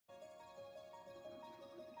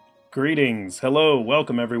Greetings, hello,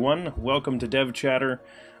 welcome everyone. Welcome to DevChatter.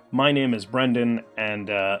 My name is Brendan, and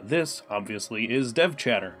this, obviously, is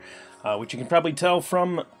DevChatter, which you can probably tell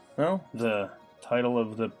from, well, the title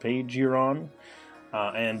of the page you're on,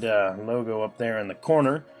 and logo up there in the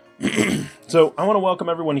corner. So, I want to welcome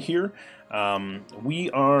everyone here. We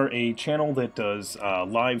are a channel that does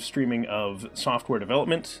live streaming of software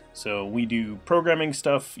development. So we do programming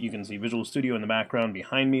stuff. You can see Visual Studio in the background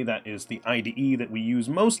behind me. That is the IDE that we use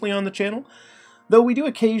mostly on the channel, though we do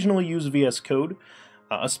occasionally use VS Code,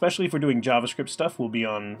 especially if we're doing JavaScript stuff. We'll be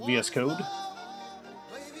on VS Code.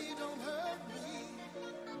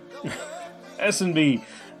 S&B.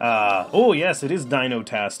 Oh yes, it is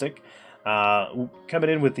Dino-tastic. Coming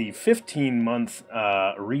in with the 15-month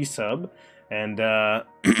resub, and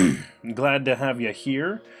glad to have you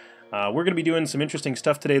here. We're going to be doing some interesting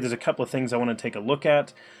stuff today. There's a couple of things I want to take a look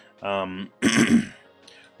at.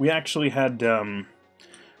 We actually had,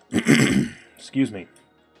 excuse me,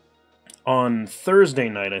 on Thursday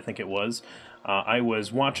night, I think it was, I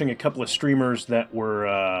was watching a couple of streamers that were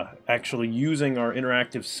actually using our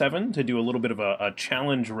Interactive 7 to do a little bit of a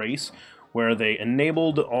challenge race, where they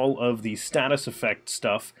enabled all of the status effect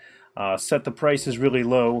stuff, set the prices really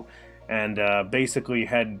low, and basically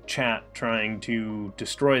had chat trying to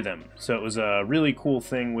destroy them. So it was a really cool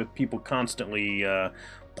thing with people constantly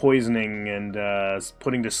poisoning and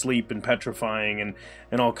putting to sleep and petrifying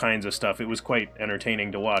and all kinds of stuff. It was quite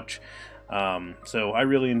entertaining to watch. So I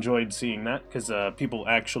really enjoyed seeing that, because people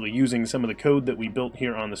actually using some of the code that we built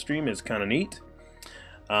here on the stream is kind of neat.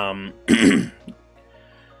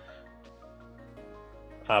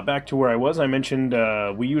 Back to where I was, I mentioned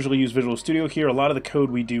we usually use Visual Studio here. A lot of the code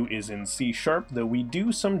we do is in C#, though we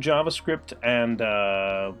do some JavaScript, and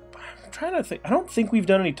I'm trying to think. I don't think we've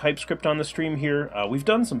done any TypeScript on the stream here. We've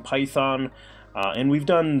done some Python, and we've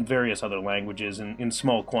done various other languages in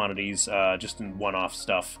small quantities, just in one-off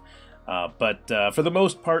stuff. But for the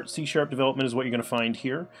most part, C# development is what you're going to find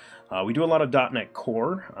here. We do a lot of .NET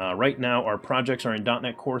Core. Right now, our projects are in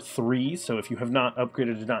 .NET Core 3, so if you have not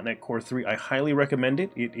upgraded to .NET Core 3, I highly recommend it.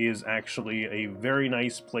 It is actually a very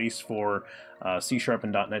nice place for C#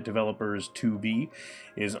 and .NET developers to be,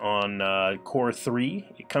 is on Core 3.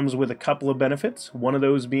 It comes with a couple of benefits, one of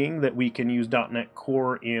those being that we can use .NET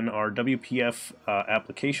Core in our WPF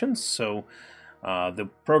applications. So the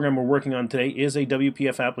program we're working on today is a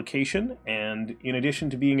WPF application, and in addition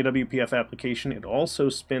to being a WPF application, it also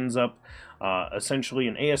spins up essentially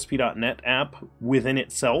an ASP.NET app within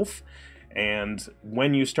itself. And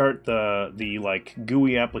when you start the like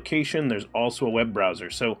GUI application, there's also a web browser.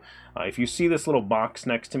 So if you see this little box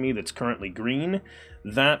next to me that's currently green,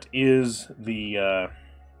 that is the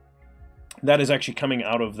that is actually coming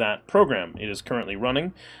out of that program. It is currently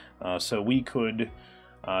running, so we could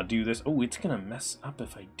do this. Oh, it's gonna mess up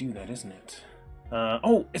if I do that, isn't it?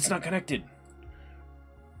 Oh, it's not connected.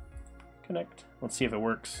 Connect. Let's see if it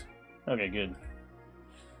works. Okay, good.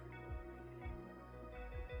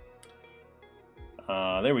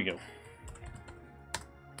 There we go.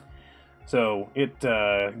 So it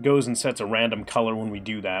goes and sets a random color when we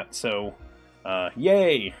do that. So,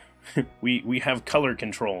 yay! we have color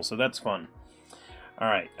control, so that's fun.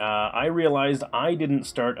 Alright, I realized I didn't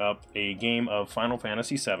start up a game of Final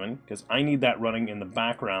Fantasy VII, because I need that running in the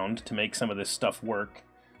background to make some of this stuff work.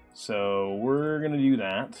 So we're going to do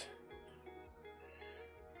that.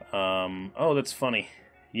 Oh, that's funny.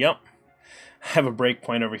 Yep. I have a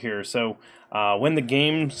breakpoint over here. So when the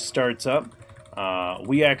game starts up,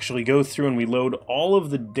 we actually go through and we load all of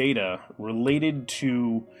the data related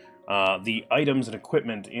to the items and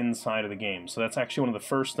equipment inside of the game. So that's actually one of the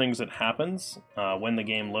first things that happens when the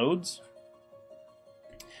game loads,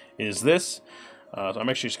 is this. So I'm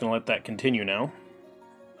actually just going to let that continue now.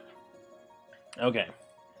 Okay.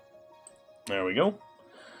 There we go.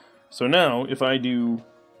 So now, if I do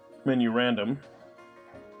menu random,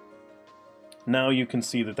 now you can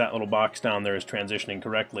see that that little box down there is transitioning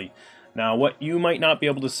correctly. Now, what you might not be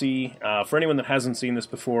able to see, for anyone that hasn't seen this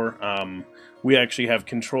before, we actually have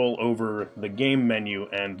control over the game menu,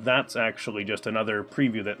 and that's actually just another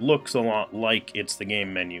preview that looks a lot like it's the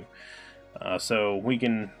game menu. So we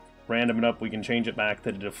can random it up, we can change it back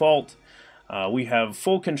to the default. We have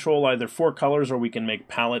full control either for colors, or we can make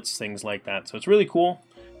palettes, things like that. So it's really cool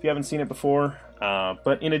if you haven't seen it before.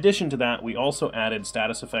 But in addition to that, we also added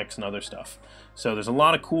status effects and other stuff. So there's a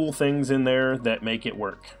lot of cool things in there that make it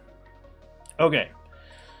work. Okay,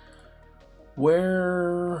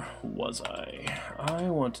 where was I? I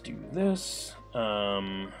want to do this.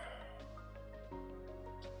 I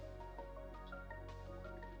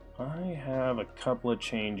have a couple of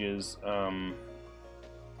changes.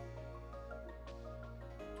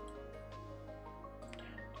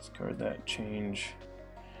 Discard that change.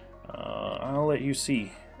 I'll let you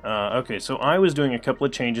see. Okay, so I was doing a couple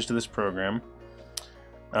of changes to this program.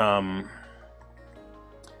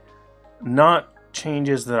 Not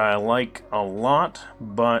changes that I like a lot,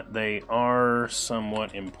 but they are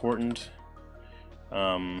somewhat important.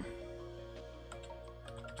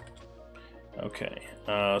 Okay,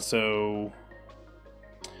 so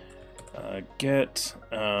get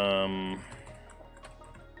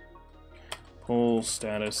pull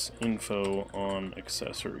status info on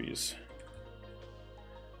accessories.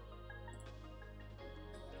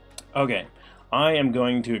 Okay, I am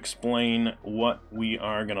going to explain what we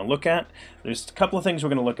are going to look at. There's a couple of things we're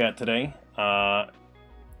going to look at today.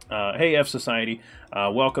 Hey, F Society,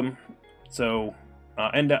 welcome. So,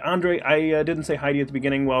 and Andre, I didn't say hi to you at the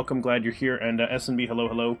beginning. Welcome, glad you're here. And SNB, hello,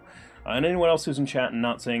 hello. And anyone else who's in chat and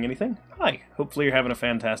not saying anything, hi. Hopefully you're having a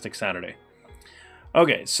fantastic Saturday.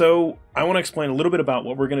 Okay, so I want to explain a little bit about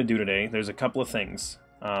what we're going to do today. There's a couple of things.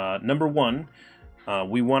 Number one,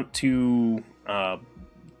 we want to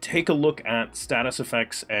take a look at status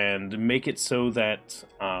effects and make it so that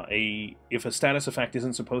if a status effect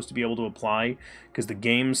isn't supposed to be able to apply because the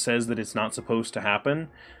game says that it's not supposed to happen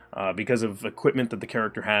because of equipment that the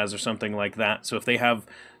character has or something like that. So if they have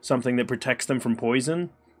something that protects them from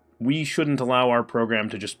poison, we shouldn't allow our program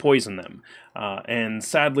to just poison them. And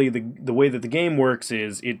sadly, the way that the game works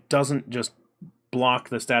is it doesn't just block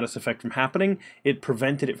the status effect from happening, it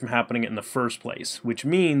prevented it from happening in the first place, which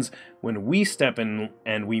means when we step in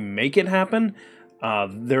and we make it happen,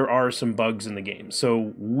 there are some bugs in the game.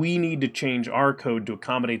 So we need to change our code to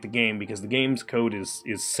accommodate the game because the game's code is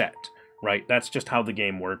set, right? That's just how the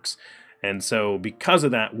game works. And so because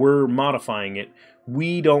of that, we're modifying it.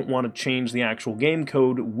 We don't want to change the actual game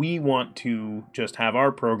code. We want to just have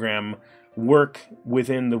our program work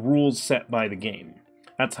within the rules set by the game.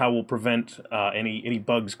 That's how we'll prevent any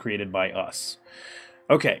bugs created by us.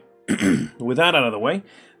 Okay, with that out of the way,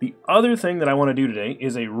 the other thing that I want to do today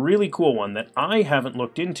is a really cool one that I haven't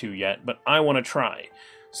looked into yet, but I want to try.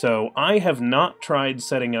 So I have not tried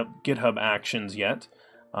setting up GitHub Actions yet.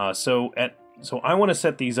 So I want to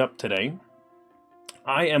set these up today.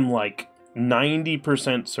 I am like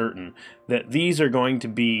 90% certain that these are going to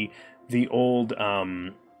be the old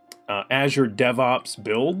Azure DevOps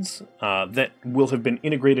builds that will have been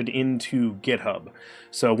integrated into GitHub.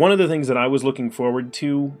 So one of the things that I was looking forward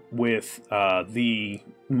to with the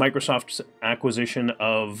Microsoft's acquisition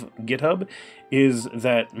of GitHub is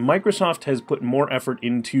that Microsoft has put more effort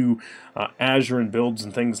into Azure and builds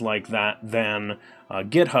and things like that than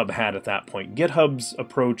GitHub had at that point. GitHub's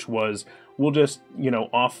approach was, we'll just,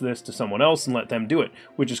 off this to someone else and let them do it,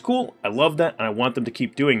 which is cool. I love that, and I want them to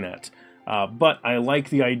keep doing that. But I like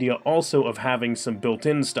the idea also of having some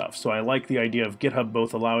built-in stuff. So I like the idea of GitHub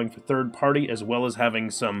both allowing for third-party as well as having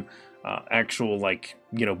some actual,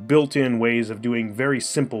 built-in ways of doing very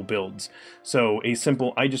simple builds. So a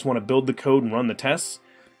simple, I just want to build the code and run the tests,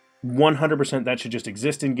 100% that should just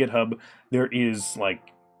exist in GitHub. There is,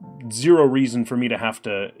 zero reason for me to have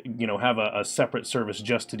to, have a separate service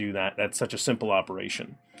just to do that. That's such a simple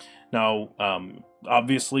operation. Now,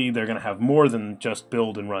 obviously, they're going to have more than just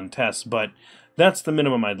build and run tests, but that's the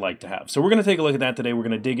minimum I'd like to have. So we're going to take a look at that today. We're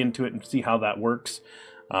going to dig into it and see how that works.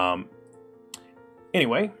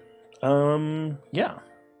 Anyway, yeah,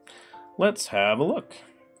 let's have a look.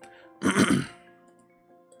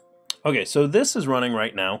 Okay, so this is running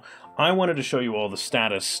right now. I wanted to show you all the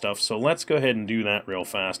status stuff, so let's go ahead and do that real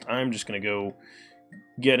fast. I'm just going to go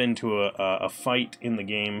get into a fight in the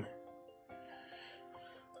game.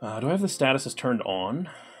 Do I have the statuses turned on?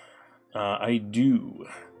 I do.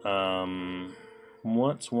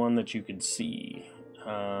 What's one that you could see?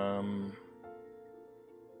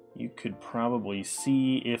 You could probably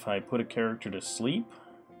see if I put a character to sleep.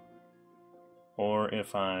 Or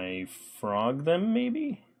if I frog them,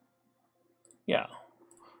 maybe? Yeah.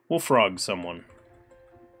 We'll frog someone.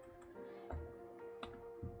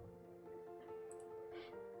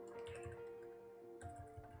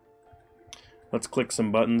 Let's click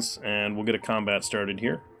some buttons and we'll get a combat started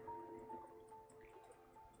here.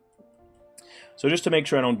 So just to make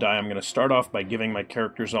sure I don't die, I'm going to start off by giving my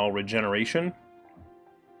characters all regeneration.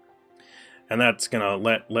 And that's going to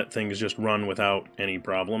let things just run without any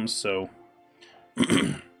problems. So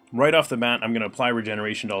right off the bat, I'm going to apply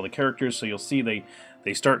regeneration to all the characters. So you'll see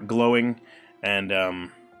they start glowing. And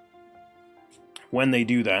when they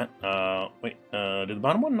do that... wait, did the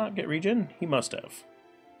bottom one not get regen? He must have.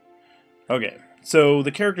 Okay, so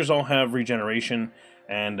the characters all have regeneration,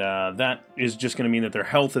 and that is just going to mean that their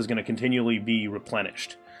health is going to continually be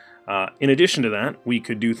replenished. In addition to that, we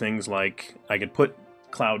could do things like I could put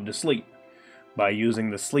Cloud to sleep, by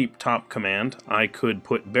using the sleep top command. I could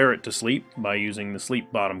put Barrett to sleep by using the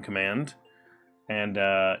sleep bottom command. And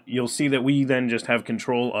you'll see that we then just have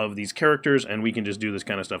control of these characters, and we can just do this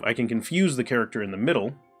kind of stuff. I can confuse the character in the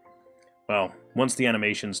middle. Well, once the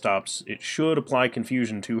animation stops, it should apply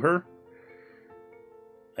confusion to her.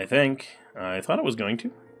 I think. I thought it was going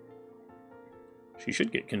to. She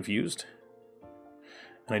should get confused.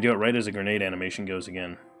 And I do it right as a grenade animation goes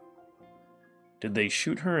again. Did they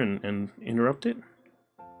shoot her and interrupt it?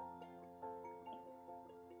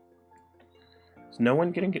 Is no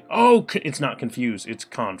one getting... Oh, it's not confused. It's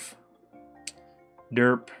conf.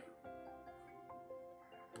 Derp.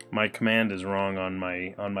 My command is wrong on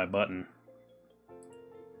my button.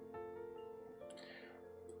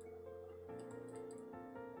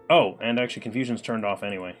 Oh, and actually confusion's turned off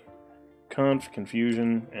anyway. Conf,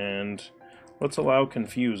 confusion, and let's allow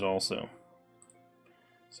confuse also.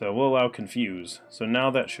 So we'll allow confuse. So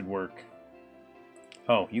now that should work.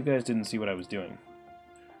 Oh, you guys didn't see what I was doing.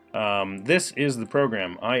 This is the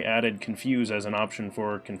program. I added confuse as an option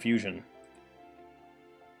for confusion.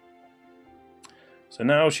 So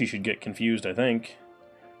now she should get confused, I think.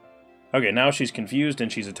 Okay, now she's confused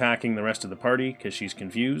and she's attacking the rest of the party because she's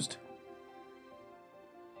confused.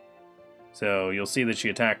 So you'll see that she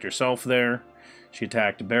attacked herself there. She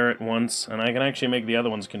attacked Barrett once, and I can actually make the other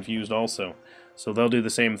ones confused also. So they'll do the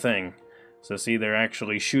same thing. So see, they're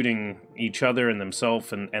actually shooting each other and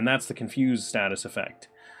themselves, and that's the confused status effect.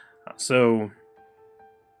 So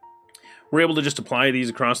we're able to just apply these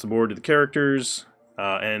across the board to the characters,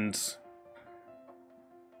 and it's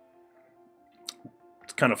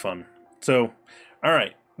kind of fun. So, all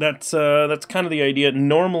right, that's kind of the idea.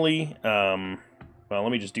 Normally, well,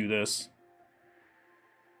 let me just do this.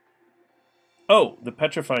 Oh, the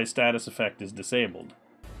petrify status effect is disabled.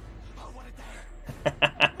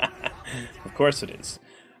 Of course it is.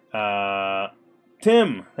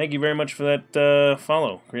 Tim, thank you very much for that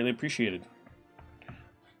follow. Greatly appreciated.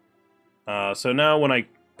 So now when I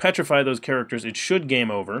petrify those characters, it should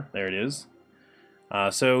game over. There it is.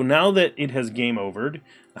 So now that it has game overed,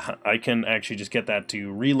 I can actually just get that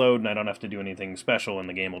to reload, and I don't have to do anything special, and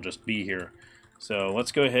the game will just be here. So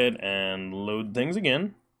let's go ahead and load things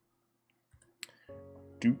again.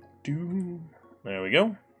 There we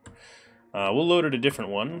go. We'll load it a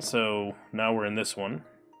different one, so now we're in this one.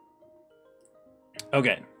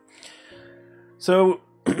 Okay. So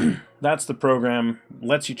that's the program.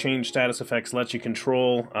 Lets you change status effects, lets you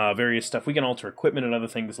control various stuff. We can alter equipment and other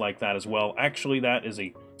things like that as well. Actually, that is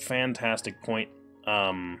a fantastic point.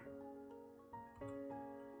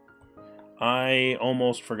 I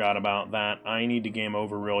almost forgot about that. I need to game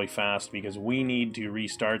over really fast because we need to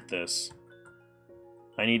restart this.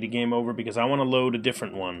 I need to game over because I want to load a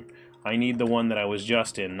different one. I need the one that I was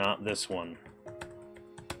just in, not this one.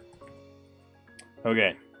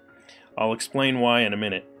 Okay. I'll explain why in a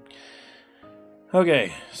minute.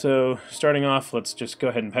 Okay, so starting off, let's just go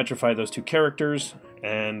ahead and petrify those two characters,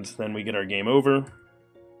 and then we get our game over.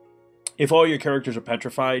 If all your characters are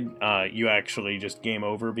petrified, you actually just game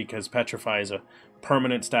over, because petrify is a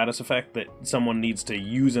permanent status effect that someone needs to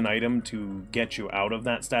use an item to get you out of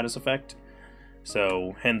that status effect.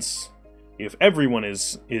 So, hence, if everyone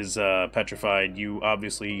is petrified, you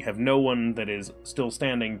obviously have no one that is still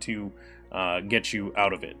standing to get you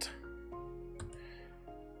out of it.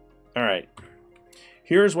 Alright,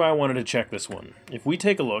 here's why I wanted to check this one. If we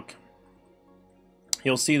take a look,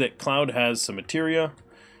 you'll see that Cloud has some materia,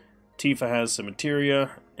 Tifa has some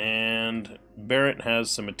materia, and Barrett has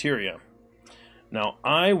some materia. Now,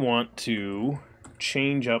 I want to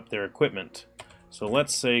change up their equipment. So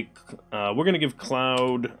let's say we're going to give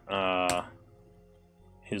Cloud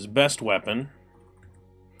his best weapon,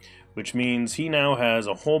 which means he now has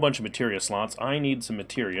a whole bunch of materia slots. I need some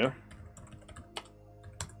materia.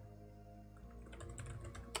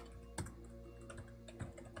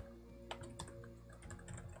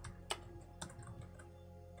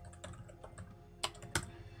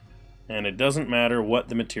 And it doesn't matter what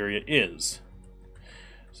the materia is.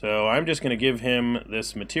 So I'm just going to give him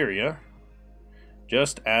this materia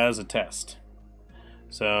just as a test.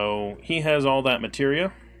 So he has all that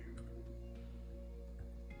materia.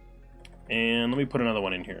 And let me put another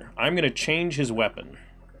one in here. I'm going to change his weapon.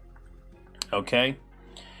 Okay?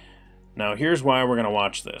 Now here's why we're going to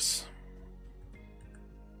watch this.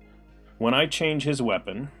 When I change his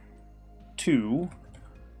weapon to,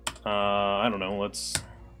 I don't know, let's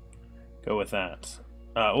go with that.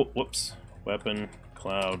 Oh, whoops. Weapon,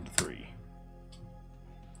 Cloud 3.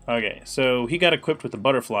 Okay, so he got equipped with the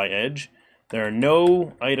butterfly edge, There are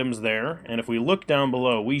no items there, and if we look down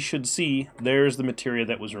below, we should see there's the materia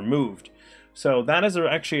that was removed. So that is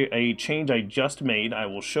actually a change I just made. I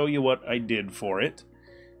will show you what I did for it,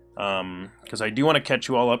 because I do want to catch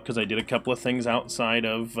you all up, because I did a couple of things outside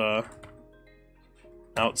of the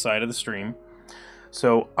stream.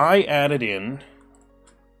 So I added in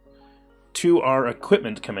to our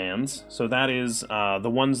equipment commands. So that is the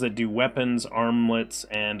ones that do weapons, armlets,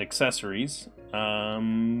 and accessories.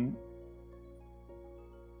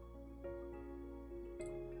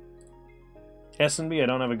 S&B, I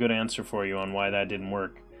don't have a good answer for you on why that didn't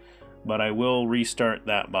work, but I will restart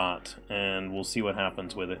that bot, and we'll see what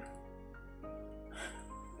happens with it.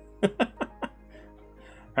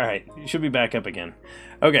 Alright, you should be back up again.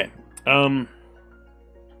 Okay,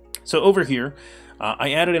 so over here,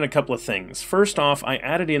 I added in a couple of things. First off, I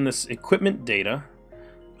added in this equipment data.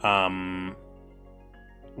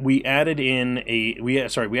 We added in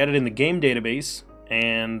the game database,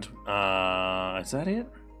 and is that it?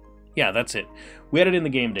 Yeah, that's it. We added in the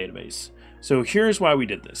game database. So here's why we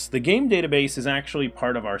did this. The game database is actually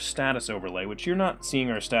part of our status overlay, which you're not seeing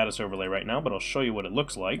our status overlay right now, but I'll show you what it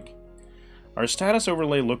looks like. Our status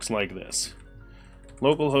overlay looks like this.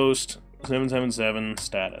 Localhost 777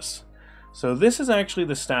 status. So this is actually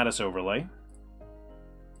the status overlay.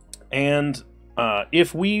 And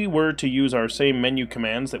if we were to use our same menu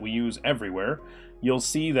commands that we use everywhere, you'll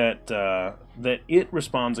see that, that it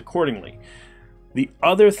responds accordingly. The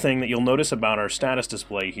other thing that you'll notice about our status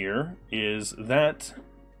display here is that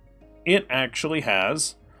it actually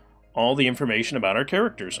has all the information about our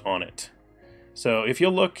characters on it. So if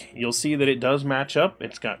you'll look, you'll see that it does match up.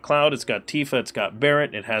 It's got Cloud, it's got Tifa, it's got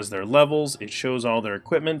Barrett, it has their levels, it shows all their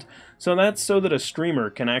equipment. So that's so that a streamer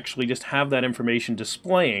can actually just have that information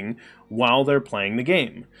displaying while they're playing the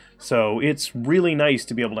game. So it's really nice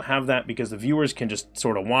to be able to have that, because the viewers can just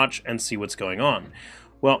sort of watch and see what's going on.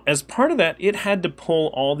 Well, as part of that, it had to pull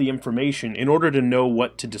all the information in order to know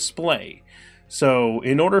what to display. So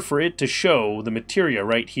in order for it to show the materia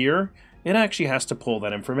right here, it actually has to pull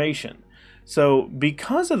that information. So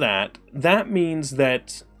because of that, that means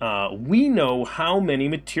that we know how many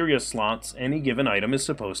materia slots any given item is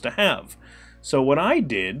supposed to have. So what I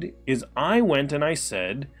did is I went and I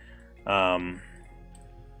said, right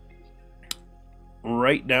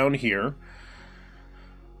down here,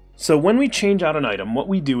 so when we change out an item, what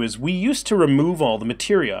we do is we used to remove all the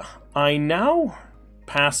materia. I now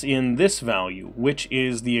pass in this value, which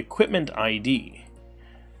is the equipment ID.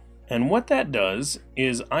 And what that does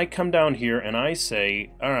is I come down here and I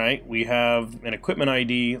say, all right, we have an equipment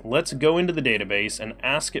ID. Let's go into the database and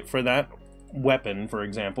ask it for that weapon, for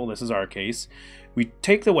example. This is our case. We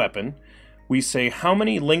take the weapon. We say how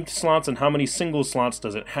many linked slots and how many single slots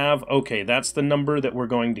does it have. Okay, that's the number that we're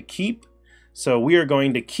going to keep. So we are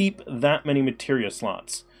going to keep that many materia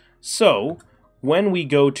slots. So when we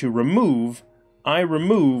go to remove, I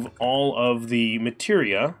remove all of the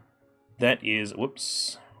materia that is,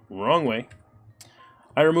 whoops, wrong way.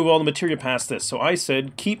 I remove all the materia past this. So I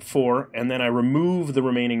said keep 4, and then I remove the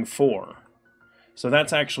remaining 4. So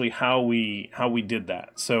that's actually how we did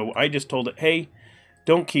that. So I just told it, hey,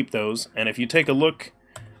 don't keep those. And if you take a look,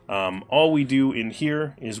 all we do in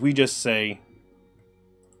here is we just say,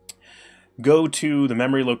 go to the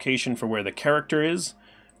memory location for where the character is,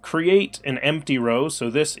 create an empty row, so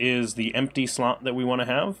this is the empty slot that we want to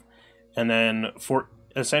have, and then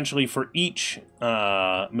essentially for each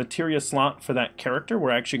materia slot for that character, we're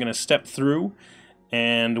actually going to step through,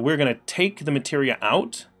 and we're going to take the materia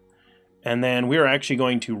out, and then we're actually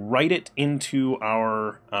going to write it into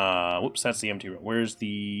our, whoops, that's the empty row. Where's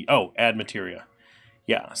the, oh, add materia.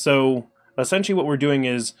 Yeah, so essentially what we're doing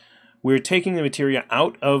is we're taking the materia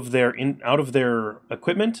out of their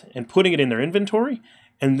equipment and putting it in their inventory,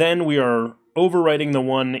 and then we are overwriting the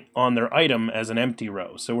one on their item as an empty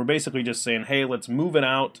row. So we're basically just saying, hey, let's move it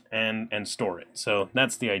out and store it. So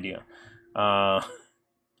that's the idea.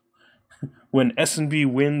 When S&B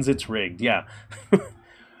wins, it's rigged. Yeah.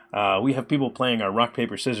 We have people playing our rock,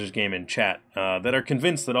 paper, scissors game in chat that are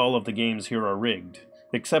convinced that all of the games here are rigged,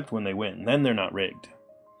 except when they win. Then they're not rigged.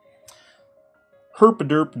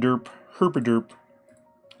 Herp-a-derp-derp, herp-a-derp.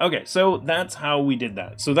 Okay, so that's how we did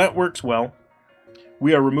that. So that works well.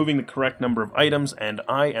 We are removing the correct number of items, and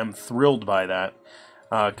I am thrilled by that,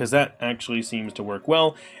 because that actually seems to work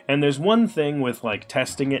well. And there's one thing with like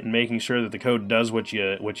testing it and making sure that the code does what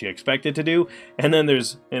you expect it to do, and then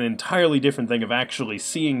there's an entirely different thing of actually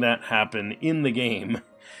seeing that happen in the game.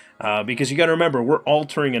 Because you got to remember, we're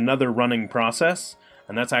altering another running process.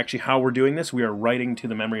 And that's actually how we're doing this. We are writing to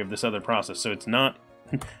the memory of this other process. So it's not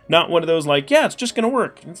one of those like, yeah, it's just going to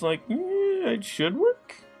work. It's like, yeah, it should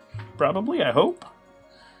work. probably, I hope.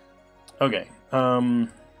 Okay.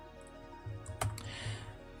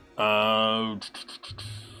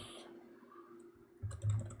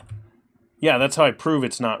 Yeah, that's how I prove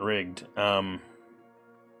it's not rigged.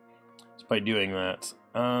 It's by doing that.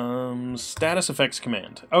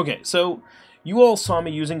 StatusEffectCommand. Okay, so you all saw me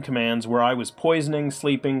using commands where I was poisoning,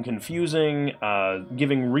 sleeping, confusing,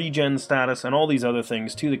 giving regen status, and all these other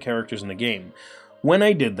things to the characters in the game. When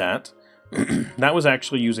I did that, that was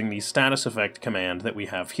actually using the status effect command that we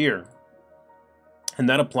have here. And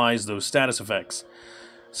that applies those status effects.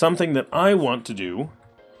 Something that I want to do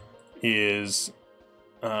is,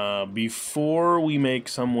 before we make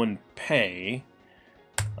someone pay...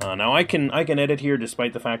 now I can edit here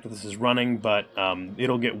despite the fact that this is running, but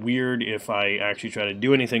it'll get weird if I actually try to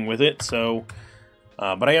do anything with it. So,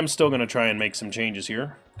 but I am still going to try and make some changes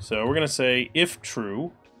here. So we're going to say if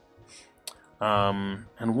true.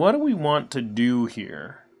 And what do we want to do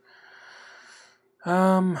here?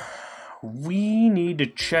 We need to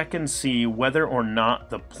check and see whether or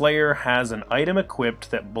not the player has an item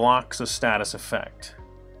equipped that blocks a status effect.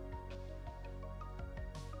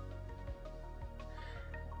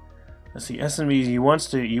 Let's see, SMBs, you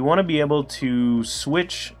want to be able to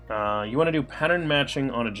switch, you want to do pattern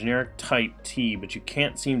matching on a generic type T, but you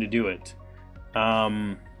can't seem to do it.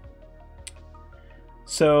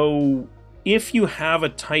 So, if you have a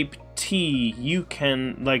type T, you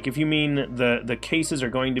can, like, if you mean the cases are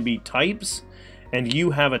going to be types, and you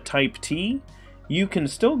have a type T, you can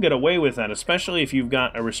still get away with that, especially if you've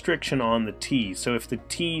got a restriction on the T. So if the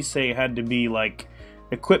T, say, had to be, like,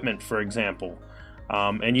 equipment, for example,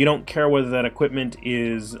 and you don't care whether that equipment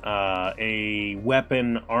is a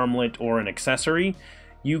weapon, armlet, or an accessory,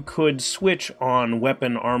 you could switch on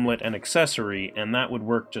weapon, armlet, and accessory, and that would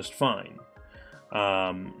work just fine.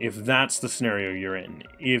 If that's the scenario you're in.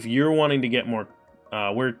 If you're wanting to get more,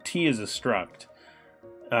 where T is a struct,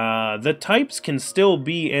 the types can still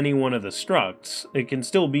be any one of the structs. It can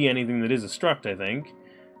still be anything that is a struct, I think.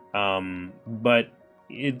 But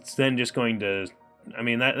it's then just going to, I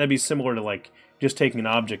mean, that'd be similar to, like, just taking an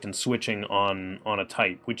object and switching on a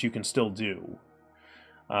type, which you can still do.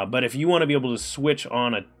 But if you want to be able to switch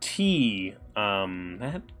on a T,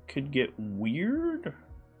 that could get weird.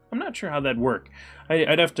 I'm not sure how that'd work.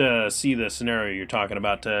 I'd have to see the scenario you're talking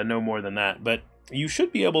about to know more than that. But you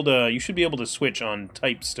should be able to switch on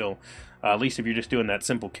type still, at least if you're just doing that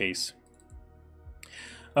simple case.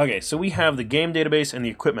 Okay, so we have the game database and the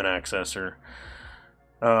equipment accessor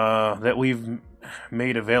that we've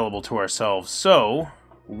made available to ourselves. So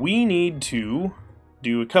we need to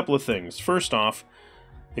do a couple of things. First off,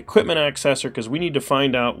 equipment accessor, because we need to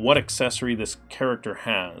find out what accessory this character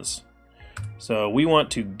has. So we want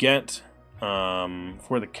to get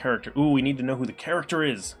for the character. Ooh, we need to know who the character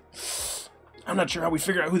is. I'm not sure how we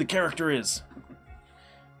figure out who the character is.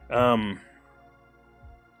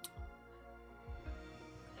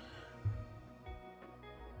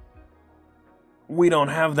 We don't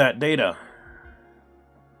have that data.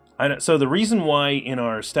 So the reason why in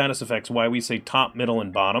our status effects, why we say top, middle,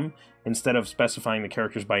 and bottom instead of specifying the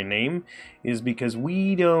characters by name is because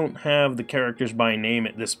we don't have the characters by name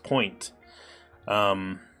at this point.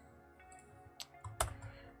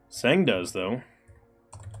 Sang does, though.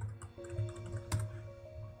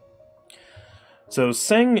 So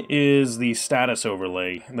Sang is the status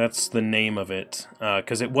overlay. That's the name of it,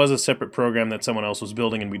 because it was a separate program that someone else was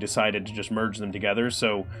building, and we decided to just merge them together.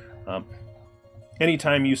 So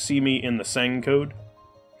anytime you see me in the Sang code,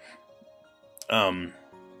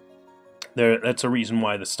 that's a reason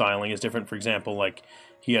why the styling is different. For example, like,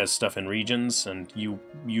 he has stuff in regions, and you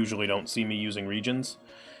usually don't see me using regions.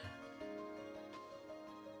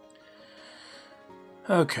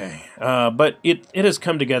 Okay, but it has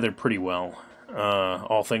come together pretty well,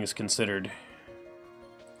 all things considered.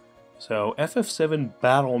 So, FF7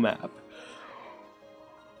 battle map.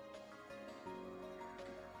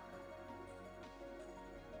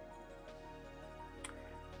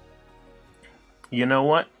 You know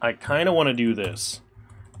what? I kind of want to do this.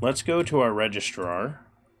 Let's go to our registrar.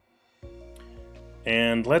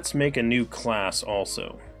 And let's make a new class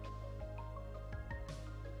also.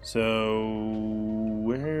 So,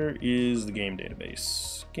 where is the game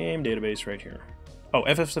database? Game database right here. Oh,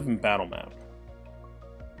 FF7 battle map.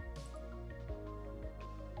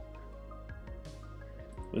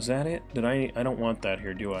 Was that it? Did I don't want that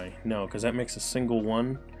here, do I? No, because that makes a single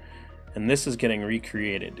one. And this is getting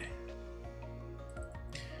recreated.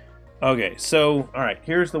 Okay, so, alright,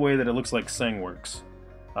 here's the way that it looks like Sang works.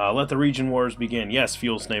 Let the region wars begin. Yes,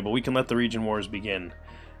 Fuel Snable, we can let the region wars begin.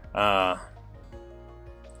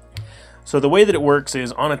 So So the way that it works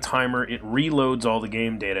is on a timer, it reloads all the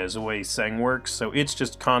game data as the way Seng works. So it's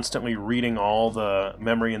just constantly reading all the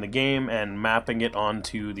memory in the game and mapping it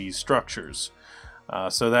onto these structures.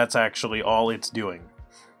 So that's actually all it's doing.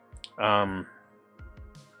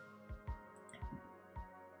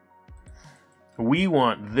 We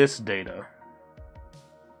want this data.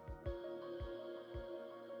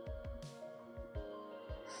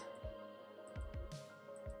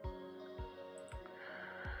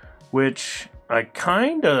 Which I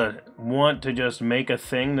kind of want to just make a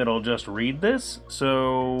thing that'll just read this.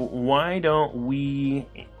 So why don't we,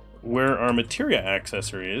 where our materia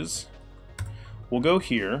accessor is, we'll go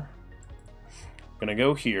here. I'm gonna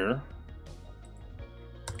go here,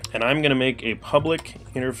 and I'm gonna make a public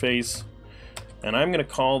interface, and I'm gonna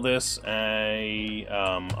call this a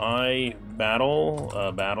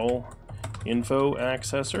battle info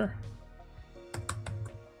accessor.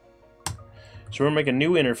 So we're going to make a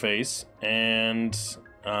new interface, and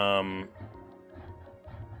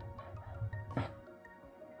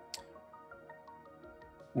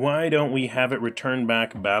why don't we have it return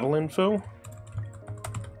back battle info?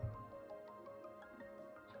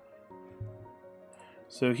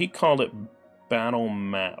 So he called it battle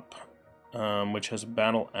map, which has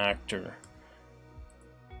battle actor.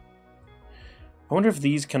 I wonder if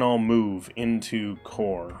these can all move into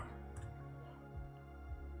core.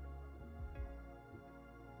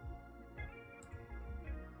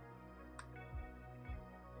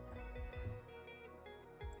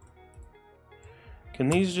 Can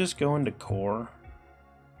these just go into core?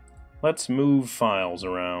 Let's move files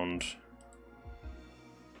around.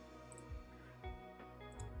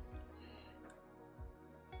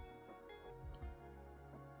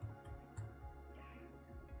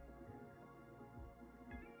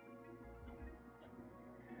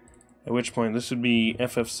 At which point this would be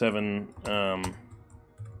FF7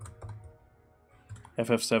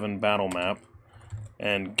 FF7 battle map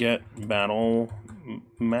and get battle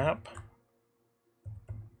map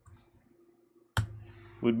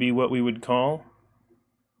would be what we would call.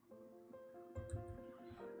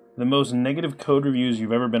 The most negative code reviews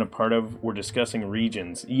you've ever been a part of were discussing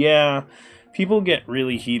regions. Yeah, people get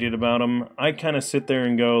really heated about them. I kind of sit there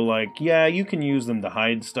and go like, yeah, you can use them to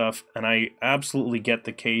hide stuff, and I absolutely get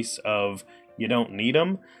the case of you don't need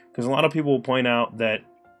them, because a lot of people will point out that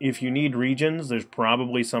if you need regions, there's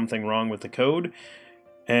probably something wrong with the code,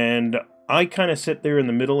 and I kind of sit there in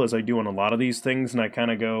the middle as I do on a lot of these things, and I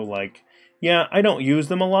kind of go like, yeah, I don't use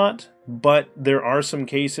them a lot, but there are some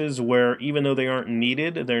cases where even though they aren't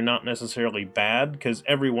needed, they're not necessarily bad, because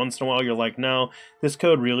every once in a while you're like, no, this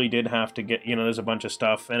code really did have to get, there's a bunch of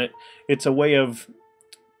stuff, and it's a way of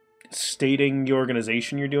stating the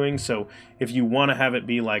organization you're doing. So if you want to have it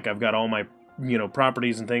be like, I've got all my,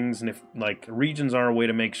 properties and things, and if, like, regions are a way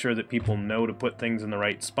to make sure that people know to put things in the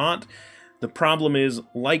right spot. The problem is,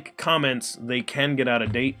 like comments, they can get out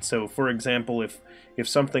of date. So, for example, if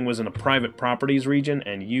something was in a private properties region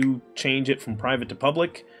and you change it from private to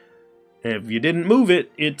public, if you didn't move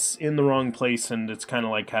it, it's in the wrong place, and it's kind of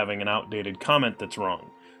like having an outdated comment that's wrong.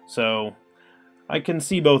 So, I can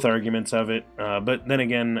see both arguments of it, but then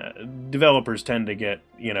again, developers tend to get,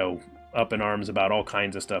 up in arms about all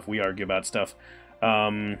kinds of stuff. We argue about stuff.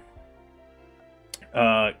 QF,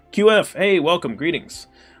 hey, welcome, greetings.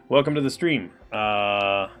 Welcome to the stream.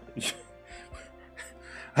 I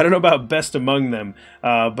don't know about best among them,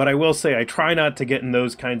 but I will say I try not to get in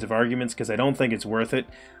those kinds of arguments because I don't think it's worth it.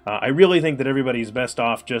 I really think that everybody's best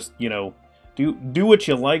off just, do what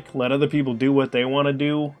you like, let other people do what they want to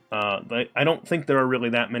do. I don't think there are really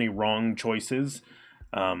that many wrong choices.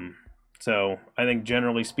 So I think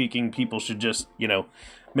generally speaking, people should just,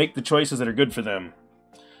 make the choices that are good for them.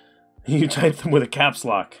 You type them with a caps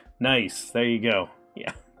lock. Nice. There you go.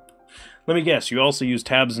 Yeah. Let me guess, you also use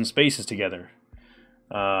tabs and spaces together.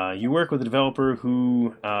 You work with a developer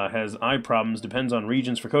who has eye problems, depends on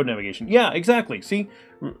regions for code navigation. Yeah, exactly. See,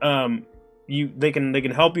 they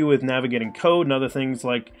can help you with navigating code and other things.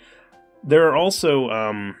 Like, there are also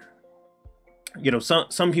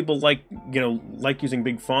some people like using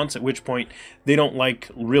big fonts, at which point they don't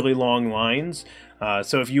like really long lines.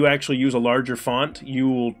 So if you actually use a larger font, you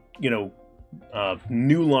will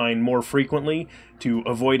new line more frequently to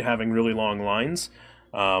avoid having really long lines.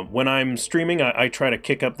 When I'm streaming, I try to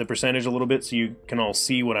kick up the percentage a little bit so you can all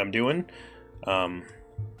see what I'm doing.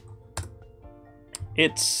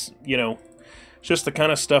 It's, just the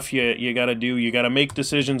kind of stuff you gotta do. You gotta make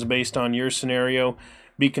decisions based on your scenario,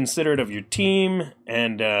 be considerate of your team,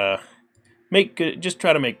 and just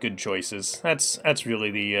try to make good choices. That's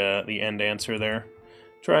really the end answer there.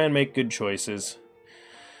 Try and make good choices.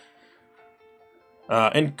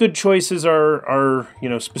 And good choices are you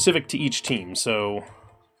know, specific to each team. So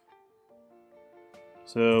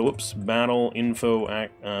whoops, battle info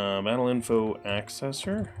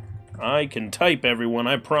accessor. I can type, everyone.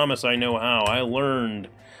 I promise I know how. I learned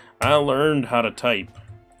how to type.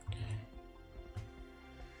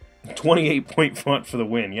 28-point font for the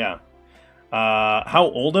win. Yeah. How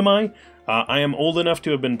old am I? I am old enough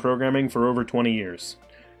to have been programming for over 20 years.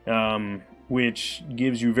 Which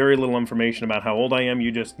gives you very little information about how old I am.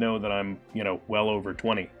 You just know that I'm, you know, well over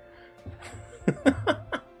 20.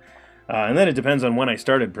 And then it depends on when I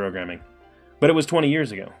started programming. But it was 20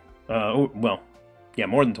 years ago. Well, yeah,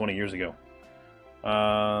 more than 20 years ago.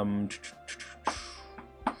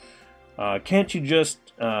 Can't you just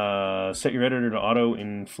set your editor to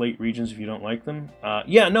auto-inflate regions if you don't like them?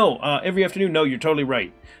 Yeah, no, every afternoon, no, you're totally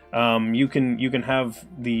right. You can have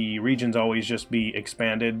the regions always just be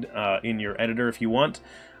expanded in your editor if you want.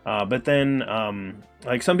 But then,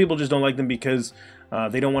 like, some people just don't like them because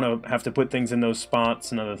they don't want to have to put things in those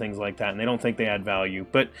spots and other things like that, and they don't think they add value.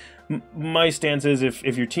 But my stance is if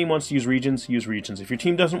your team wants to use regions, use regions. If your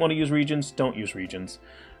team doesn't want to use regions, don't use regions.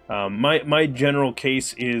 My general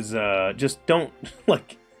case is just don't,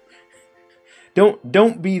 like,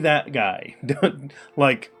 don't be that guy. Don't,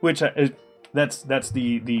 like, which that's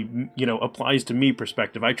the you know, applies to me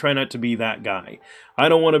perspective. I try not to be that guy. I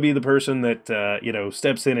don't want to be the person that you know,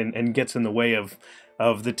 steps in and gets in the way of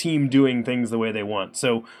the team doing things the way they want.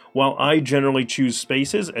 So while I generally choose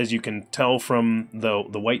spaces, as you can tell from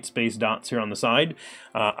the white space dots here on the side,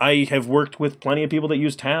 I have worked with plenty of people that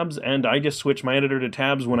use tabs, and I just switch my editor to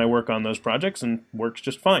tabs when I work on those projects, and works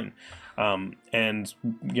just fine. And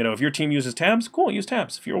you know, if your team uses tabs, cool, use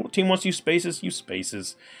tabs. If your team wants to use spaces, use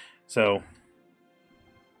spaces. So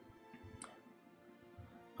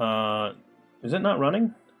is it not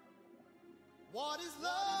running? What is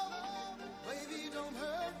love? Baby, don't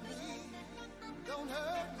hurt me. Don't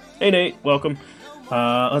hurt me. Hey Nate, welcome.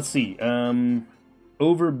 Let's see.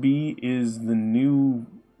 Over B is the new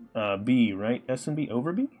B, right? S and B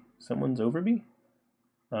over B? Someone's over B?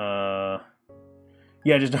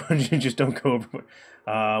 Yeah, just don't go over.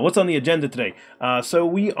 What's on the agenda today? So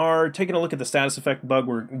we are taking a look at the status effect bug.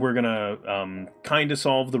 We're gonna kind of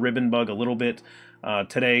solve the ribbon bug a little bit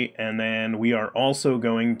today, and then we are also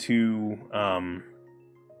going to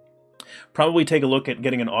probably take a look at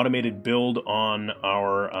getting an automated build on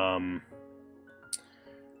our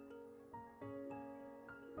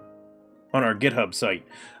GitHub site.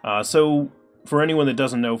 So for anyone that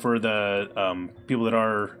doesn't know, for the people that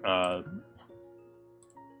are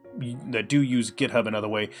that do use GitHub another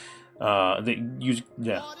way, they use,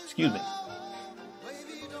 yeah, excuse me.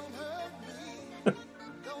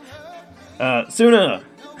 Suna!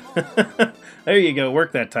 There you go,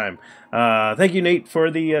 work that time. Thank you, Nate,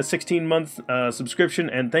 for the 16-month subscription,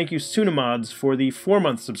 and thank you, Sunamods, for the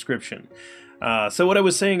 4-month subscription. So what I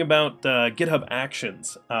was saying about GitHub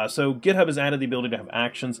Actions. So GitHub has added the ability to have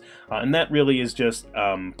actions, and that really is just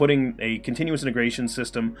putting a continuous integration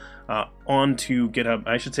system onto GitHub.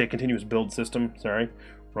 I should say a continuous build system, sorry.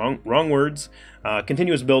 Wrong words.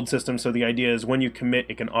 Continuous build system, so the idea is when you commit,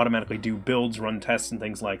 it can automatically do builds, run tests, and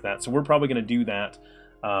things like that. So we're probably going to do that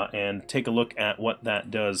and take a look at what that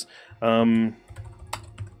does.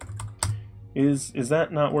 Is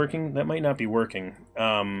that not working? That might not be working.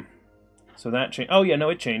 So that changed. Oh yeah, no,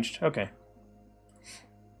 it changed. Okay.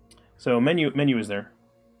 So menu is there.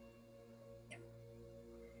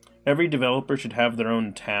 Every developer should have their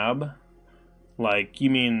own tab. Like, you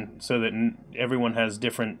mean so that everyone has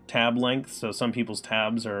different tab lengths? So some people's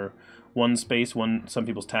tabs are 1 space, some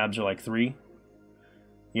people's tabs are like 3.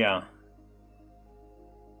 Yeah.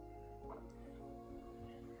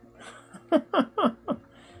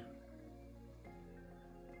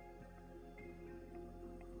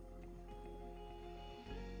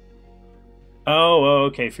 Oh,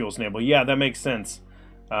 okay, Fuel Snable. Yeah, that makes sense.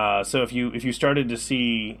 So if you started to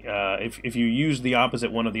see if you used the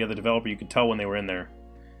opposite one of the other developer, you could tell when they were in there.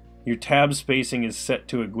 Your tab spacing is set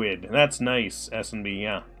to a GUID. That's nice, S&B.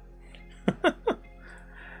 Yeah. All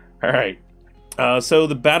right. So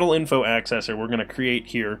the battle info accessor we're going to create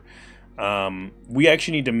here. We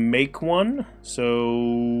actually need to make one.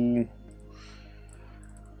 So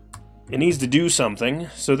it needs to do something.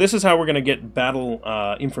 So this is how we're going to get battle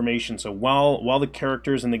information. So while the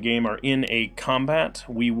characters in the game are in a combat,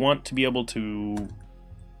 we want to be able to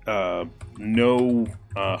know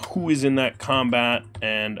who is in that combat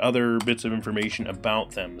and other bits of information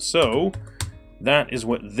about them. So that is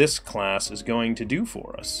what this class is going to do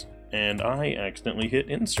for us. And I accidentally hit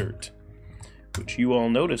insert, which you all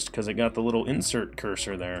noticed because it got the little insert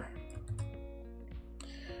cursor there.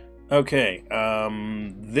 Okay,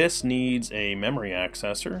 this needs a memory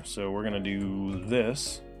accessor, so we're going to do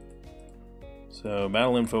this. So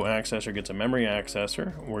battle info accessor gets a memory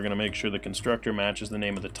accessor. We're going to make sure the constructor matches the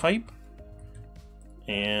name of the type.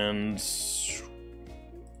 And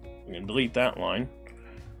we're going to delete that line.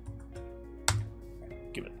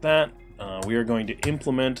 Give it that. We are going to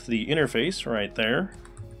implement the interface right there.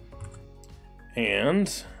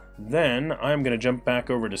 And then I'm going to jump back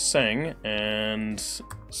over to Seng, and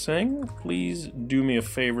Seng, please do me a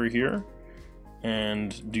favor here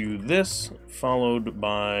and do this, followed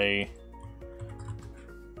by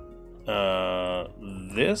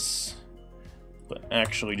this, but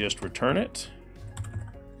actually just return it.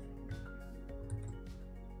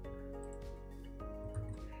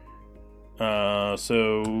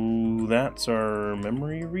 So that's our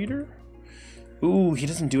memory reader. Ooh, he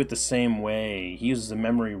doesn't do it the same way. He uses a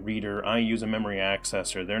memory reader, I use a memory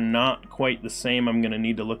accessor. They're not quite the same. I'm going to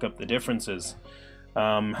need to look up the differences.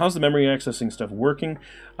 How's the memory accessing stuff working?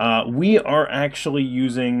 We are actually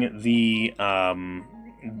using the we're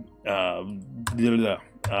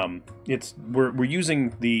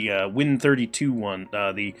using the Win32 one,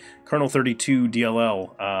 the kernel 32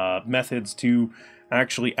 DLL methods to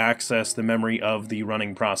actually access the memory of the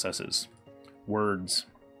running processes. Words.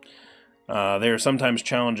 They are sometimes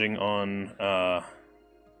challenging on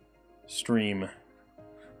stream.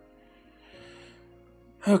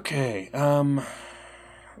 Okay,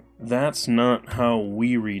 that's not how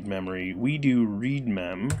we read memory. We do read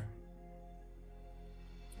mem.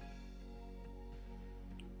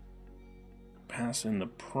 Pass in the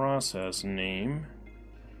process name,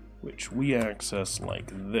 which we access like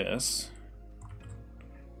this.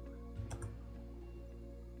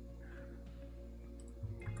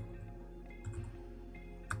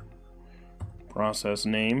 Process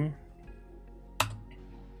name.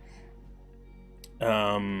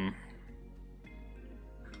 And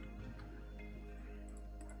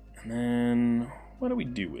then what do we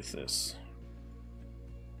do with this?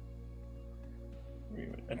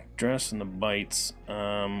 Address and the bytes,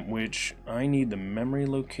 which I need the memory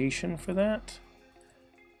location for that,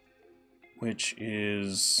 which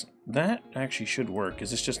is, that actually should work.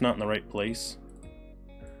 Is this just not in the right place?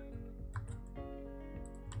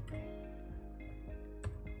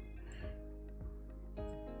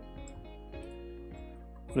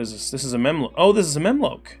 What is this? This is a memloc. Oh, this is a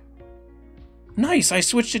memloc. Nice, I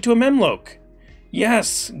switched it to a memloc.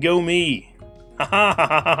 Yes, go me. Ha ha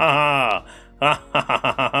ha ha ha ha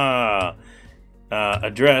ha ha ha.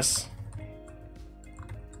 Address.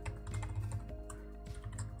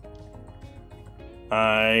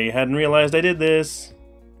 I hadn't realized I did this.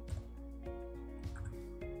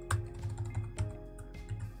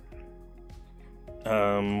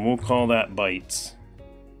 We'll call that bytes.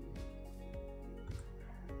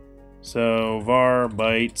 So var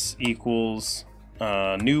bytes equals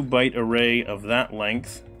new byte array of that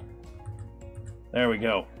length. There we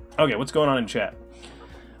go. Okay, what's going on in chat?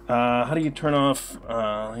 How do you turn off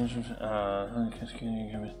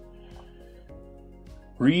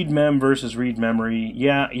read mem versus read memory?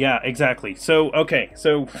 Yeah, exactly. So okay,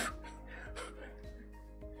 so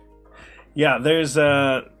yeah, there's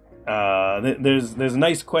a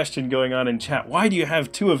nice question going on in chat. Why do you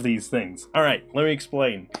have two of these things? All right, let me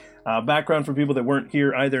explain. Background for people that weren't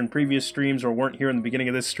here either in previous streams or weren't here in the beginning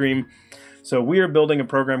of this stream. So we are building a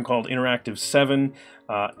program called Interactive 7.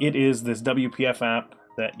 It is this WPF app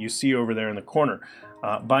that you see over there in the corner.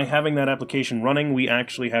 By having that application running, we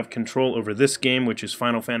actually have control over this game, which is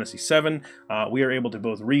Final Fantasy VII. We are able to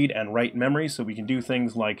both read and write memory, so we can do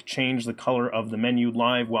things like change the color of the menu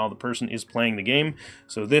live while the person is playing the game.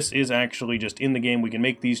 So this is actually just in the game. We can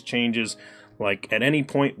make these changes like at any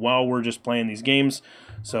point while we're just playing these games.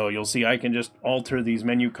 So you'll see I can just alter these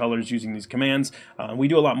menu colors using these commands. We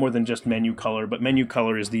do a lot more than just menu color, but menu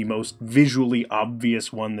color is the most visually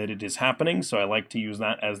obvious one that it is happening, so I like to use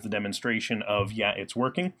that as the demonstration of, yeah, it's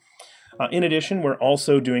working. In addition, we're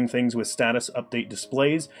also doing things with status update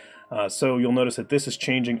displays. So you'll notice that this is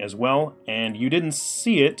changing as well, and you didn't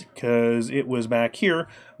see it because it was back here,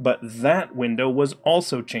 but that window was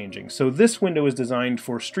also changing. So this window is designed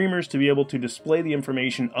for streamers to be able to display the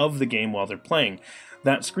information of the game while they're playing.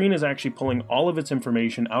 That screen is actually pulling all of its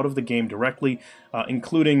information out of the game directly,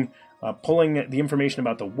 including pulling the information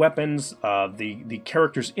about the weapons, the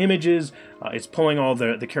characters' images. It's pulling all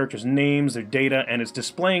the characters' names, their data, and it's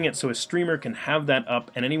displaying it so a streamer can have that up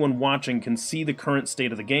and anyone watching can see the current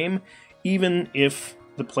state of the game, even if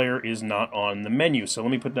the player is not on the menu. So let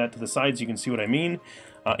me put that to the side so you can see what I mean.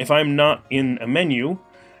 If I'm not in a menu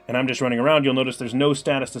and I'm just running around, you'll notice there's no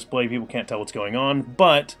status display. People can't tell what's going on,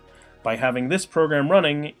 but by having this program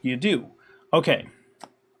running, you do. Okay.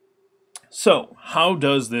 So, how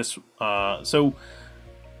does this... so,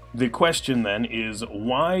 the question then is,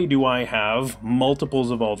 why do I have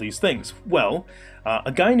multiples of all these things? Well,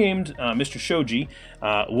 a guy named Mr. Shoji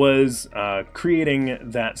was creating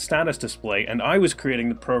that status display, and I was creating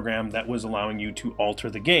the program that was allowing you to alter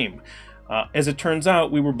the game. As it turns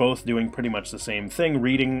out, we were both doing pretty much the same thing,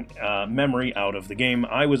 reading memory out of the game.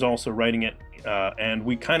 I was also writing it, and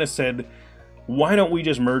we kind of said, why don't we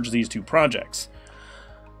just merge these two projects?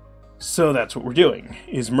 So that's what we're doing,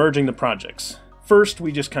 is merging the projects. First,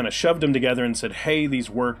 we just kind of shoved them together and said, hey, these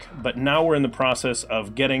work, but now we're in the process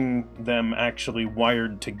of getting them actually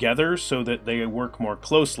wired together so that they work more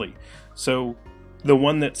closely. So the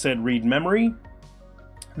one that said read memory,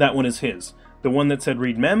 that one is his. The one that said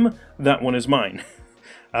read mem, that one is mine.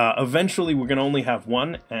 Eventually, we're going to only have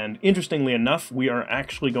one, and interestingly enough, we are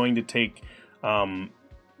actually going to take,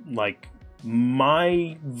 like,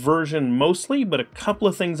 my version mostly, but a couple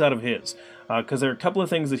of things out of his. Because there are a couple of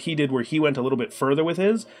things that he did where he went a little bit further with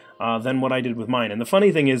his than what I did with mine. And the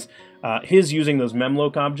funny thing is, his using those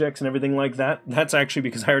memloc objects and everything like that, that's actually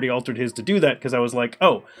because I already altered his to do that, because I was like,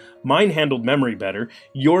 oh, mine handled memory better,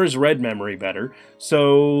 yours read memory better,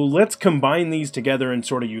 so let's combine these together and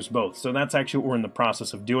sort of use both. So that's actually what we're in the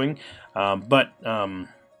process of doing. Right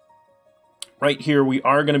here, we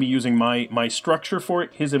are going to be using my structure for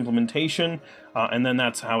it, his implementation, and then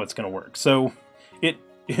that's how it's going to work. So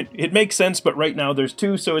it makes sense, but right now there's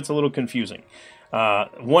two, so it's a little confusing.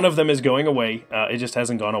 One of them is going away. It just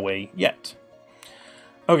hasn't gone away yet.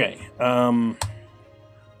 Okay.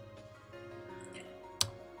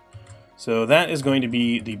 So that is going to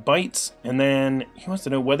be the bytes, and then he wants to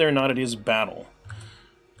know whether or not it is battle.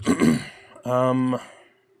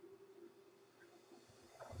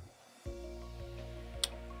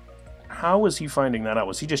 How was he finding that out?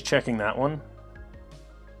 Was he just checking that one?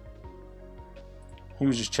 He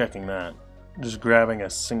was just checking that. Just grabbing a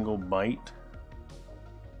single byte.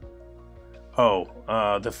 Oh,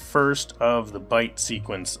 the first of the byte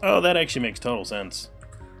sequence. Oh, that actually makes total sense.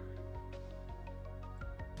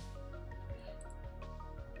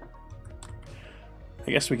 I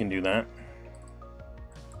guess we can do that.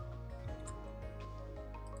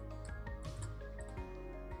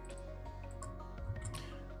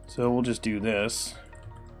 So we'll just do this.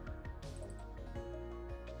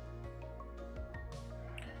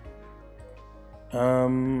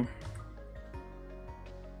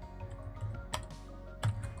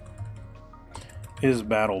 Is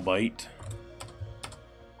battle byte.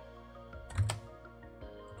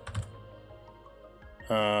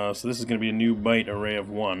 So this is going to be a new byte array of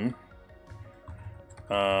 1.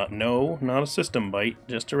 No, not a system byte,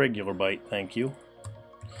 just a regular byte, thank you.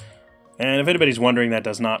 And if anybody's wondering, that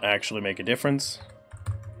does not actually make a difference.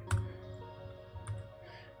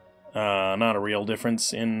 Not a real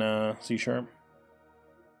difference in C#.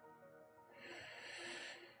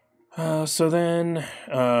 So then,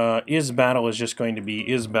 is battle is just going to be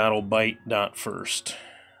is battle byte dot first.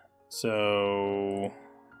 So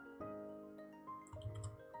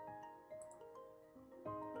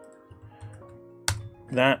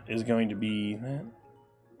that is going to be that.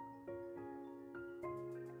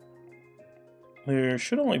 There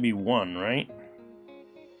should only be one, right?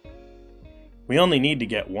 We only need to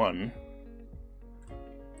get one.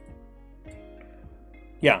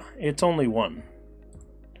 Yeah, it's only one.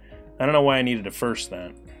 I don't know why I needed to first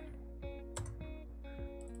that.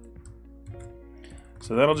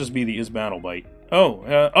 So that'll just be the is battle byte.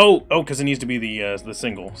 Oh, because it needs to be the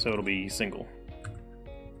single, so it'll be single.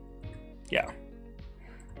 Yeah.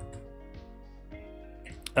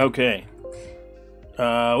 Okay.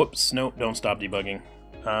 Whoops, nope, don't stop debugging.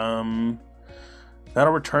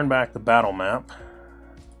 That'll return back the battle map.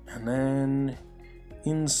 And then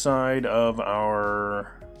inside of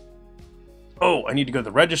our... Oh, I need to go to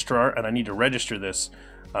the registrar, and I need to register this,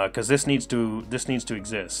 because this needs to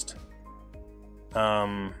exist.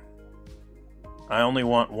 I only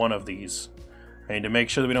want one of these. I need to make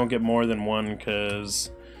sure that we don't get more than one,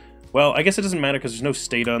 because... Well, I guess it doesn't matter, because there's no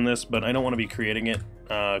state on this, but I don't want to be creating it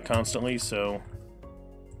constantly, so...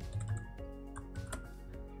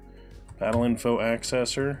 Battle info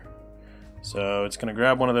accessor. So it's going to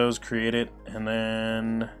grab one of those, create it, and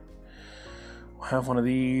then... We'll have one of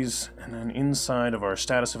these, and then inside of our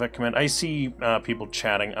status effect command, I see people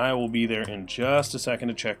chatting. I will be there in just a second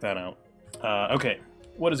to check that out. Okay,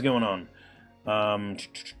 what is going on?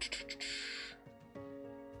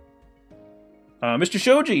 Mr.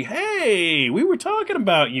 Shoji, hey, we were talking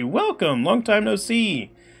about you. Welcome, long time no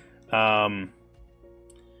see. Yeah,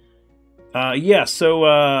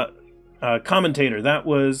 so commentator, that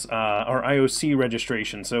was our IOC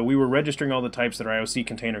registration. So we were registering all the types that our IOC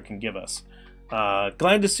container can give us.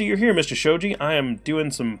 Glad to see you're here, Mr. Shoji. I am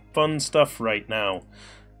doing some fun stuff right now.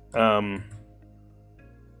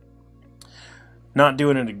 Not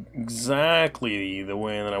doing it exactly the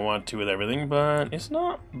way that I want to with everything, but it's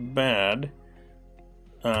not bad.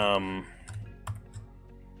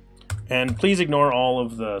 And please ignore all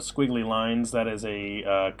of the squiggly lines. That is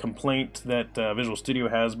a complaint that Visual Studio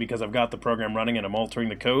has because I've got the program running and I'm altering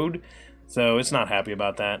the code. So it's not happy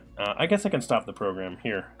about that. I guess I can stop the program.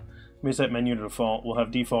 Here. Let me set menu to default. We'll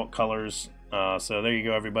have default colors. So there you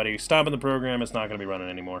go, everybody. Stopping the program. It's not going to be running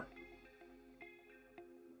anymore.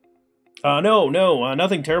 No,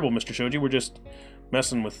 nothing terrible, Mr. Shoji. We're just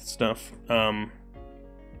messing with stuff.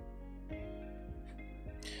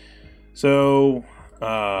 So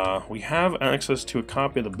we have access to a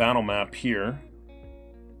copy of the battle map here.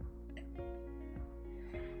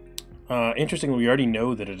 Interestingly, we already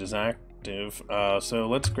know that it is active. So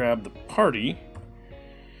let's grab the party.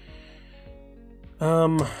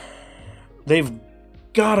 They've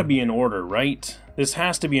got to be in order, right? This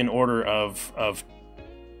has to be in order of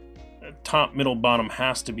top, middle, bottom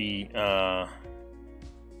has to be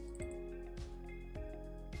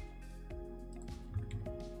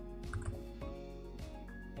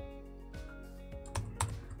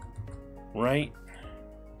right.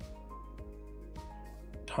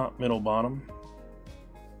 Top, middle, bottom.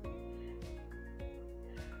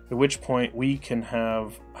 At which point we can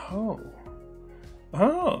have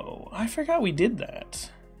oh, I forgot we did that.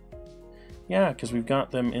 Yeah, because we've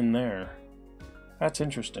got them in there. That's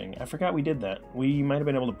interesting. I forgot we did that. We might have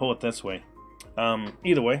been able to pull it this way.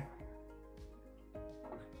 Either way.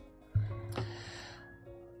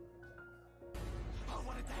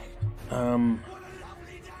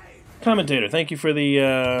 Commentator, thank you for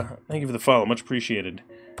the follow. Much appreciated.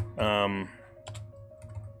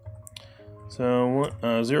 So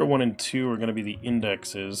 0, 1, and 2 are going to be the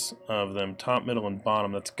indexes of them. Top, middle, and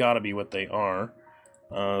bottom. That's got to be what they are.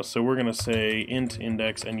 So we're going to say int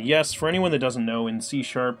index, and yes, for anyone that doesn't know, in C#,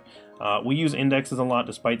 we use indexes a lot,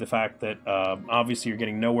 despite the fact that obviously you're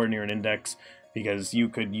getting nowhere near an index, because you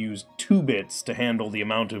could use 2 bits to handle the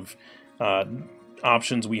amount of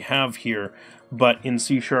options we have here, but in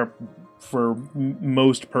C#, for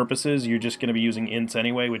most purposes, you're just going to be using ints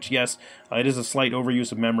anyway, which, yes, it is a slight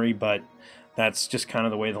overuse of memory, but that's just kind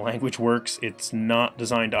of the way the language works. It's not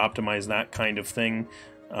designed to optimize that kind of thing.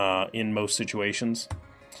 In most situations.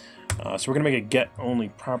 So we're going to make a get-only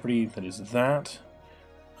property that is that.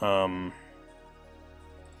 So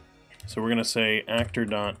we're going to say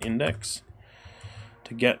actor.index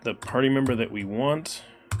to get the party member that we want.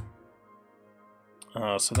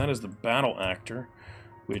 So that is the battle actor,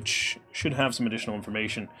 which should have some additional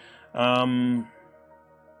information. Does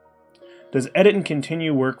edit and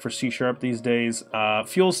continue work for C# these days?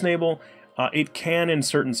 Fuel Snable, it can in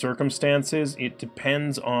certain circumstances. It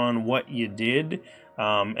depends on what you did,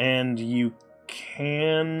 and you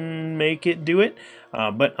can make it do it,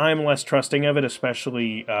 but I'm less trusting of it,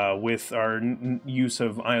 especially with our use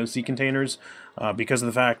of IOC containers, because of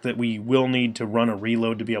the fact that we will need to run a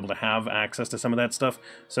reload to be able to have access to some of that stuff.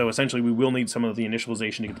 So essentially we will need some of the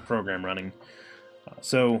initialization to get the program running.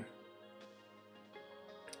 C#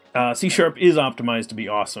 is optimized to be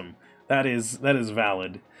awesome. That is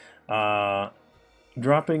valid.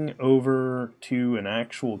 Dropping over to an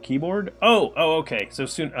actual keyboard. Oh, okay. So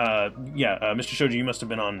soon, yeah, Mr. Shoji, you must have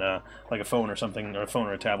been on like a phone or something, or a phone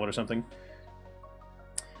or a tablet or something.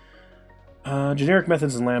 Generic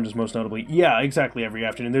methods and lambdas most notably. Yeah, exactly. Every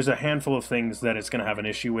afternoon, there's a handful of things that it's going to have an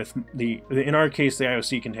issue with. In our case, the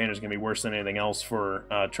IOC container is going to be worse than anything else for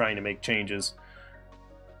trying to make changes.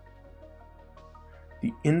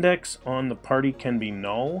 The index on the party can be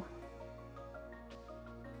null.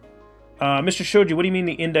 Mr. Shoji, what do you mean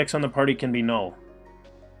the index on the party can be null?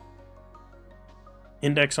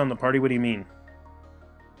 Index on the party, what do you mean?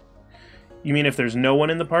 You mean if there's no one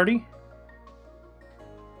in the party?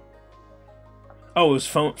 Oh, it was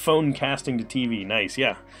phone casting to TV. Nice,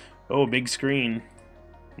 yeah. Oh, big screen.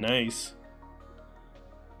 Nice.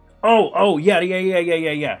 Oh, yeah.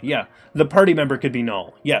 The party member could be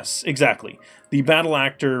null. Yes, exactly. The battle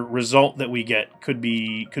actor result that we get could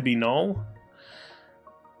be null.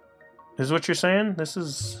 Is what you're saying? This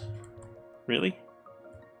is... Really?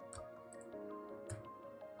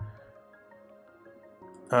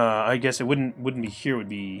 I guess it wouldn't be here, would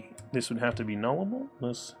be... This would have to be nullable?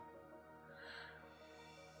 This...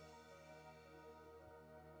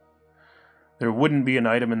 There wouldn't be an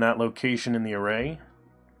item in that location in the array.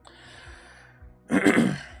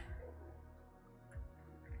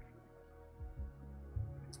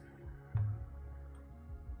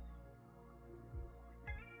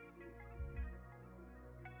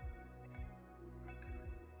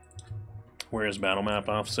 Where's battle map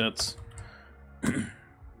offsets?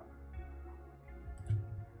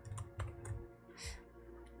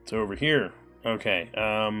 It's over here. Okay,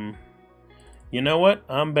 you know what?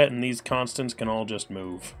 I'm betting these constants can all just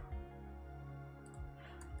move.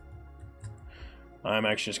 I'm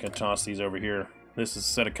actually just going to toss these over here. This is a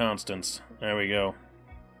set of constants. There we go.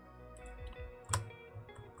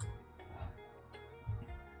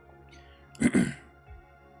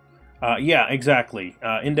 Yeah, exactly.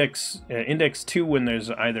 Index 2 when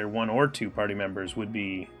there's either 1 or 2 party members would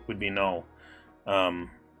be null.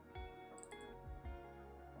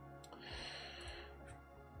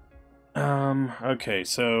 Okay,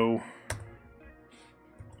 so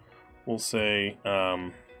we'll say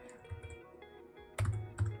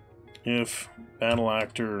if battle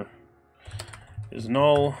actor is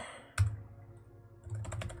null,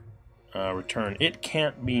 return. It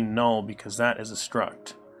can't be null because that is a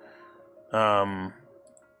struct.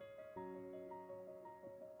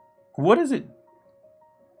 What is it?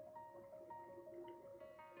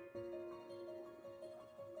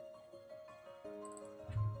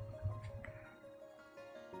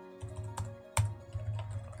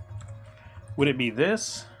 Would it be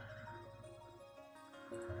this?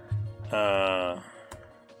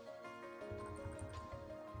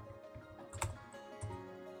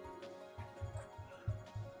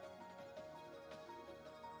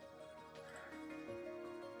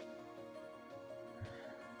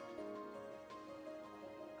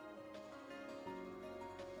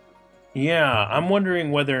 Yeah, I'm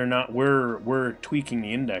wondering whether or not we're tweaking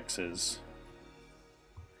the indexes.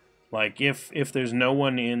 Like, if there's no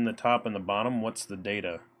one in the top and the bottom, what's the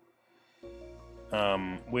data?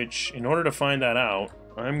 Which, in order to find that out,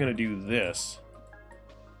 I'm going to do this.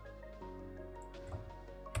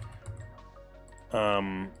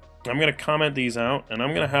 I'm going to comment these out, and I'm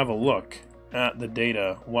going to have a look at the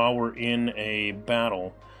data while we're in a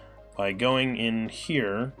battle by going in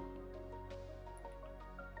here.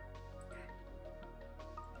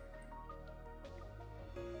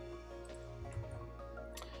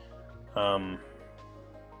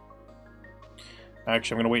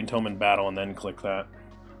 Actually, I'm going to wait until I'm in battle and then click that.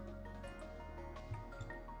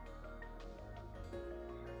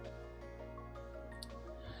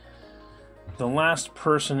 The last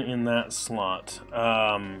person in that slot.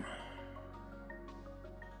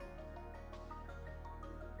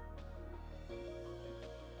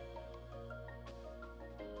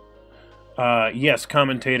 Yes,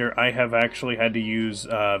 commentator, I have actually had to use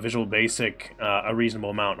Visual Basic a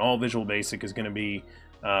reasonable amount. All Visual Basic is going to be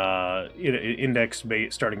index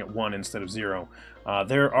starting at 1 instead of 0.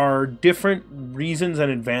 There are different reasons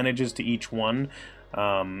and advantages to each one,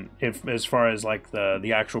 as far as like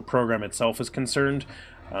the actual program itself is concerned.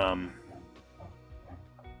 Well,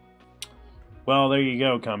 there you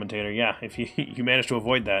go, commentator. Yeah, if you managed to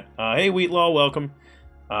avoid that. Hey, Wheatlaw, welcome.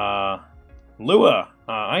 Lua.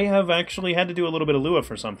 I have actually had to do a little bit of Lua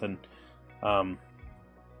for something. Yeah,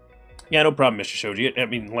 no problem, Mr. Shoji. I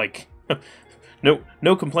mean, like,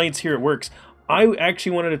 no complaints here. It works. I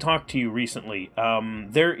actually wanted to talk to you recently.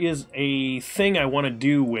 There is a thing I want to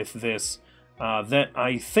do with this that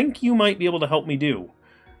I think you might be able to help me do.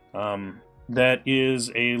 That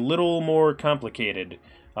is a little more complicated.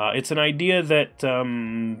 It's an idea that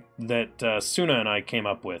Suna and I came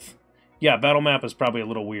up with. Yeah, battle map is probably a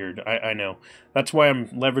little weird. I know. That's why I'm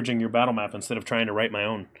leveraging your battle map instead of trying to write my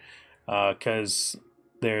own. Because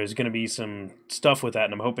there's going to be some stuff with that,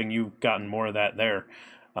 and I'm hoping you've gotten more of that there.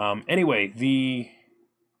 Anyway,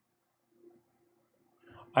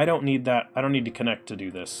 I don't need that. I don't need to connect to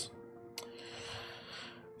do this.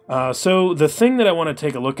 So the thing that I want to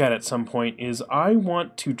take a look at some point is I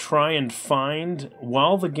want to try and find,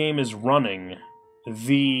 while the game is running,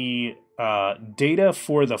 the data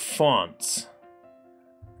for the fonts.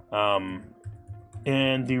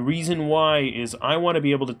 And the reason why is I want to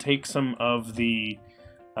be able to take some of the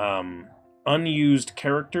unused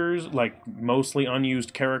characters, like mostly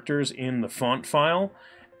unused characters in the font file,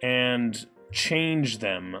 and change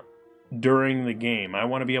them during the game. I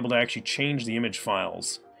want to be able to actually change the image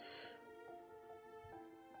files.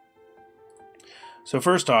 So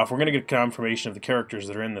first off, we're going to get confirmation of the characters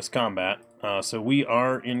that are in this combat. So we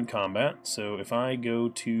are in combat. So if I go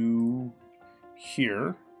to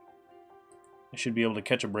here, I should be able to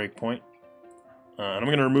catch a breakpoint. And I'm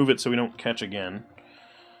going to remove it so we don't catch again,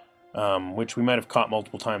 which we might have caught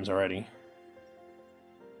multiple times already.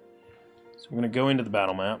 So we're going to go into the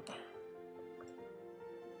battle map.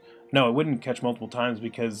 No, it wouldn't catch multiple times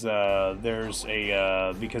because there's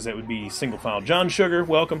a because it would be single file. John Sugar,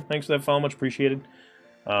 welcome. Thanks for that follow, much appreciated.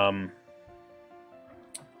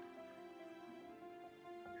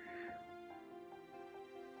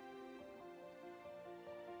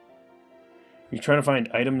 You're trying to find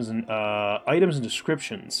items and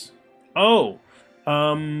descriptions. Oh,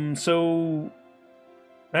 so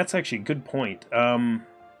that's actually a good point.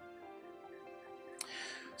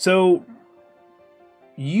 So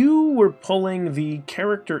you were pulling the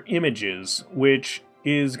character images, which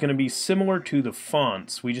is going to be similar to the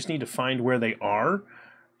fonts. We just need to find where they are.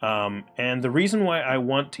 And the reason why I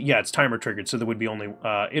want to... Yeah, it's timer triggered, so there would be only...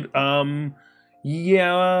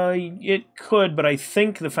 Yeah, it could, but I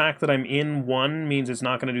think the fact that I'm in one means it's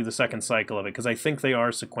not going to do the second cycle of it, because I think they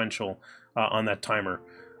are sequential on that timer.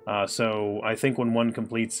 So I think when one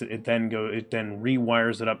completes, it then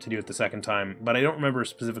rewires it up to do it the second time. But I don't remember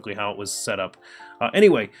specifically how it was set up.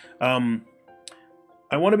 Anyway,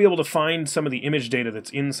 I want to be able to find some of the image data that's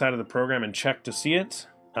inside of the program and check to see it.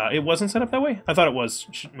 It wasn't set up that way? I thought it was,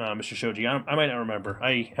 Mr. Shoji. I might not remember.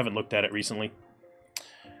 I haven't looked at it recently.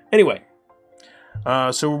 Anyway.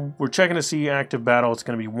 So we're checking to see active battle. It's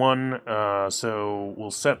going to be 1, so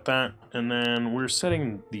we'll set that, and then we're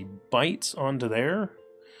setting the bytes onto there.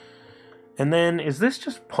 And then, is this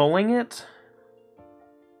just pulling it?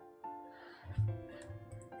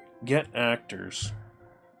 Get actors.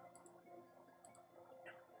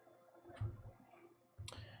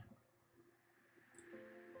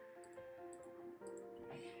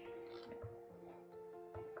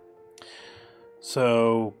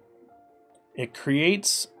 So it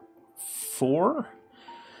creates 4.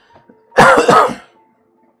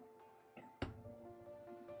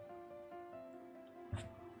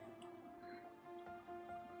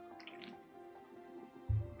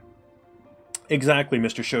 Exactly,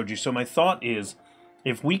 Mr. Shoji. So my thought is,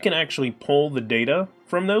 if we can actually pull the data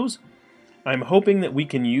from those, I'm hoping that we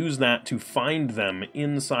can use that to find them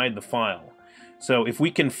inside the file. So if we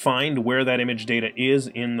can find where that image data is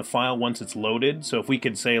in the file once it's loaded, so if we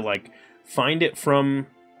could say, like, find it from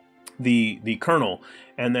the kernel,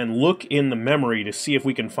 and then look in the memory to see if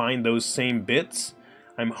we can find those same bits,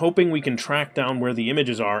 I'm hoping we can track down where the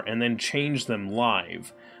images are and then change them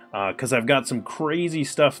live. Because I've got some crazy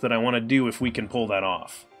stuff that I want to do if we can pull that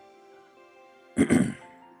off.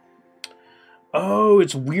 Oh,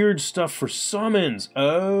 it's weird stuff for summons.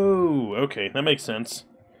 Oh, okay, that makes sense.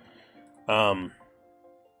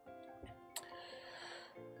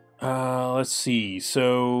 Let's see.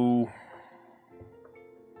 So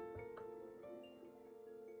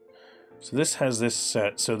this has this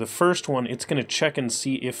set. So the first one, it's going to check and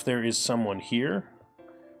see if there is someone here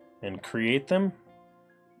and create them.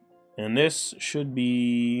 And this should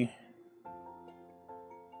be...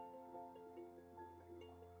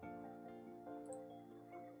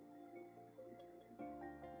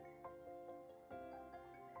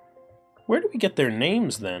 Where do we get their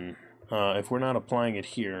names then, if we're not applying it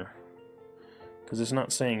here? Because it's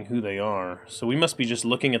not saying who they are. So we must be just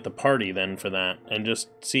looking at the party then for that, and just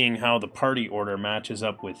seeing how the party order matches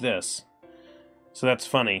up with this. So that's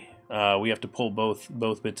funny. We have to pull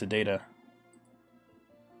both bits of data.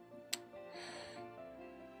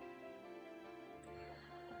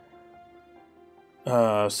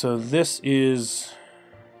 So this is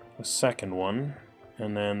the second one,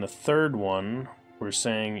 and then the third one we're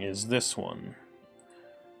saying is this one.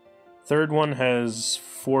 Third one has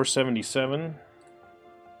 477.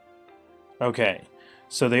 Okay,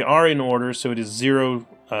 so they are in order, so it is 0,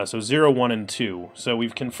 1, and 2. So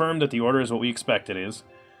we've confirmed that the order is what we expect it is.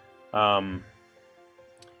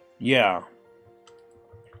 Yeah.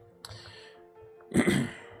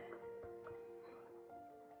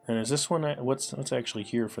 And is this one, what's actually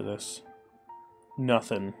here for this?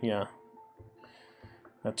 Nothing, yeah.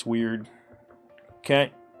 That's weird.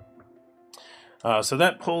 Okay. So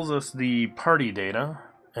that pulls us the party data,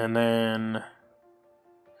 and then...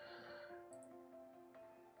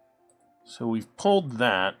 So we've pulled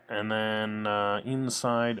that, and then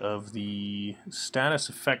inside of the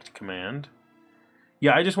StatusEffectCommand...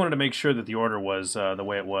 Yeah, I just wanted to make sure that the order was the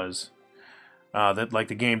way it was. That, like,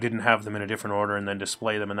 the game didn't have them in a different order and then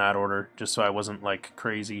display them in that order, just so I wasn't, like,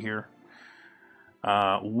 crazy here.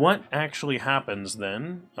 What actually happens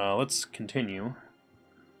then? Let's continue.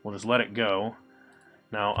 We'll just let it go.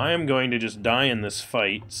 Now, I am going to just die in this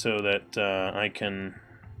fight so that I can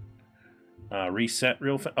reset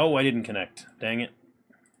real fast. Oh, I didn't connect. Dang it.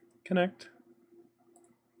 Connect.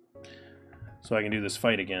 So I can do this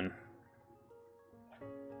fight again.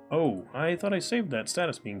 Oh, I thought I saved that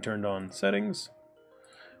status being turned on. Settings,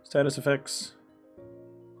 status effects,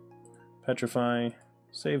 petrify,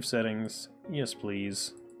 save settings. Yes,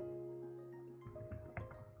 please.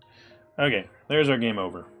 Okay, there's our game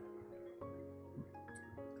over.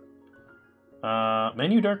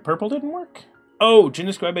 Menu dark purple didn't work? Oh,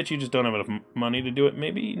 Jinisko, I bet you just don't have enough money to do it,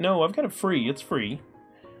 maybe? No, I've got it free. It's free.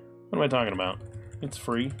 What am I talking about? It's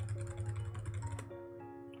free.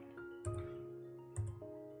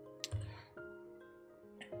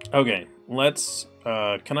 Okay, let's...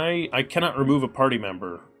 I cannot remove a party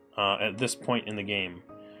member at this point in the game.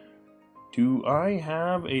 Do I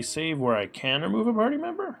have a save where I can remove a party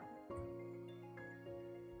member?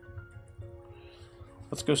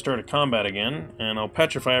 Let's go start a combat again, and I'll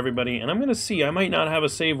petrify everybody, and I'm going to see, I might not have a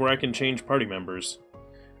save where I can change party members.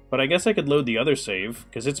 But I guess I could load the other save,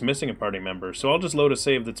 because it's missing a party member, so I'll just load a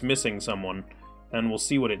save that's missing someone, and we'll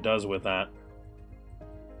see what it does with that.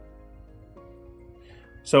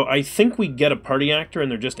 So I think we get a party actor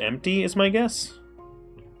and they're just empty, is my guess.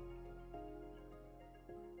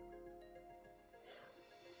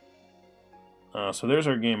 So there's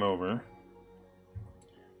our game over.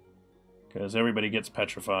 Because everybody gets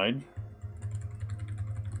petrified.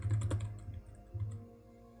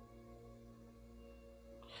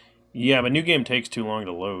 Yeah, but new game takes too long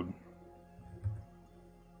to load.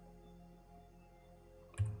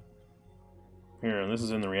 Here, this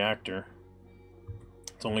is in the reactor.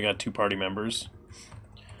 It's only got 2 party members.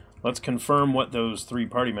 Let's confirm what those 3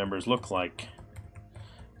 party members look like.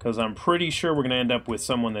 Because I'm pretty sure we're going to end up with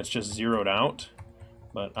someone that's just zeroed out.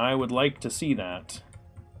 But I would like to see that.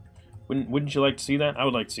 Wouldn't you like to see that? I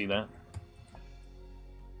would like to see that.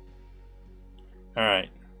 Alright.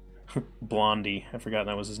 Blondie. I forgot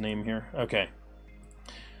that was his name here. Okay.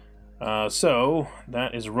 So,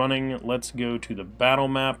 that is running. Let's go to the battle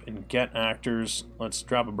map and get actors. Let's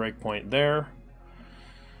drop a breakpoint there.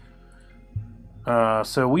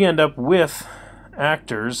 So we end up with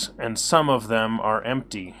actors, and some of them are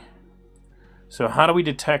empty. So how do we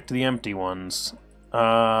detect the empty ones?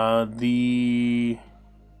 The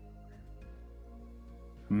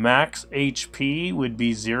max HP would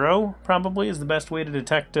be 0, probably, is the best way to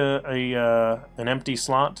detect an empty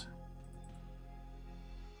slot.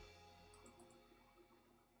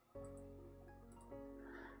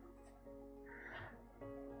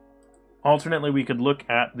 Alternately, we could look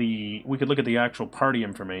at the actual party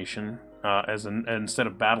information instead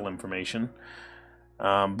of battle information.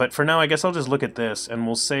 But for now, I guess I'll just look at this, and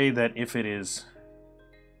we'll say that if it is...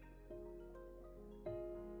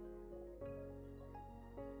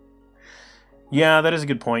 Yeah, that is a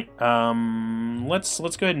good point. Let's go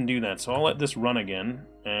ahead and do that. So I'll let this run again,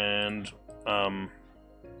 and how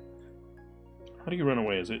do you run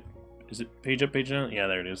away? Is it page up, page down? Yeah,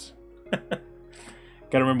 there it is.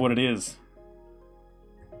 Gotta remember what it is.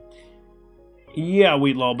 Yeah,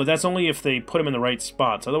 Wheatlaw, but that's only if they put them in the right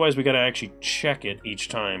spots. Otherwise, we gotta actually check it each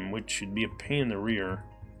time, which should be a pain in the rear.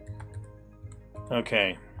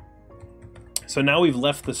 Okay. So now we've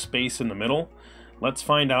left the space in the middle. Let's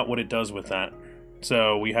find out what it does with that.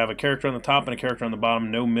 So we have a character on the top and a character on the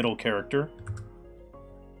bottom, no middle character.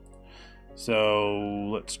 So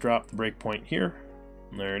let's drop the breakpoint here.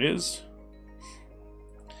 There it is.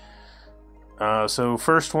 So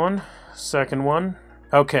first one, second one.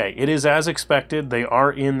 Okay, it is as expected. They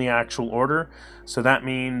are in the actual order. So that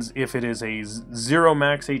means if it is a 0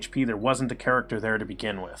 max HP, there wasn't a character there to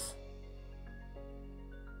begin with.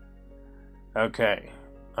 Okay.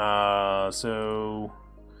 So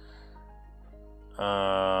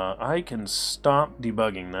I can stop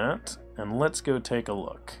debugging that, and let's go take a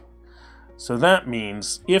look. So that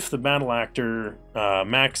means if the battle actor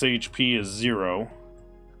max HP is 0,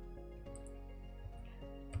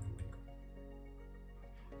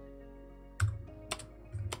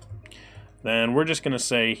 then we're just going to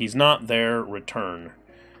say he's not there, return.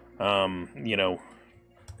 You know,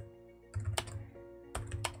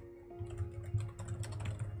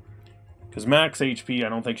 because max HP I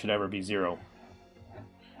don't think should ever be 0.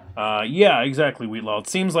 Yeah, exactly, Wheatlaw. It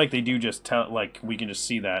seems like they do just tell, like, we can just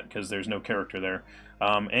see that because there's no character there.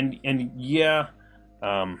 And yeah,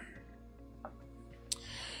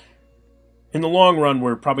 in the long run,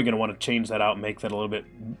 we're probably going to want to change that out and make that a little bit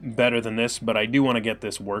better than this, but I do want to get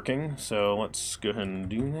this working, so let's go ahead and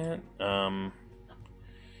do that.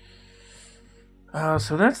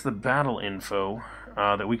 So that's the battle info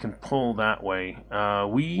that we can pull that way.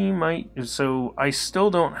 We might... So I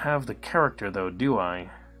still don't have the character, though, do I?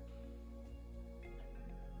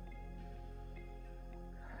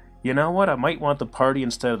 You know what? I might want the party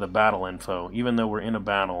instead of the battle info, even though we're in a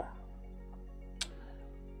battle.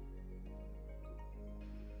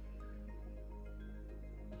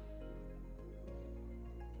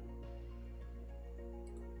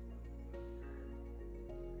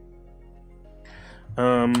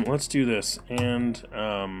 Let's do this, and,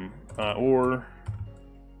 battle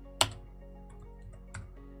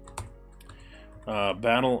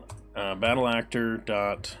actor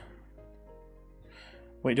dot...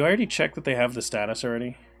 Wait, do I already check that they have the status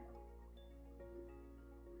already?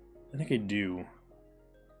 I think I do.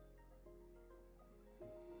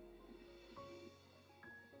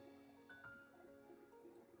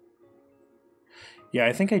 Yeah,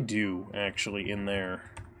 I think I do, actually, in there.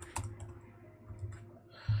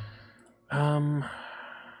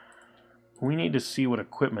 We need to see what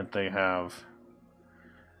equipment they have.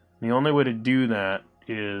 The only way to do that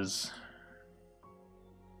is...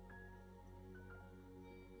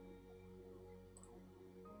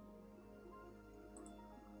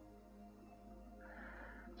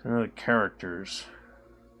 the characters.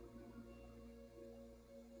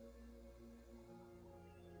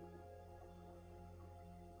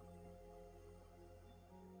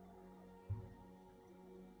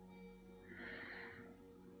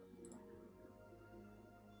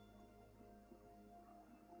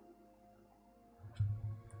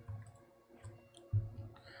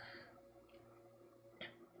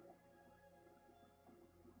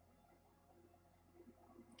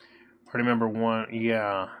 Party member 1,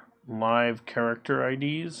 yeah. Live character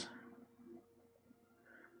IDs.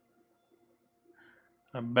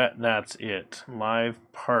 I bet that's it. Live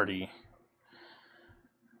party.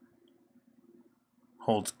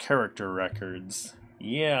 Holds character records.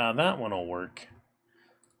 Yeah, that one will work.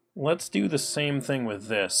 Let's do the same thing with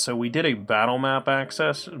this. So we did a battle map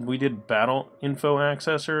access. We did battle info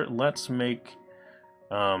accessor. Let's make...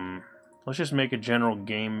 let's just make a general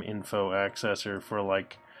game info accessor for,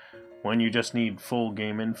 like, when you just need full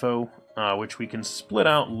game info, which we can split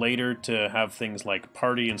out later to have things like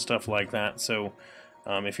party and stuff like that. So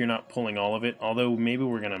if you're not pulling all of it, although maybe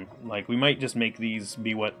we're gonna, like, we might just make these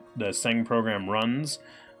be what the Seng program runs,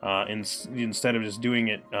 instead of just doing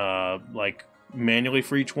it like manually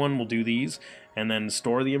for each one. We'll do these and then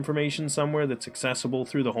store the information somewhere that's accessible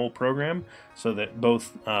through the whole program, so that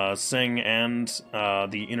both Seng and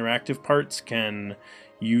the interactive parts can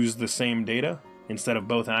use the same data instead of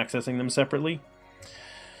both accessing them separately.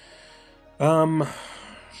 We'll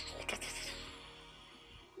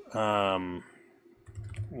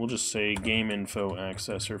just say game info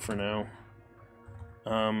accessor for now.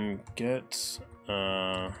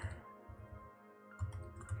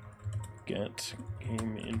 Get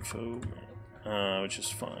game info, which is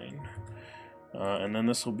fine. And then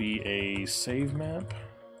this will be a save map.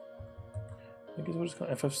 I think is what it's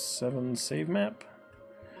called, FF7 save map.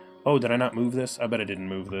 Oh, did I not move this? I bet I didn't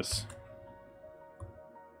move this.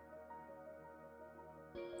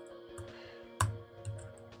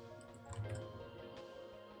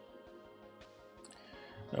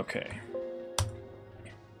 Okay.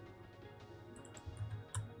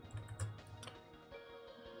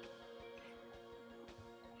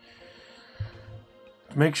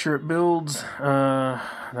 Make sure it builds.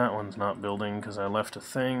 That one's not building because I left a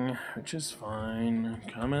thing, which is fine.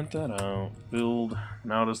 Comment that out. Build.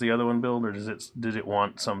 Now does the other one build, or does it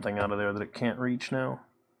want something out of there that it can't reach now?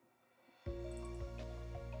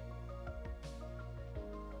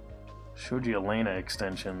 Showed you Elena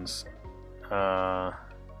extensions.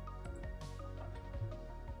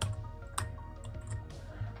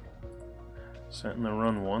 Sent in the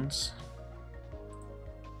run once.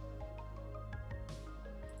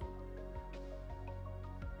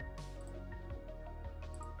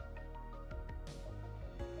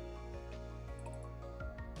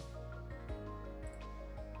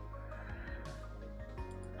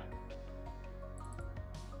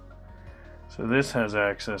 So this has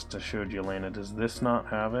access to Showed Yelena. Does this not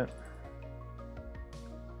have it?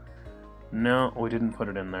 No, we didn't put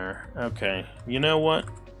it in there. Okay, you know what?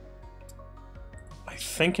 I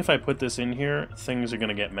think if I put this in here, things are going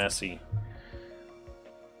to get messy.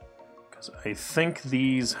 Because I think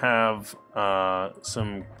these have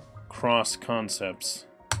some cross concepts.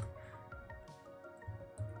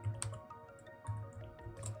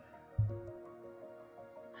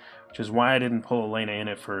 Which is why I didn't pull Elena in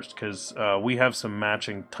at first, because we have some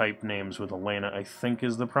matching type names with Elena, I think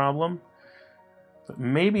is the problem. But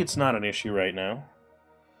maybe it's not an issue right now.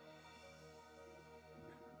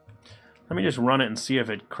 Let me just run it and see if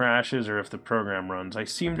it crashes or if the program runs. I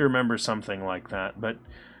seem to remember something like that, but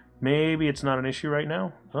maybe it's not an issue right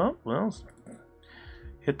now. Oh, well,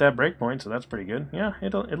 hit that breakpoint, so that's pretty good. Yeah,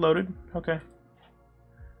 it loaded. Okay.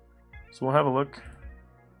 So we'll have a look.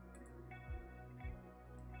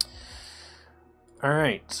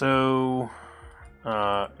 Alright, so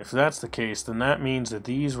if that's the case, then that means that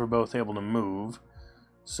these were both able to move.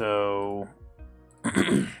 So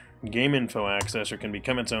game info accessor can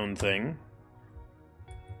become its own thing.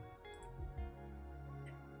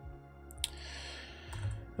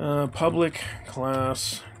 Public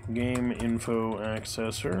class game info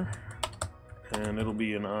accessor, and it'll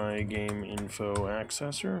be an game info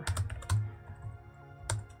accessor.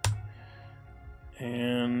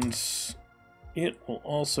 And it will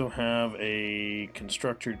also have a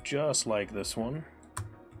constructor just like this one.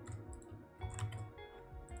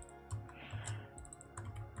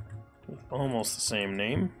 With almost the same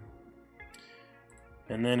name.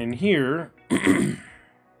 And then in here, we're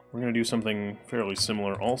going to do something fairly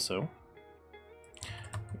similar also.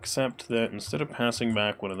 Except that instead of passing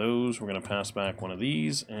back one of those, we're going to pass back one of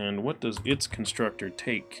these. And what does its constructor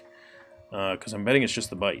take? Because I'm betting it's just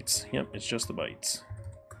the bytes. Yep, it's just the bytes.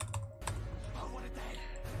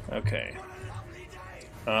 Okay.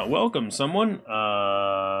 Welcome, someone.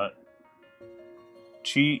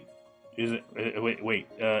 Is it? Wait.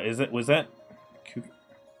 Was that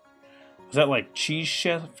like cheese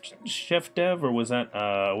chef dev, or was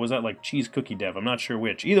that like cheese cookie dev? I'm not sure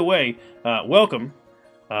which. Either way, welcome.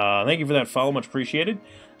 Thank you for that follow, much appreciated.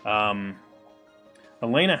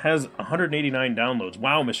 Elena has 189 downloads.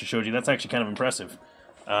 Wow, Mr. Shoji, that's actually kind of impressive.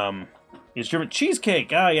 It's German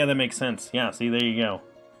cheesecake. Ah, yeah, that makes sense. Yeah, see, there you go.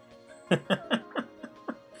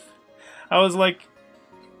 I was like,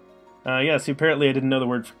 yeah, see, apparently I didn't know the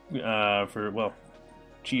word for well,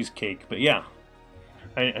 cheesecake, but yeah.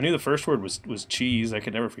 I knew the first word was cheese. I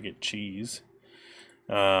could never forget cheese.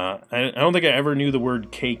 I don't think I ever knew the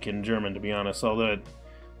word cake in German, to be honest, although it,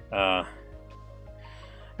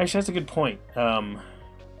 actually, that's a good point.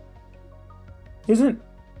 Isn't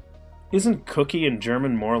cookie in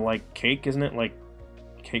German more like cake? Isn't it like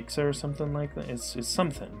cakes or something like that? It's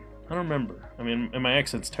something. I don't remember. I mean, and my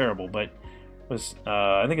accent's terrible, but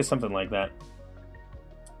I think it's something like that.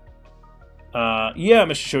 Yeah,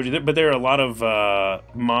 Mr. Shoji, but there are a lot of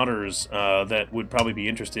modders that would probably be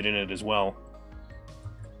interested in it as well.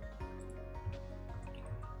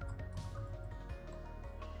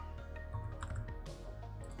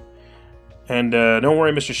 And don't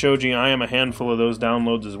worry, Mr. Shoji, I am a handful of those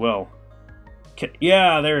downloads as well.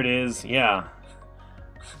 Yeah, there it is. Yeah.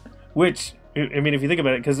 Which, I mean, if you think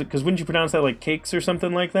about it, because wouldn't you pronounce that like cakes or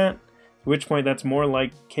something like that? At which point that's more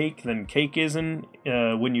like cake than cake is in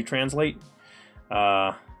when you translate.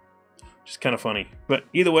 Just kind of funny. But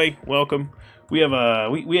either way, welcome. We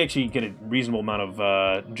have we actually get a reasonable amount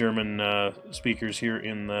of German speakers here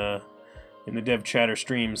in the DevChatter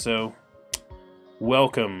stream, so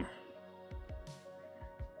welcome.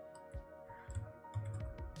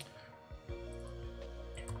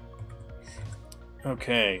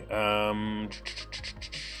 Okay,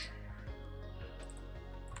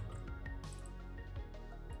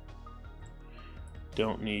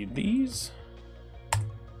 don't need these.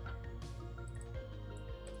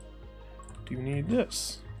 Do need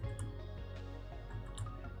this.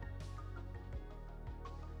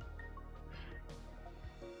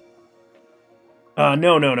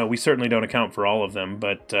 No, we certainly don't account for all of them,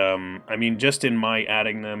 but I mean, just in my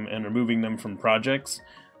adding them and removing them from projects,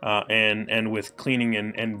 and with cleaning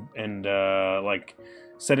and like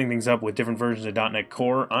setting things up with different versions of .NET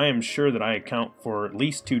Core, I am sure that I account for at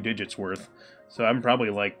least 2 digits worth. So I'm probably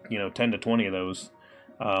like 10 to 20 of those.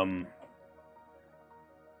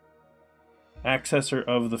 Accessor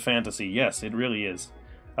of the fantasy, yes, it really is.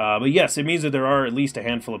 But yes, it means that there are at least a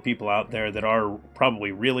handful of people out there that are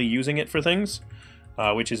probably really using it for things,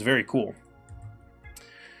 which is very cool.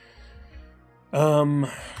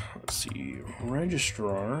 Let's see,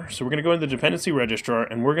 registrar. So we're going to go into the dependency registrar,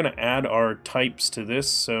 and we're going to add our types to this.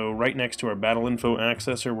 So right next to our battle info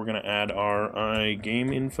accessor, we're going to add our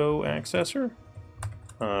game info accessor.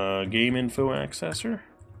 Game info accessor.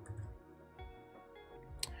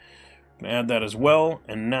 Add that as well,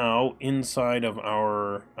 and now inside of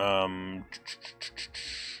our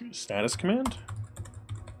status command,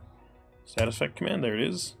 StatusEffectCommand, there it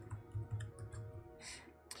is.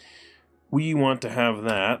 We want to have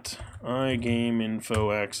that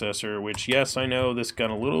iGameInfoAccessor, which, yes, I know this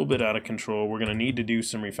got a little bit out of control. We're going to need to do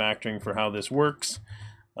some refactoring for how this works.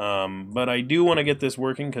 But I do want to get this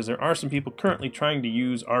working because there are some people currently trying to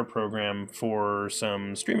use our program for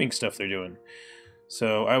some streaming stuff they're doing.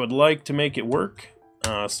 So I would like to make it work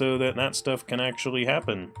so that that stuff can actually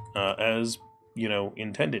happen as,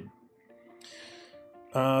 intended.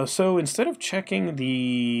 So instead of checking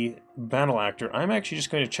the battle actor, I'm actually just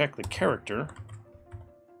going to check the character.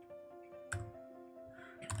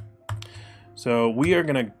 So we are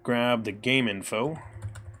going to grab the game info.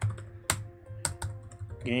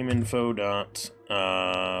 GameInfo dot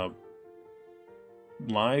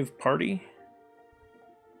live party.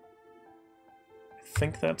 I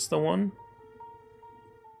think that's the one.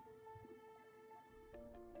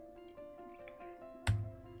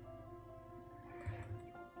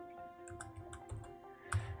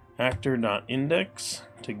 Actor.index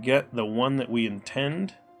to get the one that we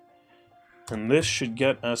intend. And this should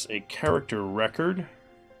get us a character record.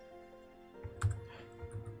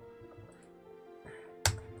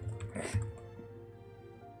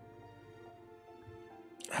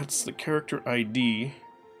 That's the character ID.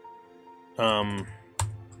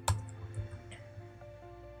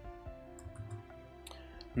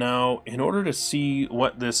 Now, in order to see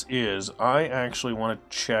what this is, I actually want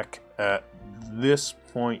to check at this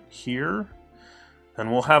point here,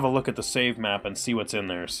 and we'll have a look at the save map and see what's in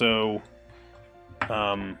there. So,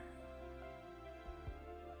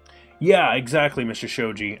 yeah, exactly, Mr.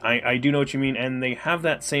 Shoji. I do know what you mean, and they have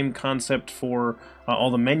that same concept for all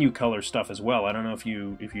the menu color stuff as well. I don't know if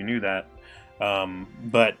you knew that,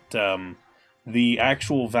 but the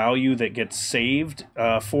actual value that gets saved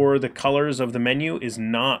for the colors of the menu is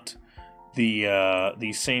not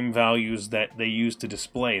the same values that they use to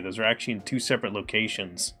display. Those are actually in two separate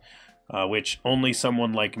locations, which only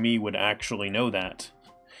someone like me would actually know that.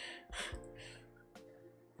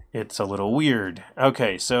 It's a little weird.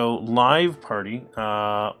 Okay, so live party.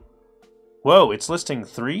 Whoa, it's listing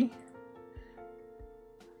 3?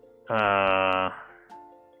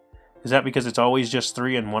 Is that because it's always just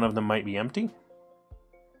 3 and one of them might be empty?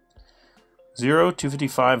 0,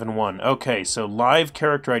 255, and 1. Okay, so live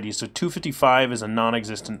character ID. So 255 is a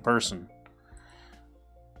non-existent person.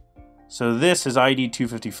 So this is ID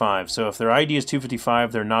 255. So if their ID is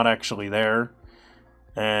 255, they're not actually there.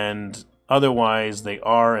 And otherwise, they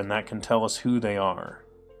are, and that can tell us who they are.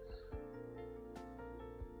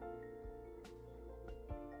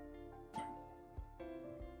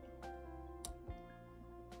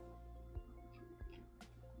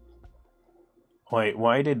 Wait,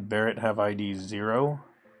 why did Barrett have ID 0?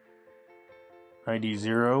 ID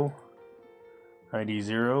 0? ID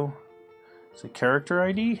 0? Is it character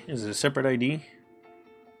ID? Is it a separate ID?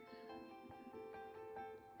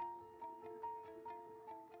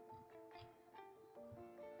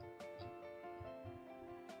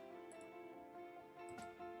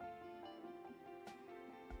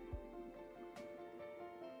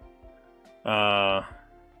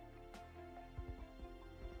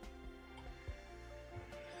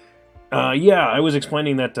 Yeah, I was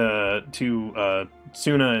explaining that to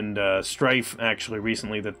Suna and Strife actually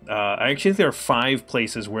recently that I actually think there are 5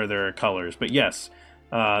 places where there are colors, but yes,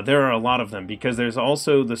 there are a lot of them because there's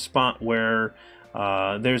also the spot where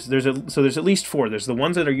there's at least 4. There's the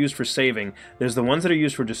ones that are used for saving. There's the ones that are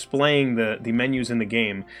used for displaying the menus in the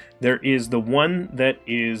game. There is the one that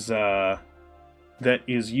is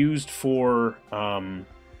used for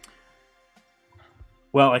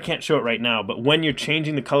well, I can't show it right now, but when you're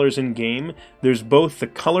changing the colors in-game, there's both the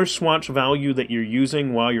color swatch value that you're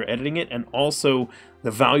using while you're editing it, and also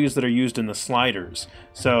the values that are used in the sliders.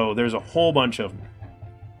 So there's a whole bunch of them.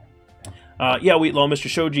 Yeah, Wheatlaw, Mr.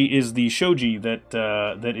 Shoji is the Shoji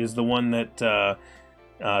that is the one that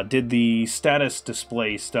did the status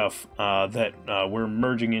display stuff that we're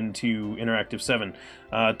merging into Interactive 7.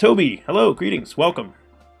 Toby, hello, greetings, welcome.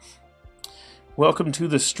 Welcome to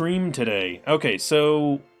the stream today. Okay,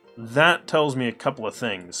 so that tells me a couple of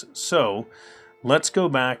things. So let's go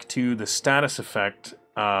back to the status effect.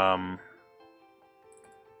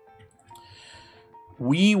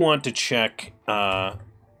 We want to check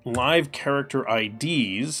live character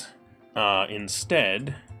IDs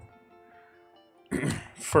instead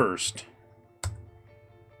first.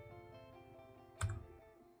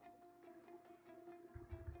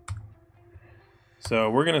 So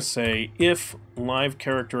we're going to say if live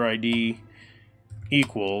character ID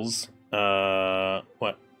equals what?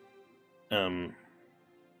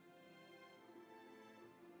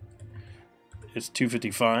 It's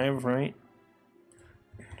 255, right?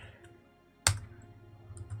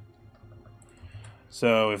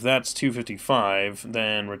 So if that's 255,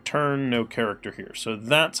 then return no character here. So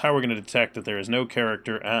that's how we're going to detect that there is no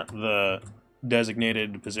character at the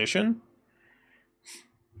designated position.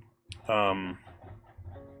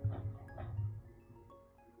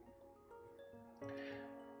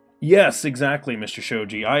 Yes, exactly, Mr.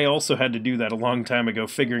 Shoji. I also had to do that a long time ago,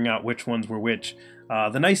 figuring out which ones were which.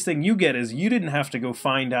 The nice thing you get is you didn't have to go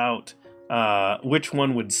find out which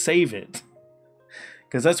one would save it.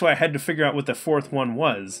 Because that's why I had to figure out what the 4th one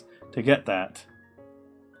was to get that.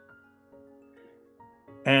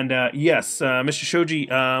 And yes, Mr. Shoji,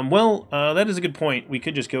 that is a good point. We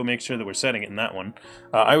could just go make sure that we're setting it in that one.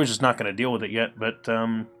 I was just not going to deal with it yet, but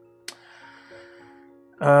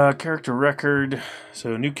character record.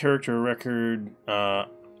 So new character record. We're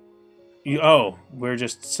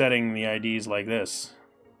just setting the IDs like this,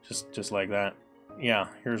 just like that. Yeah,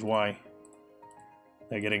 here's why.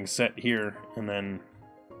 They're getting set here, and then.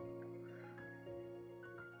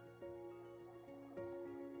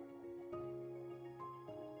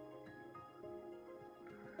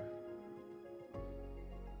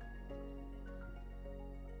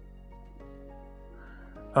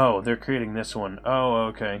 Oh, they're creating this one. Oh,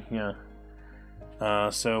 okay, yeah.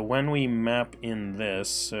 So when we map in this,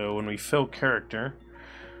 so when we fill character,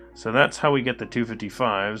 so that's how we get the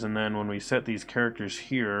 255s, and then when we set these characters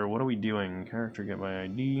here, what are we doing? Character get by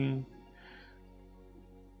ID.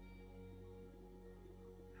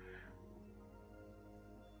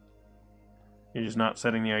 You're just not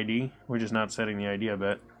setting the ID? We're just not setting the ID, I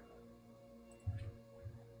bet.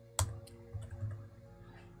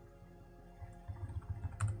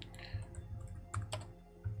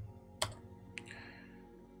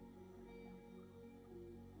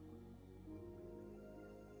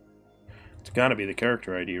 It's gotta be the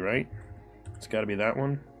character ID, right? It's gotta be that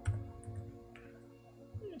one.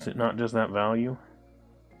 Is it not just that value?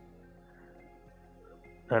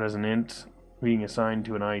 That is an int being assigned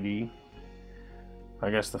to an ID. I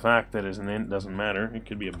guess the fact that it's an int doesn't matter. It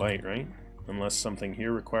could be a byte, right? Unless something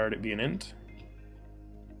here required it be an int.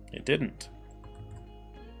 It didn't.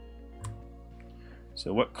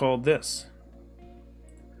 So what called this?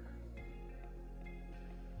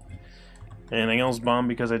 Anything else bombed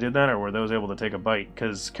because I did that, or were those able to take a byte?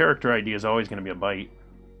 Because character ID is always going to be a byte.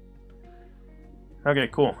 Okay,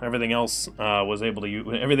 cool. Everything else was able to use.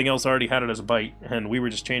 Everything else already had it as a byte, and we were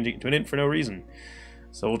just changing it to an int for no reason.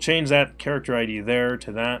 So we'll change that character ID there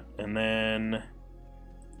to that, and then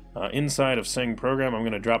inside of Sing program, I'm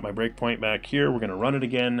going to drop my breakpoint back here. We're going to run it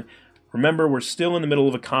again. Remember, we're still in the middle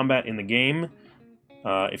of a combat in the game.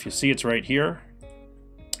 If you see, it's right here.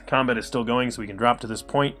 Combat is still going, so we can drop to this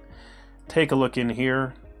point. Take a look in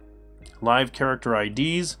here. Live character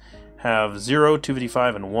IDs have 0,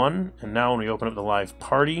 255, and 1. And now when we open up the live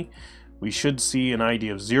party, we should see an ID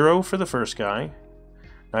of 0 for the first guy,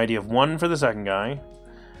 an ID of 1 for the second guy,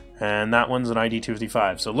 and that one's an ID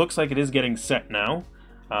 255. So it looks like it is getting set now.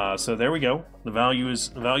 So there we go. The value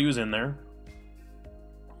is in there.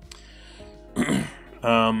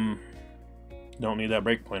 Don't need that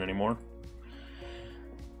breakpoint anymore.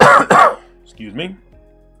 Excuse me.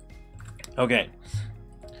 Okay.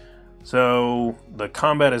 So the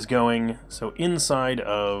combat is going. So inside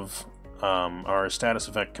of our status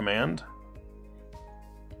effect command,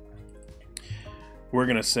 we're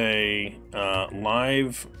going to say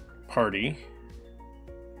live party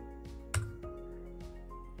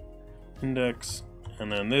index, and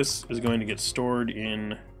then this is going to get stored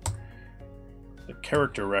in the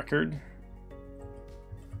character record.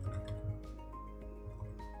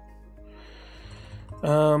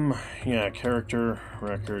 Yeah, character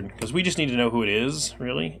record, because we just need to know who it is,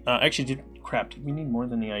 really. Actually, did we need more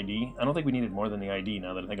than the ID? I don't think we needed more than the ID,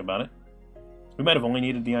 now that I think about it. We might have only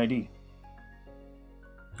needed the ID.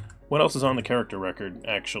 What else is on the character record,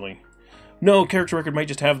 actually? No, character record might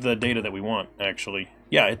just have the data that we want, actually.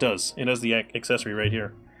 Yeah, it does. It has the accessory right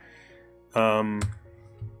here. Is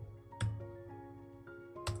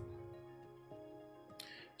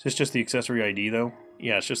this just the accessory ID, though?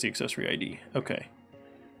 Yeah, it's just the accessory ID. Okay.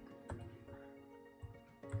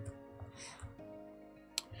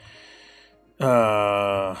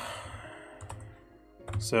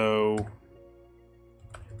 So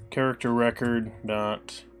character record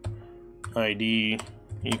dot ID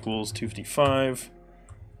equals 255.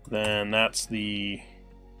 Then that's the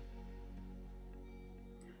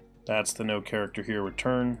no character here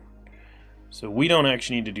return. So we don't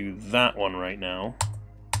actually need to do that one right now,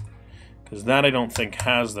 because that I don't think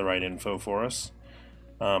has the right info for us.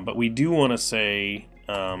 But we do want to say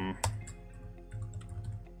game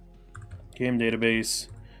database,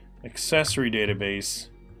 accessory database,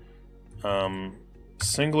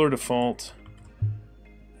 singular default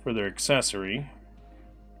for their accessory.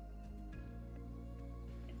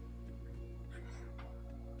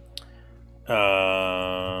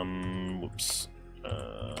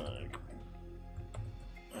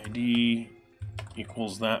 ID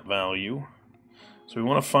equals that value. So we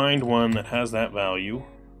want to find one that has that value.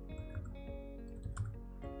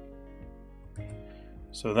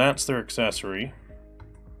 So that's their accessory.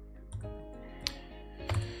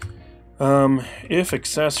 If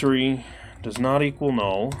accessory does not equal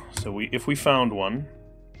null, so if we found one,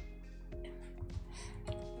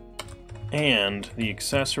 and the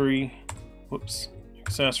accessory,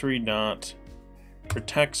 accessory dot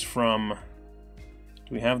protects from,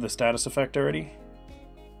 do we have the status effect already?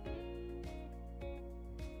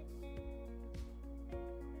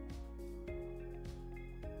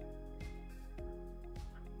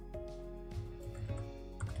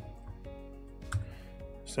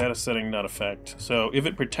 Status setting not effect. So if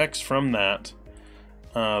it protects from that,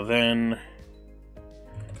 then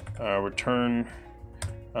return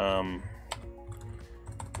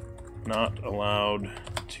not allowed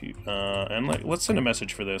to, and let's send a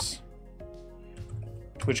message for this.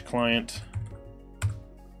 Twitch client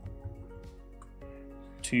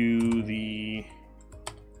to the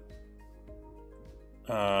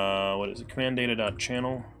what is it? Command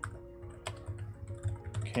data.channel.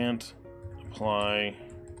 Can't apply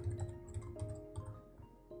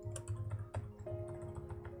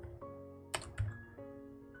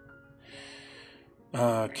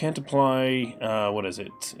what is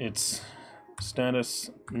it? It's status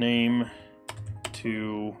name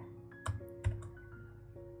to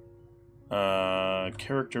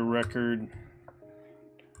character record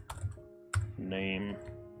name.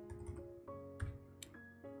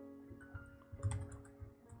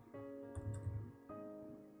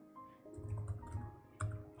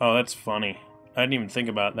 Oh, that's funny. I didn't even think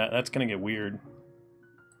about that. That's gonna get weird.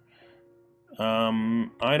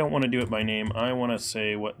 I don't want to do it by name. I want to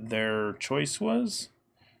say what their choice was.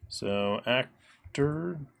 So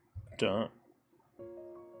actor dot.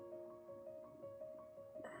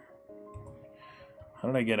 How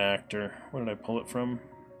did I get actor? Where did I pull it from?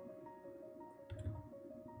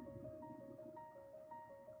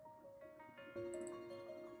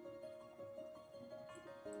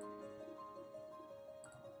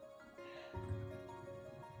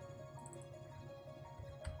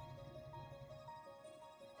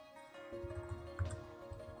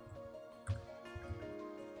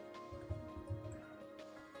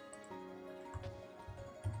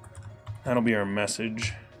 That'll be our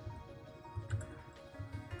message.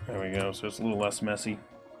 There we go, so it's a little less messy.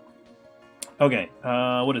 Okay,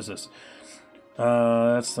 what is this?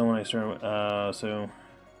 That's the one I started with. So...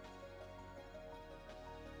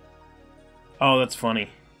 Oh, that's funny.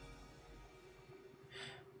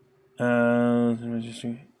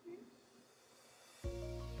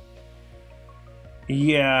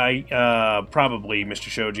 Yeah, probably, Mr.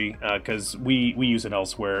 Shoji, because we use it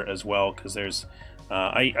elsewhere as well, because there's...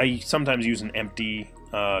 I sometimes use an empty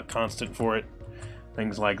constant for it,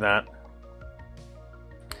 things like that.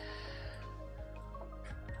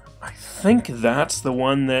 I think that's the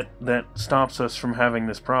one that stops us from having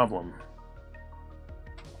this problem.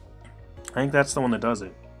 I think that's the one that does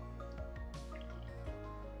it.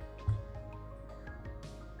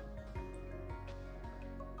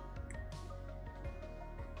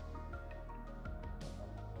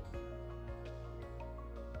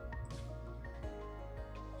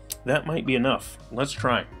 That might be enough. Let's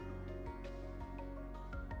try.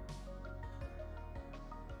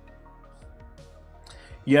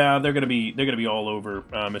 Yeah, they're gonna be all over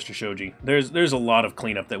Mr. Shoji. There's a lot of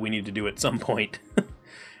cleanup that we need to do at some point.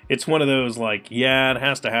 It's one of those like, yeah, it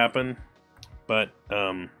has to happen, but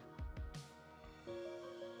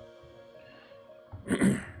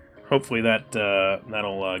hopefully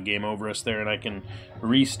that'll game over us there, and I can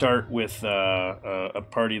restart with a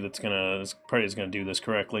party that's gonna do this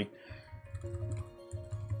correctly.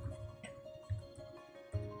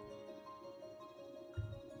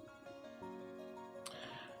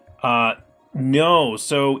 No.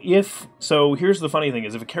 So here's the funny thing: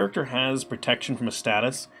 is if a character has protection from a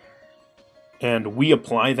status, and we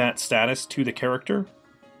apply that status to the character,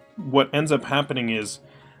 what ends up happening is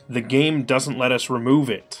the game doesn't let us remove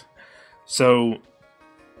it. So,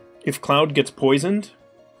 if Cloud gets poisoned,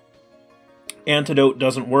 Antidote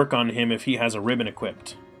doesn't work on him if he has a ribbon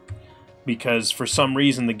equipped. Because for some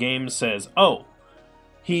reason the game says, oh,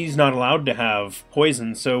 he's not allowed to have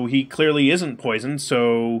poison, so he clearly isn't poisoned,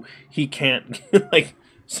 so he can't, like,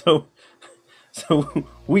 so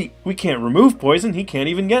we can't remove poison, he can't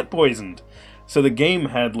even get poisoned. So the game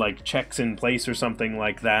had, like, checks in place or something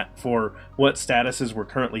like that for what statuses were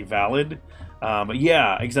currently valid. But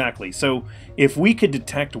yeah, exactly. So if we could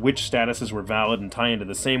detect which statuses were valid and tie into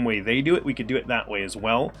the same way they do it, we could do it that way as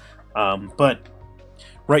well. But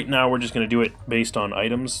right now we're just going to do it based on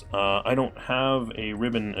items. I don't have a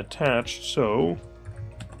ribbon attached, so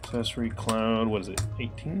accessory Cloud, what is it,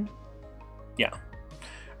 18? Yeah.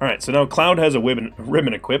 Alright, so now Cloud has a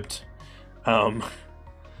ribbon equipped.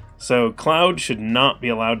 So Cloud should not be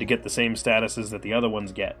allowed to get the same statuses that the other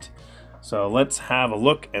ones get. So let's have a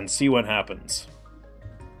look and see what happens.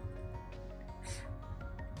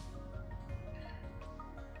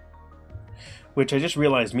 Which I just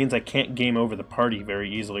realized means I can't game over the party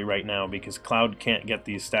very easily right now because Cloud can't get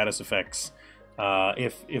these status effects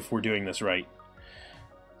if we're doing this right.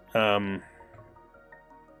 Can't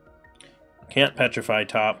petrify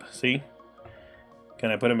top, see?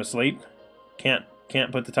 Can I put him asleep? Can't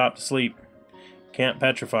put the top to sleep. Can't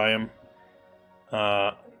petrify him.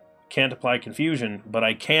 Can't apply confusion, but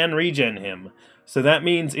I can regen him. So that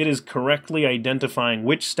means it is correctly identifying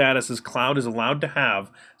which statuses Cloud is allowed to have,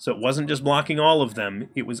 so it wasn't just blocking all of them,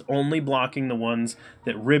 it was only blocking the ones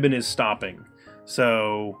that Ribbon is stopping.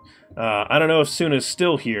 So I don't know if Suna's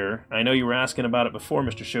still here. I know you were asking about it before,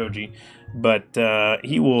 Mr. Shoji, but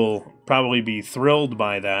he will probably be thrilled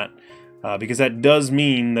by that because that does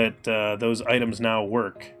mean that those items now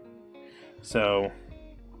work. So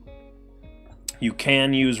you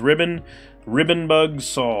can use ribbon. Ribbon bug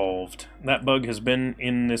solved. That bug has been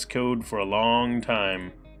in this code for a long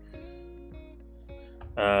time.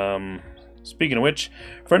 Speaking of which,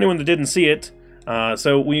 for anyone that didn't see it,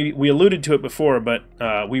 so we alluded to it before, but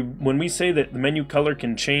when we say that the menu color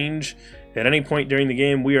can change at any point during the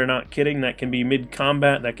game, we are not kidding. That can be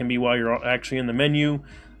mid-combat, that can be while you're actually in the menu,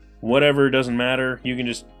 whatever, doesn't matter. You can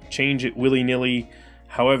just change it willy-nilly,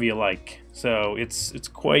 however you like. So it's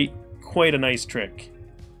quite a nice trick.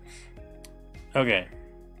 Okay.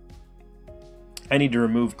 I need to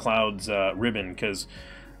remove Cloud's ribbon, because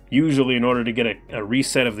usually in order to get a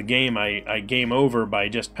reset of the game, I game over by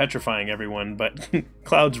just petrifying everyone, but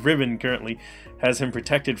Cloud's ribbon currently has him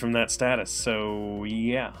protected from that status, so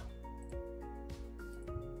yeah.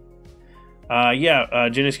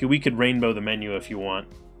 Janiski, we could rainbow the menu if you want.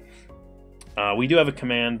 We do have a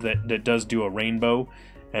command that does do a rainbow,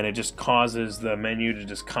 and it just causes the menu to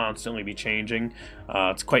just constantly be changing.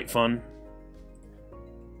 It's quite fun.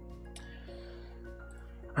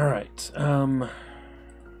 Alright,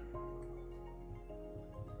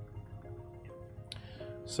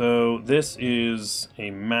 so this is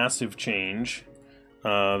a massive change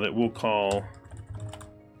that we'll call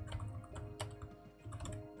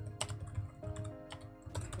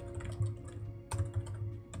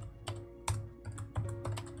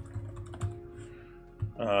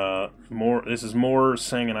this is more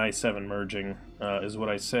Sang and i7 merging, is what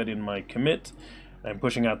I said in my commit. I'm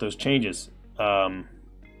pushing out those changes.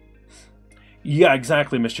 Yeah,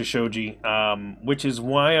 exactly, Mr. Shoji, which is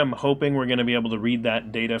why I'm hoping we're going to be able to read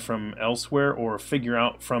that data from elsewhere or figure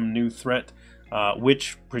out from new threat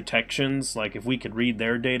which protections, like if we could read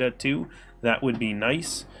their data too, that would be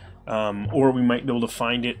nice. Or we might be able to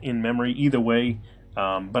find it in memory, either way.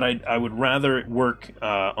 But I would rather it work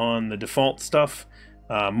on the default stuff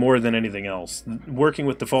more than anything else. Working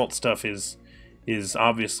with default stuff is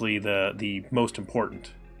obviously the most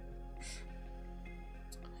important.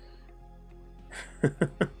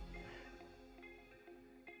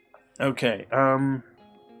 Okay,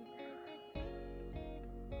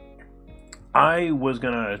 I was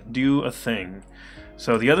gonna do a thing.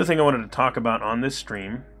 So the other thing I wanted to talk about on this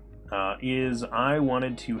stream is I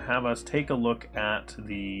wanted to have us take a look at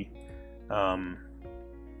the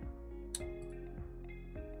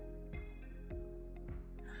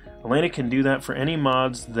Elena can do that for any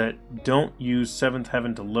mods that don't use 7th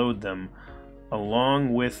Heaven to load them,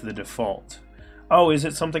 along with the default. Oh, is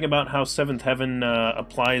it something about how 7th Heaven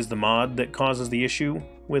applies the mod that causes the issue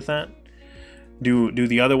with that? Do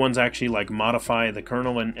the other ones actually like modify the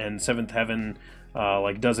kernel and 7th Heaven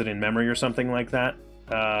like does it in memory or something like that,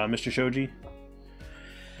 Mr. Shoji?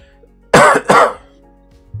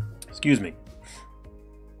 Excuse me.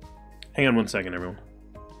 Hang on one second, everyone.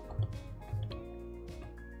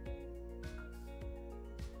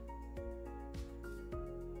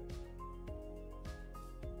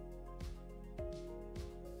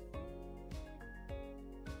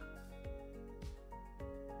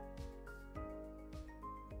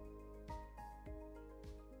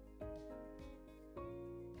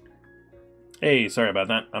 Hey, sorry about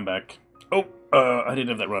that. I'm back. Oh, I didn't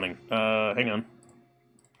have that running. Hang on.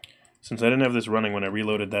 Since I didn't have this running when I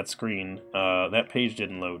reloaded that screen, that page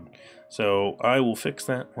didn't load. So I will fix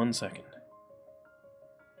that 1 second.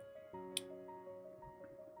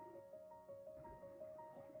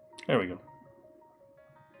 There we go.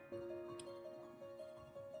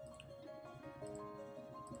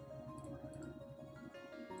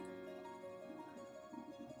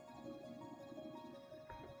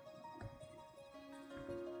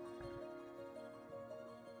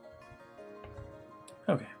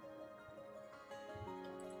 Okay.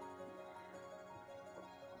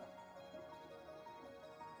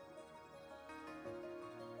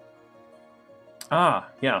 Ah,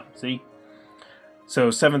 yeah, see? So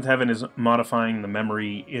 7th Heaven is modifying the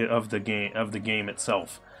memory of the game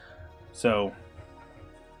itself. So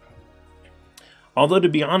although to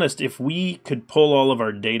be honest, if we could pull all of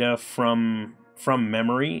our data from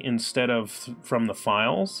memory instead of from the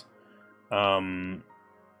files, then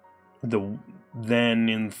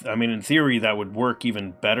in theory that would work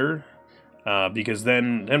even better, because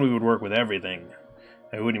then we would work with everything.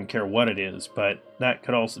 I wouldn't even care what it is, but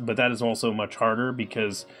that is also much harder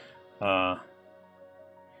because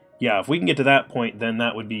yeah, if we can get to that point, then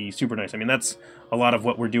that would be super nice. I mean, that's a lot of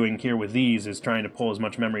what we're doing here with these, is trying to pull as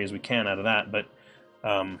much memory as we can out of that, but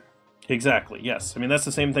Exactly, yes. I mean, that's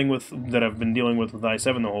the same thing that I've been dealing with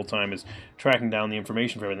i7 the whole time, is tracking down the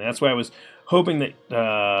information for everything. That's why I was hoping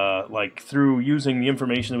that, like, through using the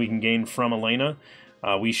information that we can gain from Elena,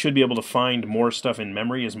 we should be able to find more stuff in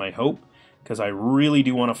memory, is my hope, because I really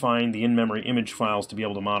do want to find the in-memory image files to be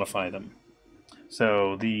able to modify them.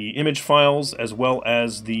 So the image files as well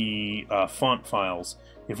as the font files,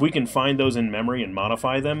 if we can find those in memory and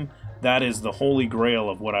modify them, that is the holy grail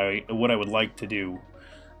of what I would like to do.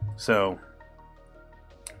 So,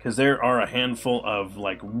 because there are a handful of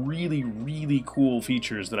like really, really cool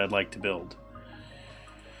features that I'd like to build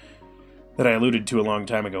that I alluded to a long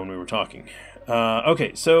time ago when we were talking.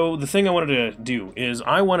 Okay, so the thing I wanted to do is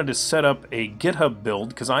I wanted to set up a GitHub build,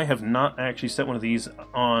 because I have not actually set one of these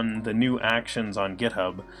on the new actions on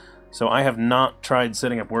GitHub. So I have not tried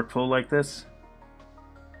setting up workflow like this.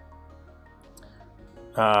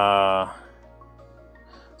 So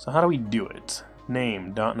how do we do it?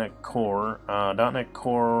 Name, .NET Core, .NET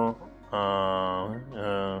Core,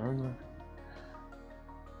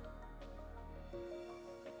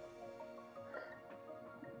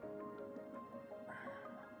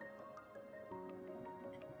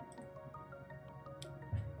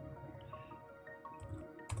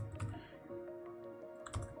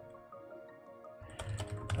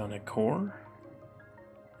 .NET Core.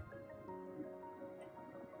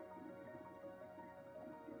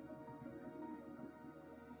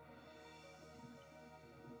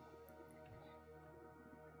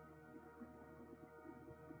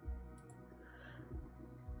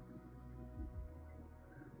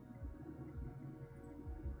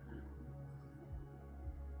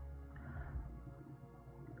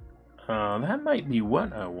 That might be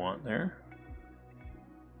what I want there.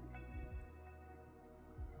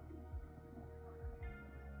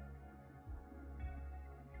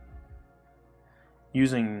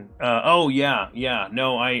 Using, oh yeah,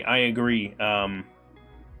 no, I agree. Mr.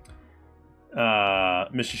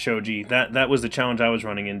 Shoji, that was the challenge I was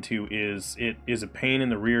running into. Is it is a pain in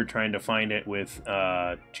the rear trying to find it with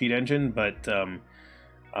Cheat Engine, but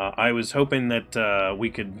I was hoping that we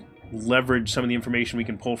could leverage some of the information we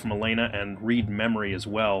can pull from Elena and read memory as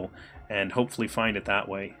well, and hopefully find it that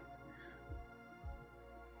way.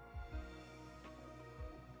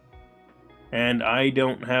 And I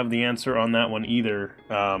don't have the answer on that one either,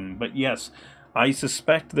 but yes, I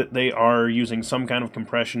suspect that they are using some kind of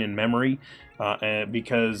compression in memory,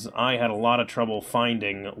 because I had a lot of trouble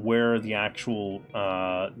finding where the actual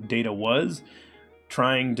data was,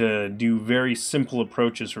 trying to do very simple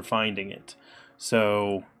approaches for finding it.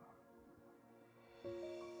 So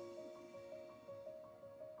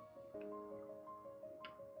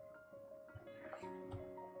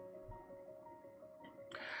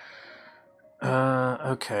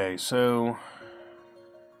okay, so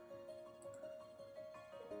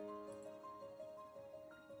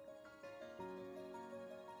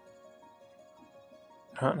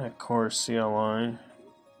 .NET Core CLI,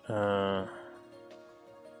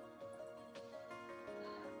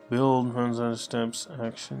 build runs out of steps,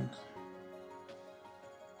 actions.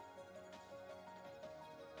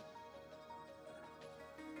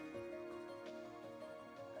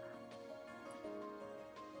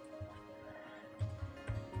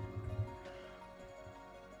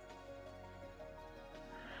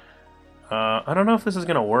 I don't know if this is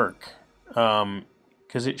gonna work,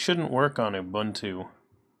 because it shouldn't work on Ubuntu.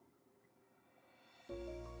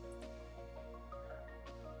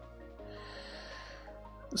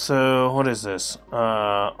 So what is this?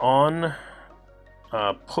 On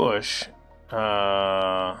push,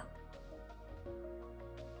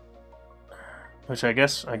 which I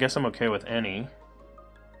guess I'm okay with any.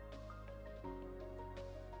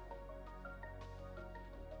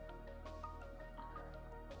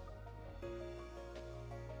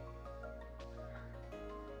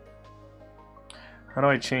 How do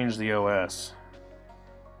I change the OS?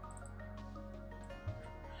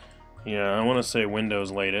 Yeah, I want to say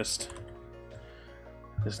Windows latest.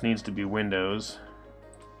 This needs to be Windows.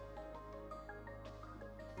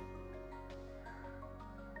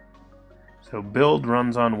 So build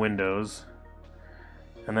runs on Windows.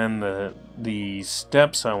 And then the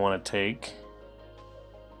steps I want to take.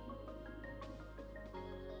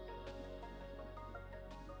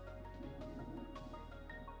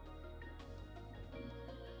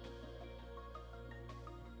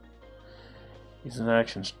 Uses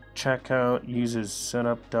actions checkout, uses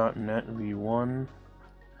setup.net v1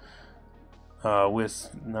 with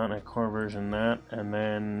 .NET Core version that, and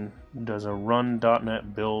then does a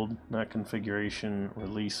run.NET build, that configuration,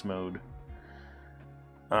 release mode.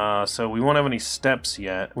 So we won't have any steps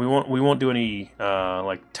yet. We won't do any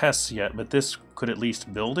like tests yet, but this could at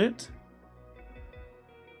least build it.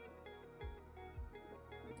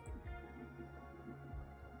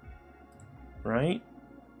 Right?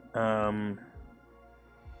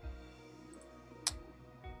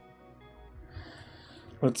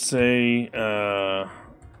 Let's say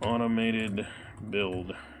automated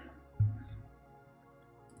build.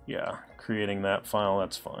 Yeah, creating that file,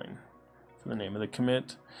 that's fine. For the name of the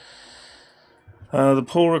commit. The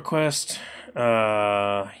pull request,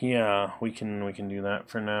 yeah, we can do that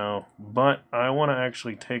for now. But I want to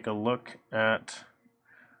actually take a look at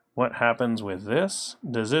what happens with this.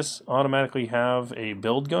 Does this automatically have a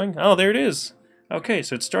build going? Oh, there it is. Okay,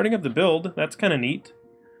 so it's starting up the build. That's kind of neat.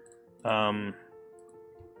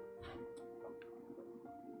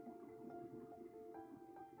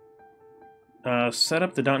 Set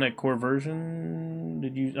up the .NET Core version.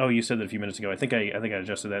 Did you? Oh, you said that a few minutes ago. I think I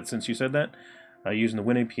adjusted that since you said that. Using the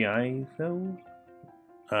Win API though.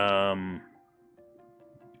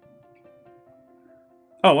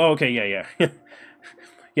 Oh, okay, yeah.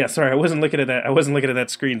 Yeah, sorry, I wasn't looking at that. I wasn't looking at that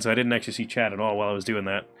screen, so I didn't actually see chat at all while I was doing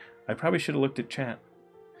that. I probably should have looked at chat.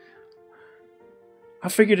 I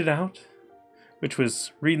figured it out, which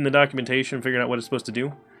was reading the documentation, figuring out what it's supposed to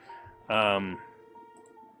do.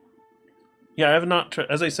 Yeah, I have not.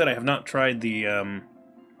 As I said, I have not tried the.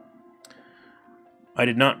 I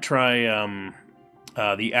did not try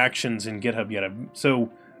the actions in GitHub yet.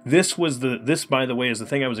 So this was this, by the way, is the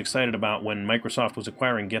thing I was excited about when Microsoft was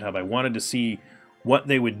acquiring GitHub. I wanted to see what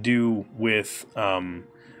they would do with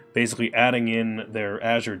basically adding in their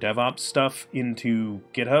Azure DevOps stuff into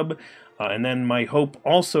GitHub. And then my hope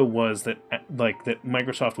also was that that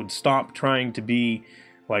Microsoft would stop trying to be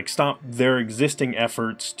stop their existing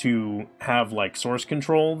efforts to have source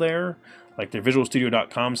control there, like their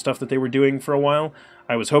VisualStudio.com stuff that they were doing for a while.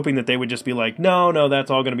 I was hoping that they would just be like, no, that's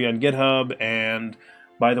all going to be on GitHub, and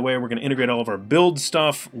by the way, we're going to integrate all of our build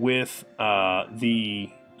stuff with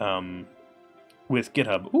with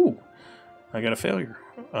GitHub. Ooh, I got a failure.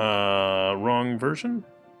 Wrong version.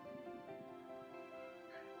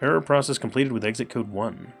 Error process completed with exit code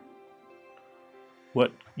 1.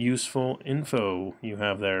 What useful info you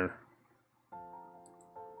have there.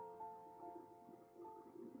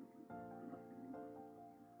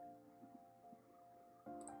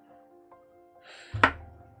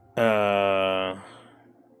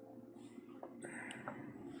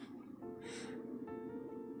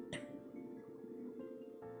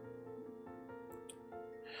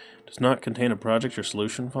 Does not contain a project or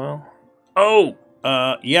solution file. Oh!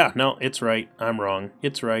 Yeah, no, it's right. I'm wrong.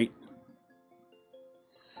 It's right.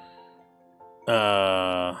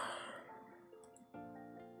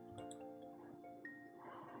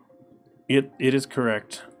 It is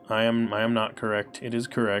correct. I am not correct. It is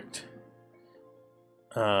correct.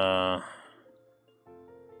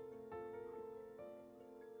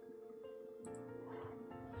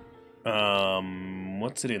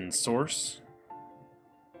 What's it in? Source?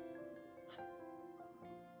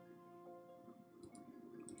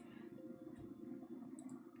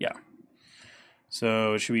 Yeah.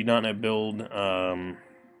 So should we .NET build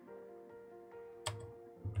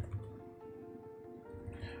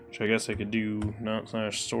which I guess I could do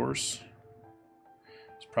 /source.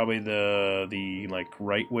 It's probably the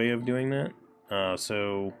right way of doing that.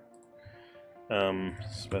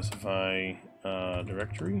 Specify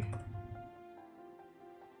directory.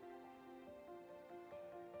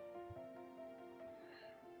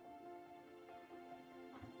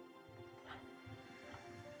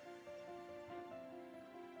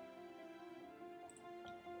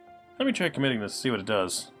 Let me try committing this, see what it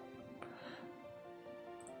does.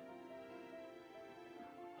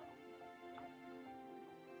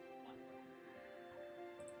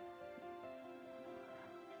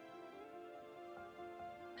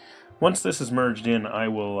 Once this is merged in, I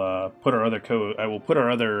will put our other code. I will put our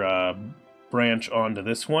other branch onto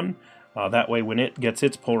this one. That way, when it gets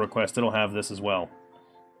its pull request, it'll have this as well.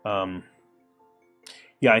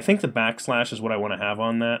 Yeah, I think the / is what I want to have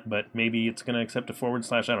on that, but maybe it's going to accept a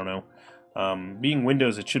 / I don't know. Being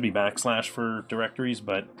Windows, it should be / for directories,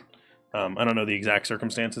 but I don't know the exact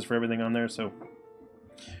circumstances for everything on there, so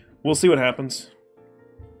we'll see what happens.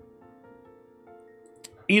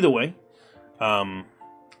 Either way,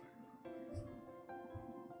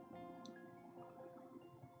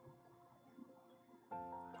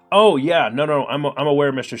 oh yeah, no, I'm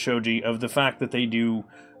aware, Mr. Shoji, of the fact that they do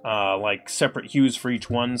separate hues for each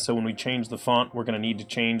one. So when we change the font, we're going to need to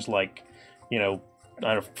change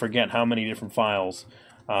I forget how many different files.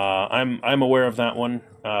 I'm aware of that one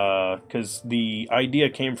because the idea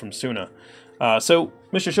came from Suna. So,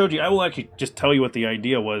 Mr. Shoji, I will actually just tell you what the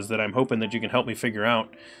idea was that I'm hoping that you can help me figure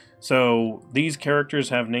out. So, these characters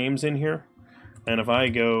have names in here. And if I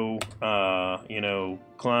go, you know,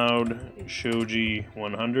 Cloud Shoji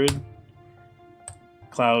 100,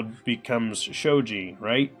 Cloud becomes Shoji,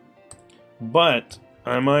 right? But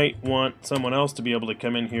I might want someone else to be able to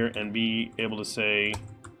come in here and be able to say,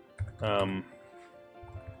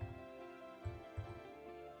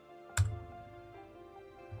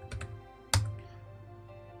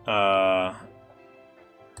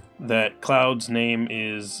 that Cloud's name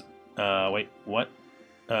is, wait, what?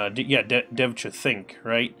 Yeah, DevChatter,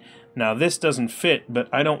 right? Now this doesn't fit, but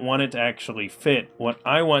I don't want it to actually fit. What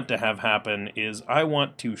I want to have happen is I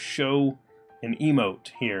want to show an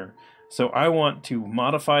emote here. So I want to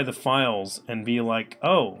modify the files and be like,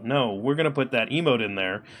 oh, no, we're going to put that emote in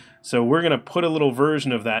there. So we're going to put a little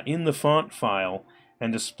version of that in the font file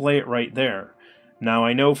and display it right there. Now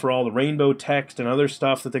I know for all the rainbow text and other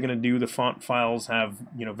stuff that they're going to do, the font files have,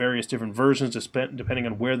 you know, various different versions depending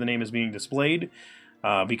on where the name is being displayed.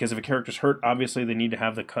 Because if a character's hurt, obviously they need to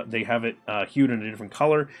have it hued in a different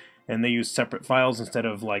color, and they use separate files instead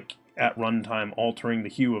of like at runtime altering the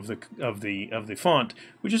hue of the font,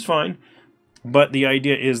 which is fine. But the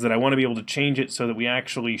idea is that I want to be able to change it so that we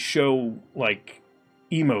actually show like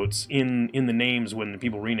emotes in the names when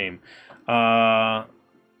people rename.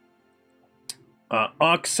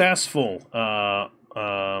 Successful,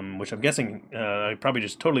 which I'm guessing I probably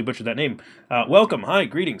just totally butchered that name. Welcome, hi,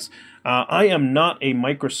 greetings. I am not a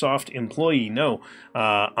Microsoft employee, no.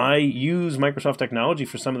 I use Microsoft technology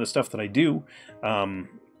for some of the stuff that I do.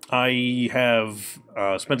 I have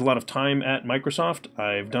spent a lot of time at Microsoft.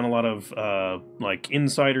 I've done a lot of like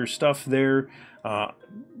insider stuff there.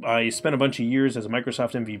 I spent a bunch of years as a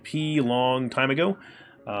Microsoft MVP a long time ago.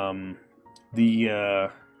 I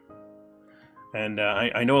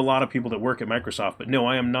know a lot of people that work at Microsoft, but no,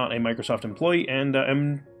 I am not a Microsoft employee, and I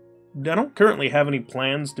don't currently have any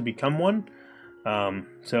plans to become one.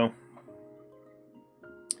 So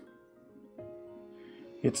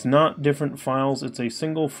it's not different files; it's a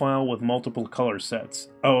single file with multiple color sets.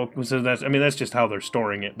 Oh, so that's just how they're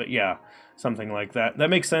storing it. But yeah, something like that. That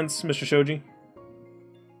makes sense, Mr. Shoji.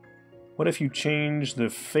 What if you change the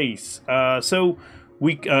face? You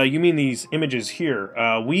mean these images here?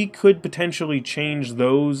 We could potentially change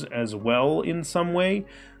those as well in some way,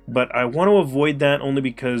 but I want to avoid that only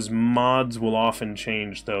because mods will often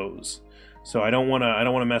change those. So I don't want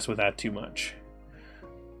to mess with that too much.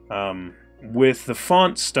 With the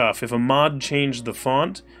font stuff, if a mod changed the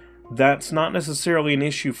font, that's not necessarily an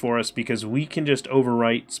issue for us because we can just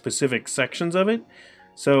overwrite specific sections of it.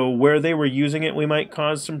 So where they were using it, we might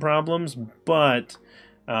cause some problems, but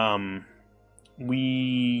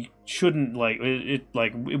we shouldn't it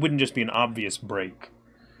wouldn't just be an obvious break.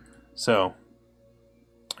 So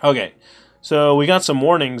okay, so we got some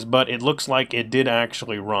warnings, but it looks like it did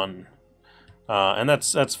actually run, and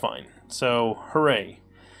that's fine. So hooray!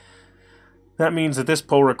 That means that this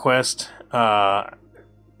pull request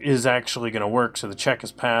is actually going to work. So the check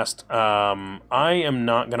is passed. I am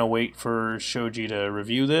not going to wait for Shoji to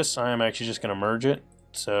review this. I am actually just going to merge it.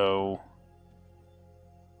 So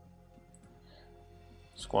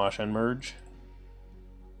squash and merge.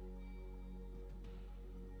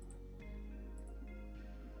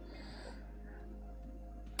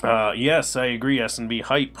 Yes, I agree, S&B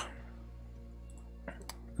hype.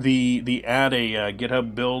 The add a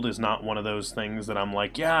GitHub build is not one of those things that I'm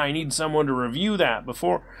like, yeah, I need someone to review that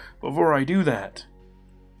before I do that.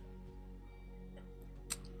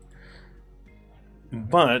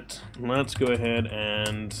 But let's go ahead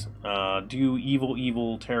and do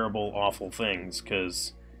evil, terrible, awful things,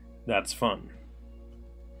 because that's fun.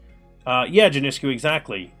 Yeah, Janisku,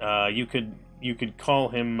 exactly. You could call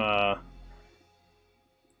him.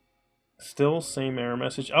 Still same error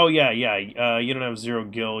message. Oh yeah. You don't have 0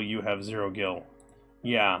 gil. You have 0 gil.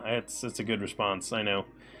 Yeah, it's a good response. I know.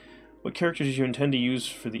 What characters did you intend to use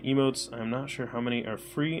for the emotes? I'm not sure how many are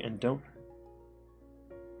free and don't.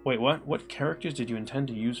 Wait, what? What characters did you intend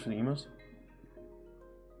to use for the emotes?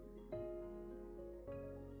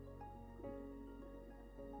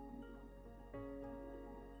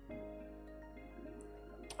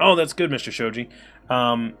 Oh, that's good, Mr. Shoji.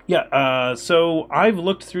 So I've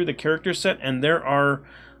looked through the character set, and there are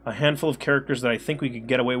a handful of characters that I think we could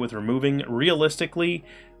get away with removing. Realistically,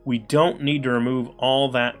 we don't need to remove all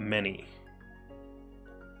that many.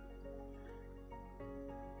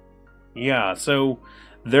 Yeah, so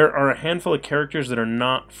there are a handful of characters that are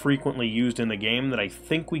not frequently used in the game that I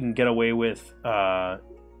think we can get away with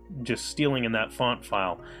just stealing in that font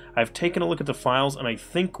file. I've taken a look at the files, and I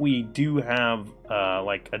think we do have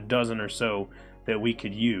like a dozen or so that we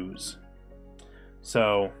could use.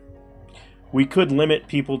 So we could limit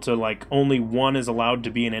people to like only one is allowed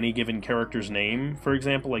to be in any given character's name, for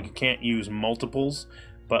example. Like you can't use multiples,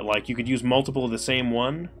 but like you could use multiple of the same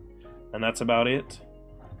one, and that's about it.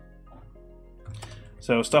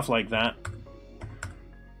 So stuff like that.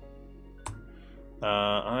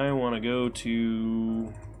 I want to go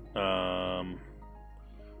to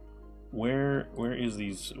where is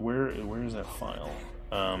these? Where is that file?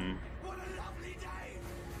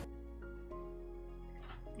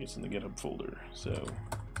 It's in the GitHub folder. So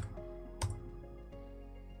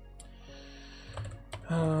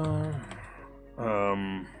I'm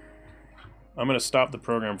gonna stop the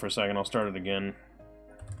program for a second. I'll start it again.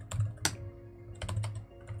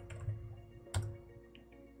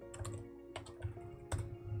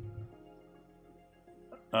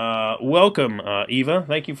 Welcome, Eva.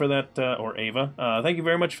 Thank you for that, or Ava. Thank you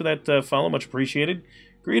very much for that follow. Much appreciated.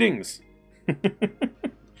 Greetings.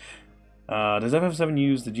 Does FF7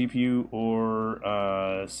 use the GPU or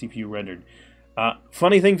CPU rendered?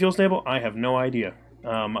 Funny thing, Fuel Stable, I have no idea.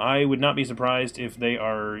 I would not be surprised if they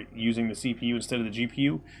are using the CPU instead of the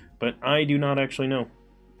GPU, but I do not actually know.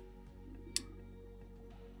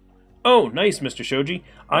 Oh, nice, Mr. Shoji.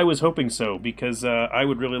 I was hoping so, because I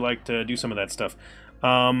would really like to do some of that stuff.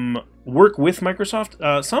 Work with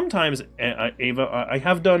Microsoft? Sometimes, Ava, I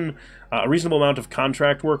have done a reasonable amount of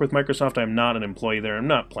contract work with Microsoft. I'm not an employee there. I'm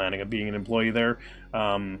not planning on being an employee there.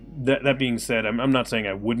 That being said, I'm not saying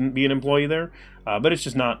I wouldn't be an employee there, but it's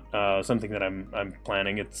just not something that I'm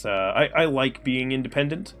planning. It's I like being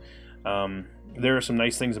independent. There are some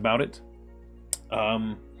nice things about it.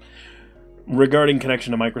 Regarding connection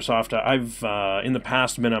to Microsoft, I've in the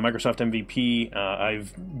past been a Microsoft MVP.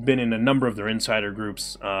 I've been in a number of their insider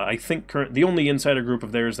groups. I think the only insider group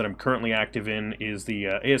of theirs that I'm currently active in is the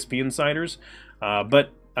ASP Insiders, but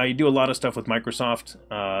I do a lot of stuff with Microsoft.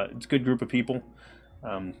 It's a good group of people.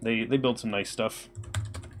 They build some nice stuff.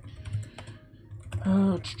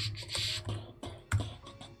 There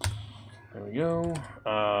we go.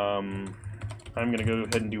 I'm going to go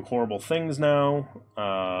ahead and do horrible things now,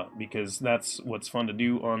 because that's what's fun to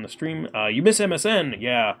do on the stream. You miss MSN?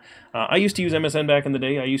 Yeah. I used to use MSN back in the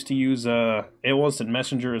day. I used to use AOL Instant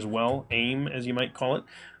Messenger as well, AIM, as you might call it.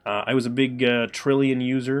 I was a big Trillion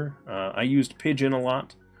user. I used Pidgin a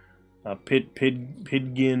lot.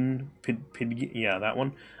 Pidgin, yeah, that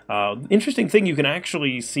one. Interesting thing, you can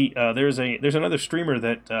actually see, there's another streamer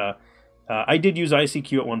that, I did use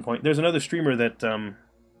ICQ at one point. There's another streamer that,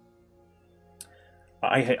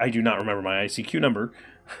 I do not remember my ICQ number.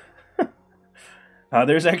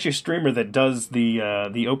 There's actually a streamer that does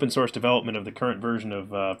the open source development of the current version of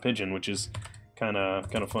Pidgin, which is kind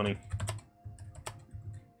of funny.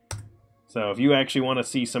 So if you actually want to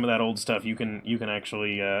see some of that old stuff, you can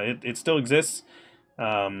actually it still exists.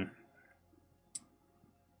 A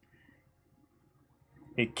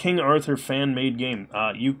King Arthur fan-made game.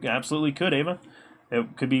 You absolutely could, Ava.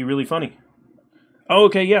 It could be really funny. Oh,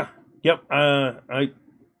 okay, yeah. Yep,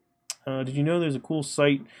 did you know there's a cool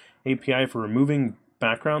site API for removing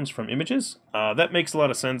backgrounds from images? That makes a lot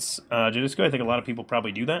of sense, Jadisco. I think a lot of people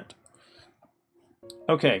probably do that.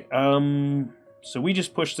 Okay, so we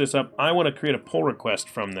just pushed this up. I want to create a pull request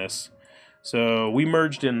from this. So we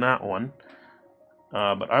merged in that one.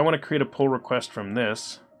 But I want to create a pull request from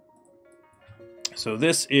this. So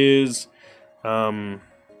this is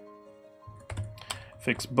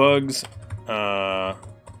fix bugs.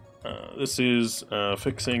 This is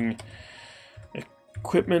fixing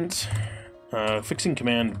equipment, fixing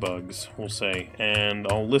command bugs, we'll say, and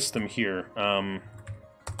I'll list them here.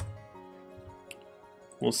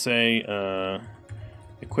 We'll say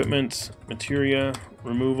equipment, materia,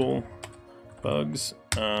 removal, bugs.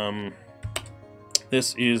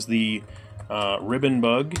 This is the ribbon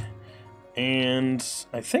bug, and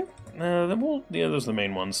I think yeah, those are the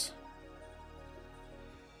main ones.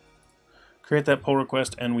 Create that pull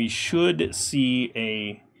request, and we should see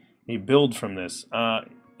a build from this.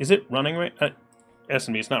 Is it running right?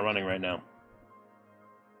 S&B, it's not running right now.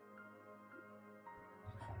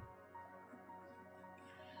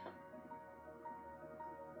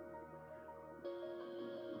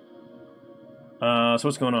 So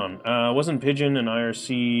what's going on? Wasn't Pidgin an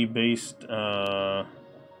IRC based?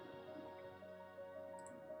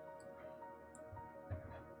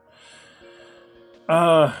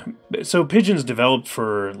 So Pidgin's developed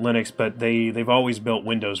for Linux, but they've always built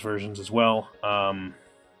Windows versions as well.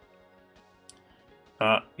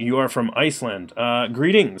 You are from Iceland.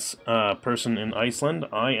 Greetings, person in Iceland.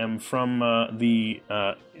 I am from the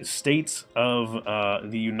states of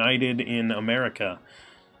the United in America.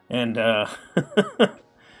 And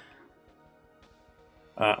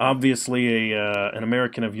obviously an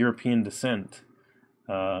American of European descent,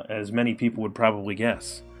 as many people would probably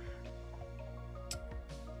guess.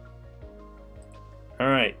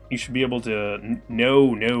 Alright, you should be able to...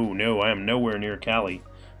 No, I am nowhere near Cali.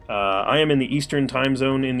 I am in the Eastern time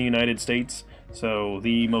zone in the United States, so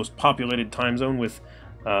the most populated time zone with,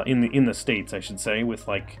 in the States, I should say, with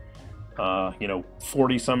like,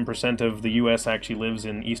 40-some% of the U.S. actually lives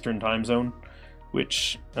in Eastern time zone,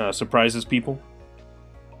 which surprises people.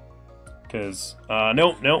 Because,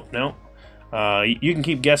 no. You can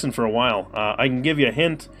keep guessing for a while. I can give you a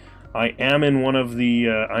hint. I am in one of the,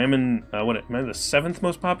 I am in, am I the 7th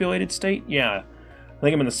most populated state? Yeah. I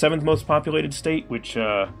think I'm in the 7th most populated state, which,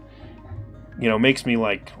 makes me,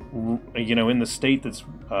 like, in the state that's,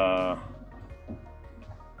 I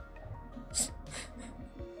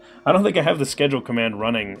don't think I have the schedule command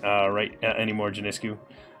running, anymore, Janiscu.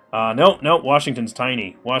 No, Washington's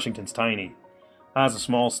tiny. That's a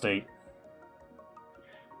small state.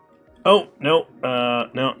 Oh, no,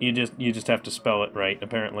 no, you just have to spell it right,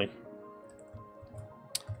 apparently.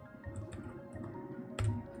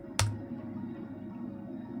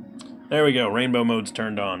 There we go, rainbow mode's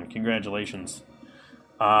turned on. Congratulations.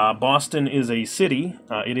 Boston is a city.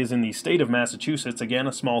 It is in the state of Massachusetts. Again,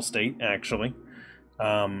 a small state, actually.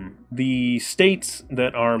 The states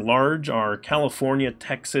that are large are California,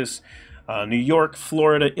 Texas, New York,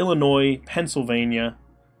 Florida, Illinois, Pennsylvania.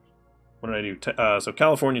 What did I do? So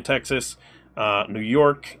California, Texas, New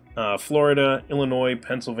York, Florida, Illinois,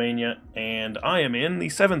 Pennsylvania, and I am in the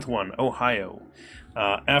 7th one, Ohio.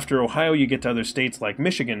 After Ohio, you get to other states like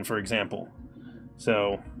Michigan, for example.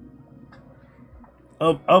 So,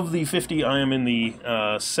 of the 50, I am in the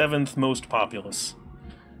 7th most populous.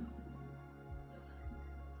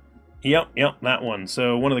 Yep, that one.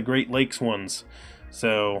 So, one of the Great Lakes ones.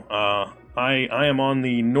 So, I am on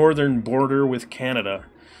the northern border with Canada.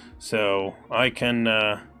 So, I can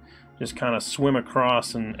just kind of swim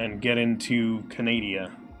across and get into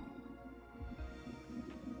Canada.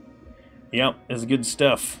 Yep, it's good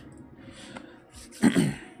stuff.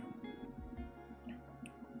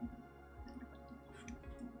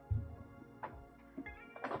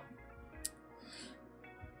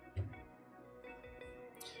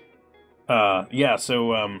 Yeah,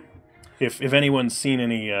 so if anyone's seen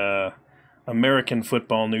any American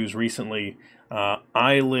football news recently,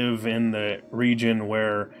 I live in the region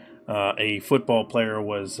where a football player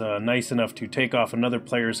was nice enough to take off another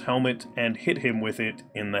player's helmet and hit him with it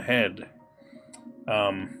in the head.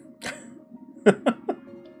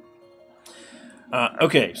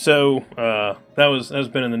 Okay, so that's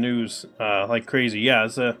been in the news like crazy. Yeah,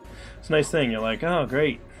 it's a nice thing. You're like, oh,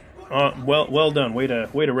 great, well done, way to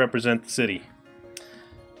represent the city.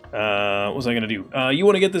 What was I gonna do? You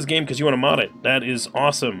want to get this game because you want to mod it. That is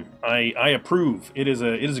awesome. I approve. It is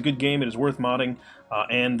a good game. It is worth modding.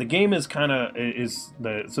 And the game is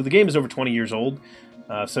the game is over 20 years old.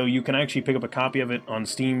 So you can actually pick up a copy of it on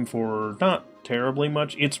Steam for not terribly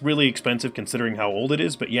much. It's really expensive considering how old it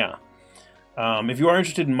is, but yeah. If you are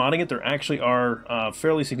interested in modding it, there actually are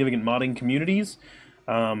fairly significant modding communities.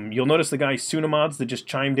 You'll notice the guy Sunamods that just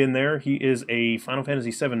chimed in there. He is a Final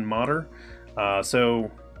Fantasy VII modder.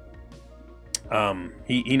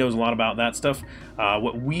 He knows a lot about that stuff.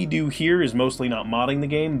 What we do here is mostly not modding the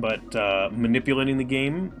game, but manipulating the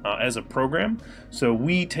game as a program. So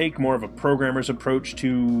we take more of a programmer's approach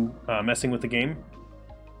to messing with the game.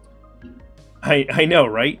 I know,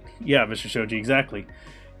 right? Yeah, Mr. Shoji, exactly.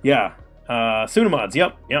 Yeah, Sunamods,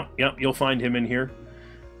 yep, you'll find him in here.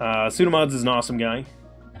 Sunamods is an awesome guy.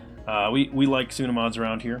 We like Sunamods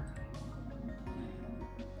around here.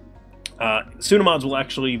 Sunamods will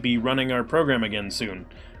actually be running our program again soon.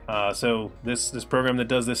 So this program that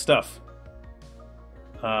does this stuff.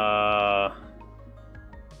 Huh.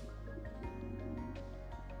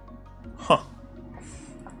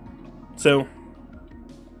 So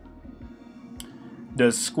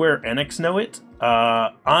does Square Enix know it?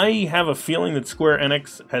 I have a feeling that Square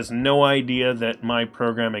Enix has no idea that my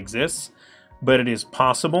program exists, but it is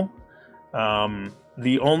possible.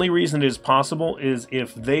 The only reason it is possible is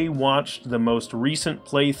if they watched the most recent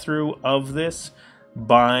playthrough of this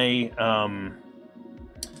by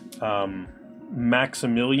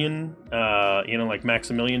Maximilian, like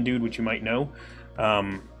Maximilian Dude, which you might know.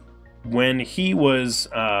 When he was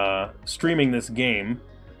streaming this game,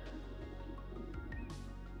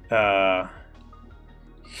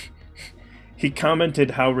 he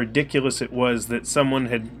commented how ridiculous it was that someone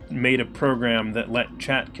had made a program that let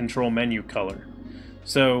chat control menu color.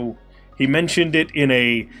 So he mentioned it in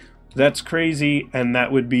a, that's crazy, and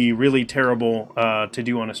that would be really terrible to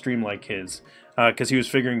do on a stream like his, because he was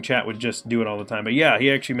figuring chat would just do it all the time. But yeah,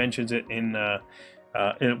 he actually mentions it in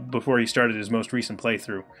before he started his most recent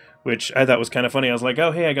playthrough, which I thought was kind of funny. I was like,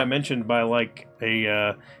 oh hey, I got mentioned by like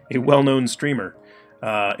a well-known streamer,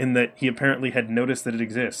 in that he apparently had noticed that it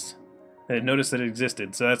exists. Had noticed that it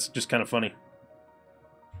existed, so that's just kind of funny.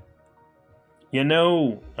 You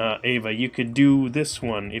know, Ava, you could do this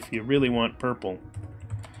one if you really want purple.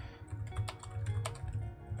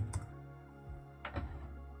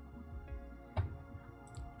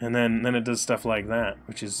 And then it does stuff like that,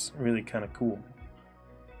 which is really kind of cool.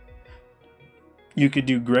 You could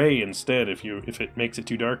do gray instead if it makes it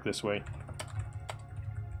too dark this way.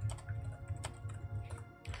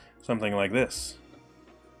 Something like this.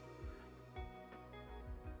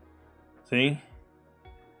 See?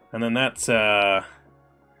 And then that's a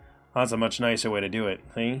much nicer way to do it.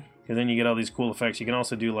 See? Because then you get all these cool effects. You can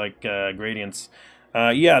also do like gradients.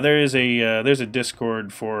 Yeah, there's a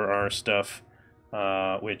Discord for our stuff,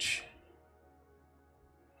 which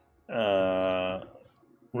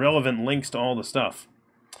relevant links to all the stuff.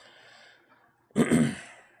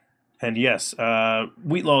 And yes,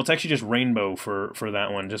 Wheatlaw, it's actually just rainbow for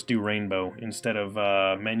that one. Just do rainbow instead of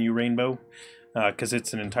menu rainbow, because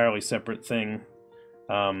it's an entirely separate thing.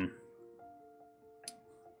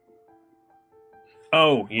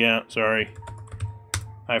 Oh, yeah, sorry.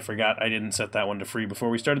 I forgot I didn't set that one to free before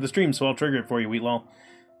we started the stream, so I'll trigger it for you, Wheatlaw.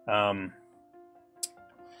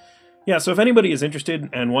 Yeah, so if anybody is interested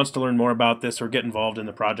and wants to learn more about this or get involved in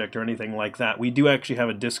the project or anything like that, we do actually have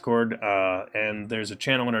a Discord, and there's a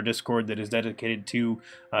channel in our Discord that is dedicated to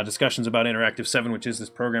discussions about Interactive 7, which is this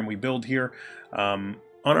program we build here.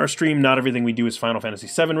 On our stream, not everything we do is Final Fantasy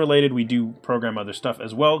 7 related. We do program other stuff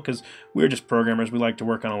as well, because we're just programmers. We like to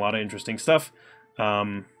work on a lot of interesting stuff.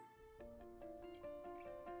 Oh,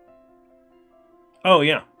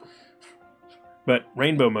 yeah. But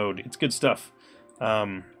rainbow mode, it's good stuff.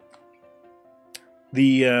 That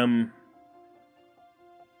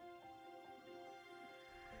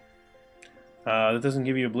doesn't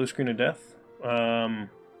give you a blue screen of death. I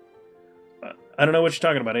don't know what you're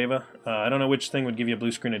talking about, Ava. I don't know which thing would give you a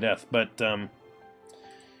blue screen of death, but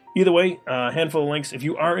either way, a handful of links. If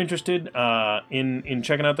you are interested in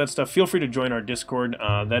checking out that stuff, feel free to join our Discord.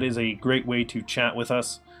 That is a great way to chat with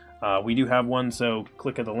us. We do have one, so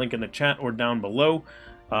click at the link in the chat or down below.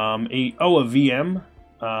 A VM.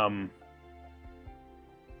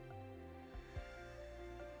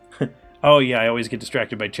 Oh yeah, I always get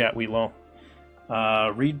distracted by chat, Wheatlaw.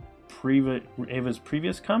 Read Ava's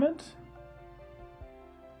previous comment?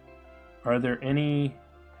 Are there any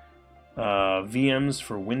VMs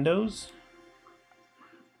for Windows?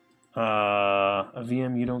 A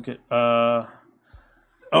VM you don't get... Oh,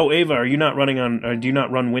 Ava, are you not running on... do you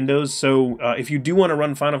not run Windows? So, if you do want to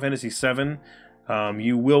run Final Fantasy VII,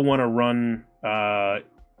 you will want to run...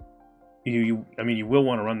 You will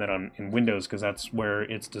want to run that in Windows, because that's where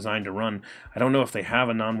it's designed to run. I don't know if they have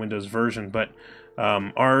a non-Windows version, but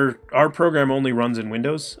our program only runs in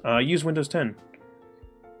Windows. Use Windows 10.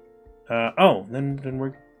 Oh, then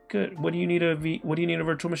we're good. What do you need a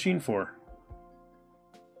virtual machine for?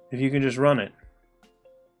 If you can just run it.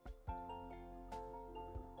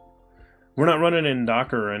 We're not running in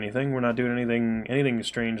Docker or anything. We're not doing anything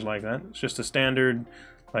strange like that. It's just a standard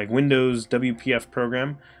like Windows WPF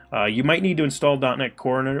program. You might need to install .NET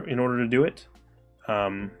Core in order to do it.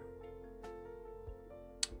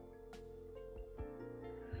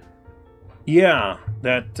 Yeah,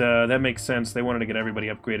 that makes sense. They wanted to get everybody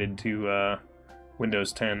upgraded to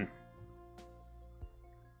Windows 10.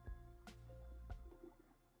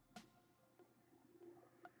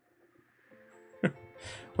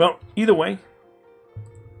 Well, either way,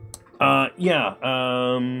 yeah.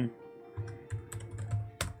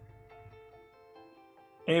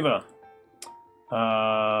 Ava,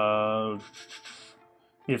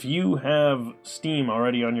 if you have Steam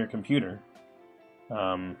already on your computer,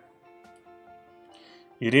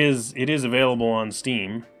 it is available on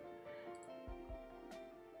Steam,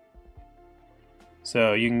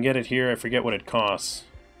 so you can get it here. I forget what it costs.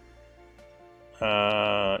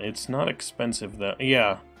 It's not expensive though.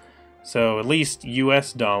 Yeah, so at least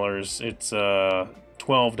US dollars, it's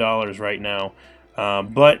 $12 right now,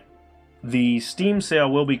 but the Steam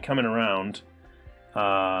sale will be coming around,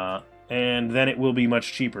 and then it will be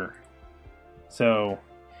much cheaper. So,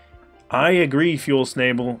 I agree, Fuel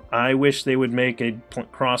Snable. I wish they would make a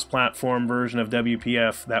cross-platform version of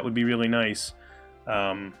WPF. That would be really nice.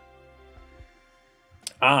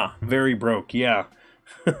 Ah, very broke, yeah.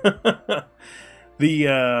 I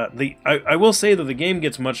will say that the game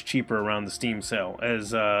gets much cheaper around the Steam sale,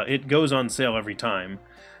 as it goes on sale every time.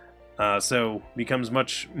 So becomes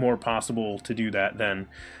much more possible to do that then.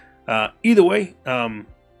 Either way,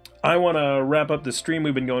 I want to wrap up the stream.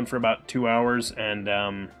 We've been going for about 2 hours, and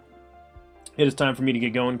it is time for me to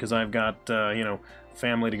get going because I've got, you know,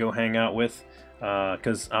 family to go hang out with.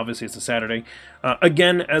 Because obviously it's a Saturday.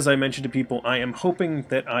 Again, as I mentioned to people, I am hoping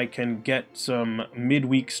that I can get some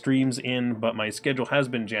midweek streams in, but my schedule has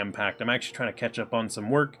been jam-packed. I'm actually trying to catch up on some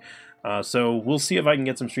work, so we'll see if I can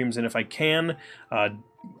get some streams in. If I can,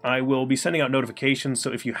 I will be sending out notifications,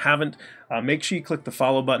 so if you haven't, make sure you click the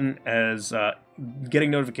follow button, as getting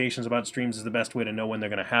notifications about streams is the best way to know when they're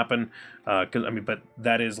going to happen. But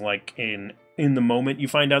that is like in the moment you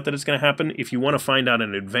find out that it's going to happen. If you want to find out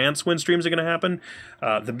in advance when streams are going to happen,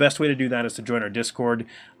 the best way to do that is to join our Discord,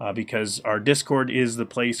 because our Discord is the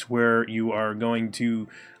place where you are going to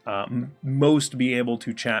most be able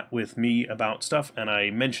to chat with me about stuff, and I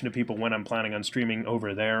mention to people when I'm planning on streaming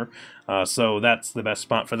over there, so that's the best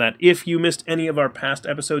spot for that. If you missed any of our past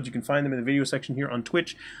episodes, you can find them in the video section here on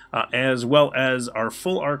Twitch, as well as our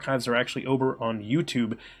full archives are actually over on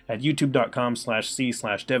YouTube at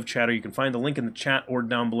youtube.com/c/devchatter. You can find the link in the chat or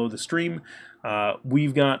down below the stream.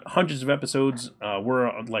 We've got hundreds of episodes.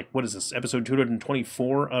 We're like, what is this, episode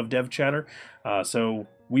 224 of DevChatter, so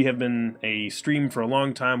we have been a stream for a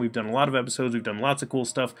long time. We've done a lot of episodes. We've done lots of cool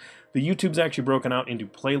stuff. The YouTube's actually broken out into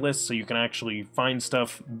playlists, so you can actually find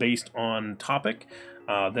stuff based on topic.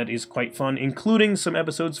 That is quite fun, including some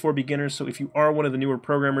episodes for beginners. So if you are one of the newer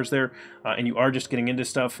programmers there, and you are just getting into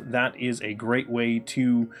stuff, that is a great way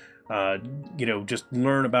to you know, just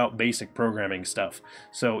learn about basic programming stuff.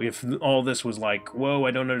 So if all this was like, whoa,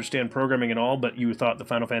 I don't understand programming at all, but you thought the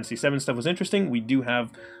Final Fantasy VII stuff was interesting, we do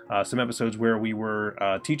have some episodes where we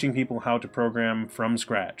were teaching people how to program from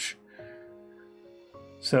scratch.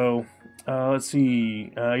 So, let's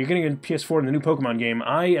see. You're getting a PS4 in the new Pokemon game.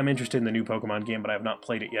 I am interested in the new Pokemon game, but I have not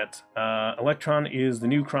played it yet. Electron is the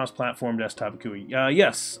new cross-platform desktop GUI.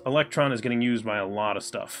 Yes, Electron is getting used by a lot of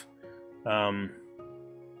stuff.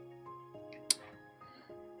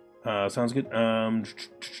 Sounds good.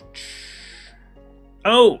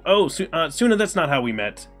 Suna, that's not how we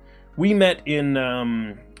met. We met in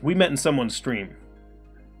someone's stream.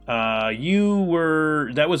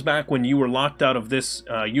 That was back when you were locked out of this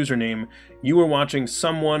username. You were watching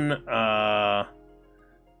someone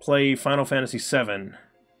play Final Fantasy VII.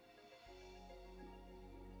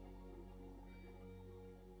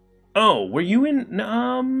 Oh, were you in,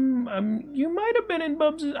 you might have been in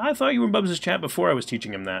Bubs', I thought you were in Bubs' chat before I was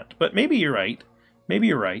teaching him that, but maybe you're right. Maybe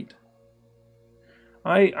you're right.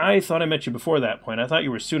 I thought I met you before that point. I thought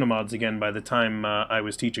you were Sunamods again by the time I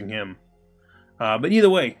was teaching him. But either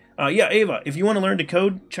way, yeah, Ava, if you want to learn to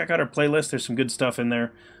code, check out our playlist. There's some good stuff in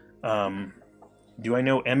there. Do I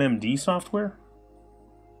know MMD software?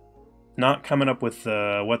 Not coming up with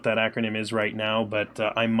what that acronym is right now, but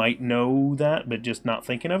I might know that, but just not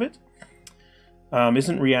thinking of it.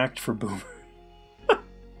 Isn't React for Boomer?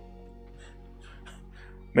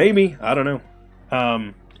 Maybe, I don't know.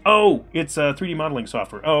 Oh, it's 3D modeling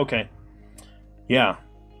software. Oh, okay. Yeah.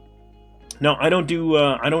 No, I don't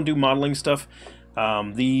do modeling stuff.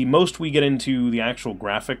 The most we get into the actual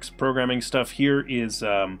graphics programming stuff here is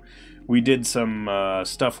we did some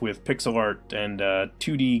stuff with pixel art and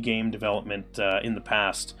 2D game development in the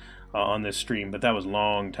past on this stream, but that was a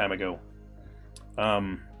long time ago.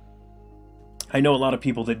 I know a lot of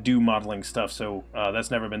people that do modeling stuff, so that's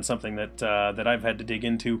never been something that that I've had to dig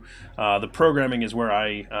into. The programming is where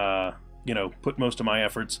I you know, put most of my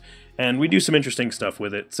efforts, and we do some interesting stuff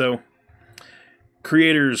with it. So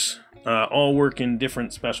creators all work in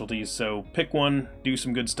different specialties, so pick one, do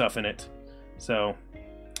some good stuff in it. So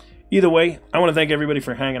either way, I want to thank everybody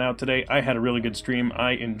for hanging out today. I had a really good stream.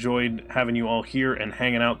 I enjoyed having you all here and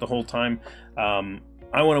hanging out the whole time.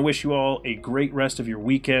 I want to wish you all a great rest of your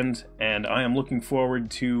weekend, and I am looking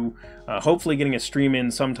forward to hopefully getting a stream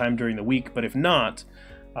in sometime during the week, but if not,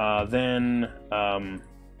 then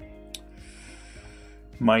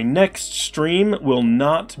my next stream will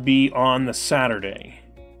not be on the Saturday.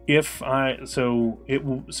 So it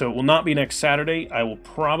will not be next Saturday. I will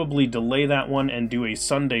probably delay that one and do a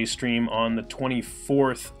Sunday stream on the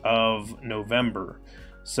 24th of November.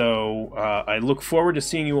 So I look forward to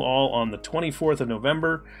seeing you all on the 24th of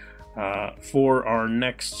November for our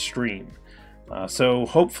next stream. So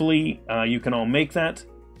hopefully you can all make that.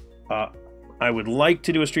 I would like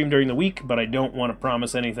to do a stream during the week, but I don't want to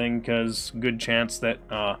promise anything because good chance that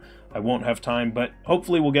I won't have time. But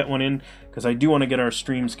hopefully we'll get one in because I do want to get our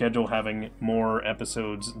stream schedule having more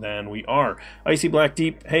episodes than we are. Icy Black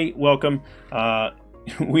Deep, hey, welcome.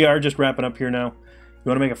 We are just wrapping up here now. You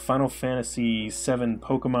want to make a Final Fantasy VII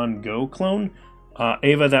Pokemon Go clone?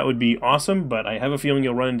 Ava, that would be awesome, but I have a feeling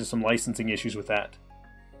you'll run into some licensing issues with that.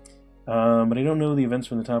 But I don't know the events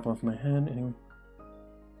from the top off my head. Anyway.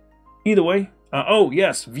 Either way, oh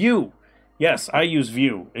yes, View. Yes, I use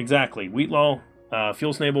View, exactly. Wheatlaw,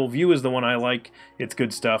 Fuel Snable, View is the one I like. It's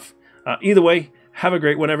good stuff. Either way, have a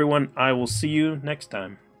great one, everyone. I will see you next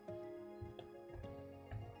time.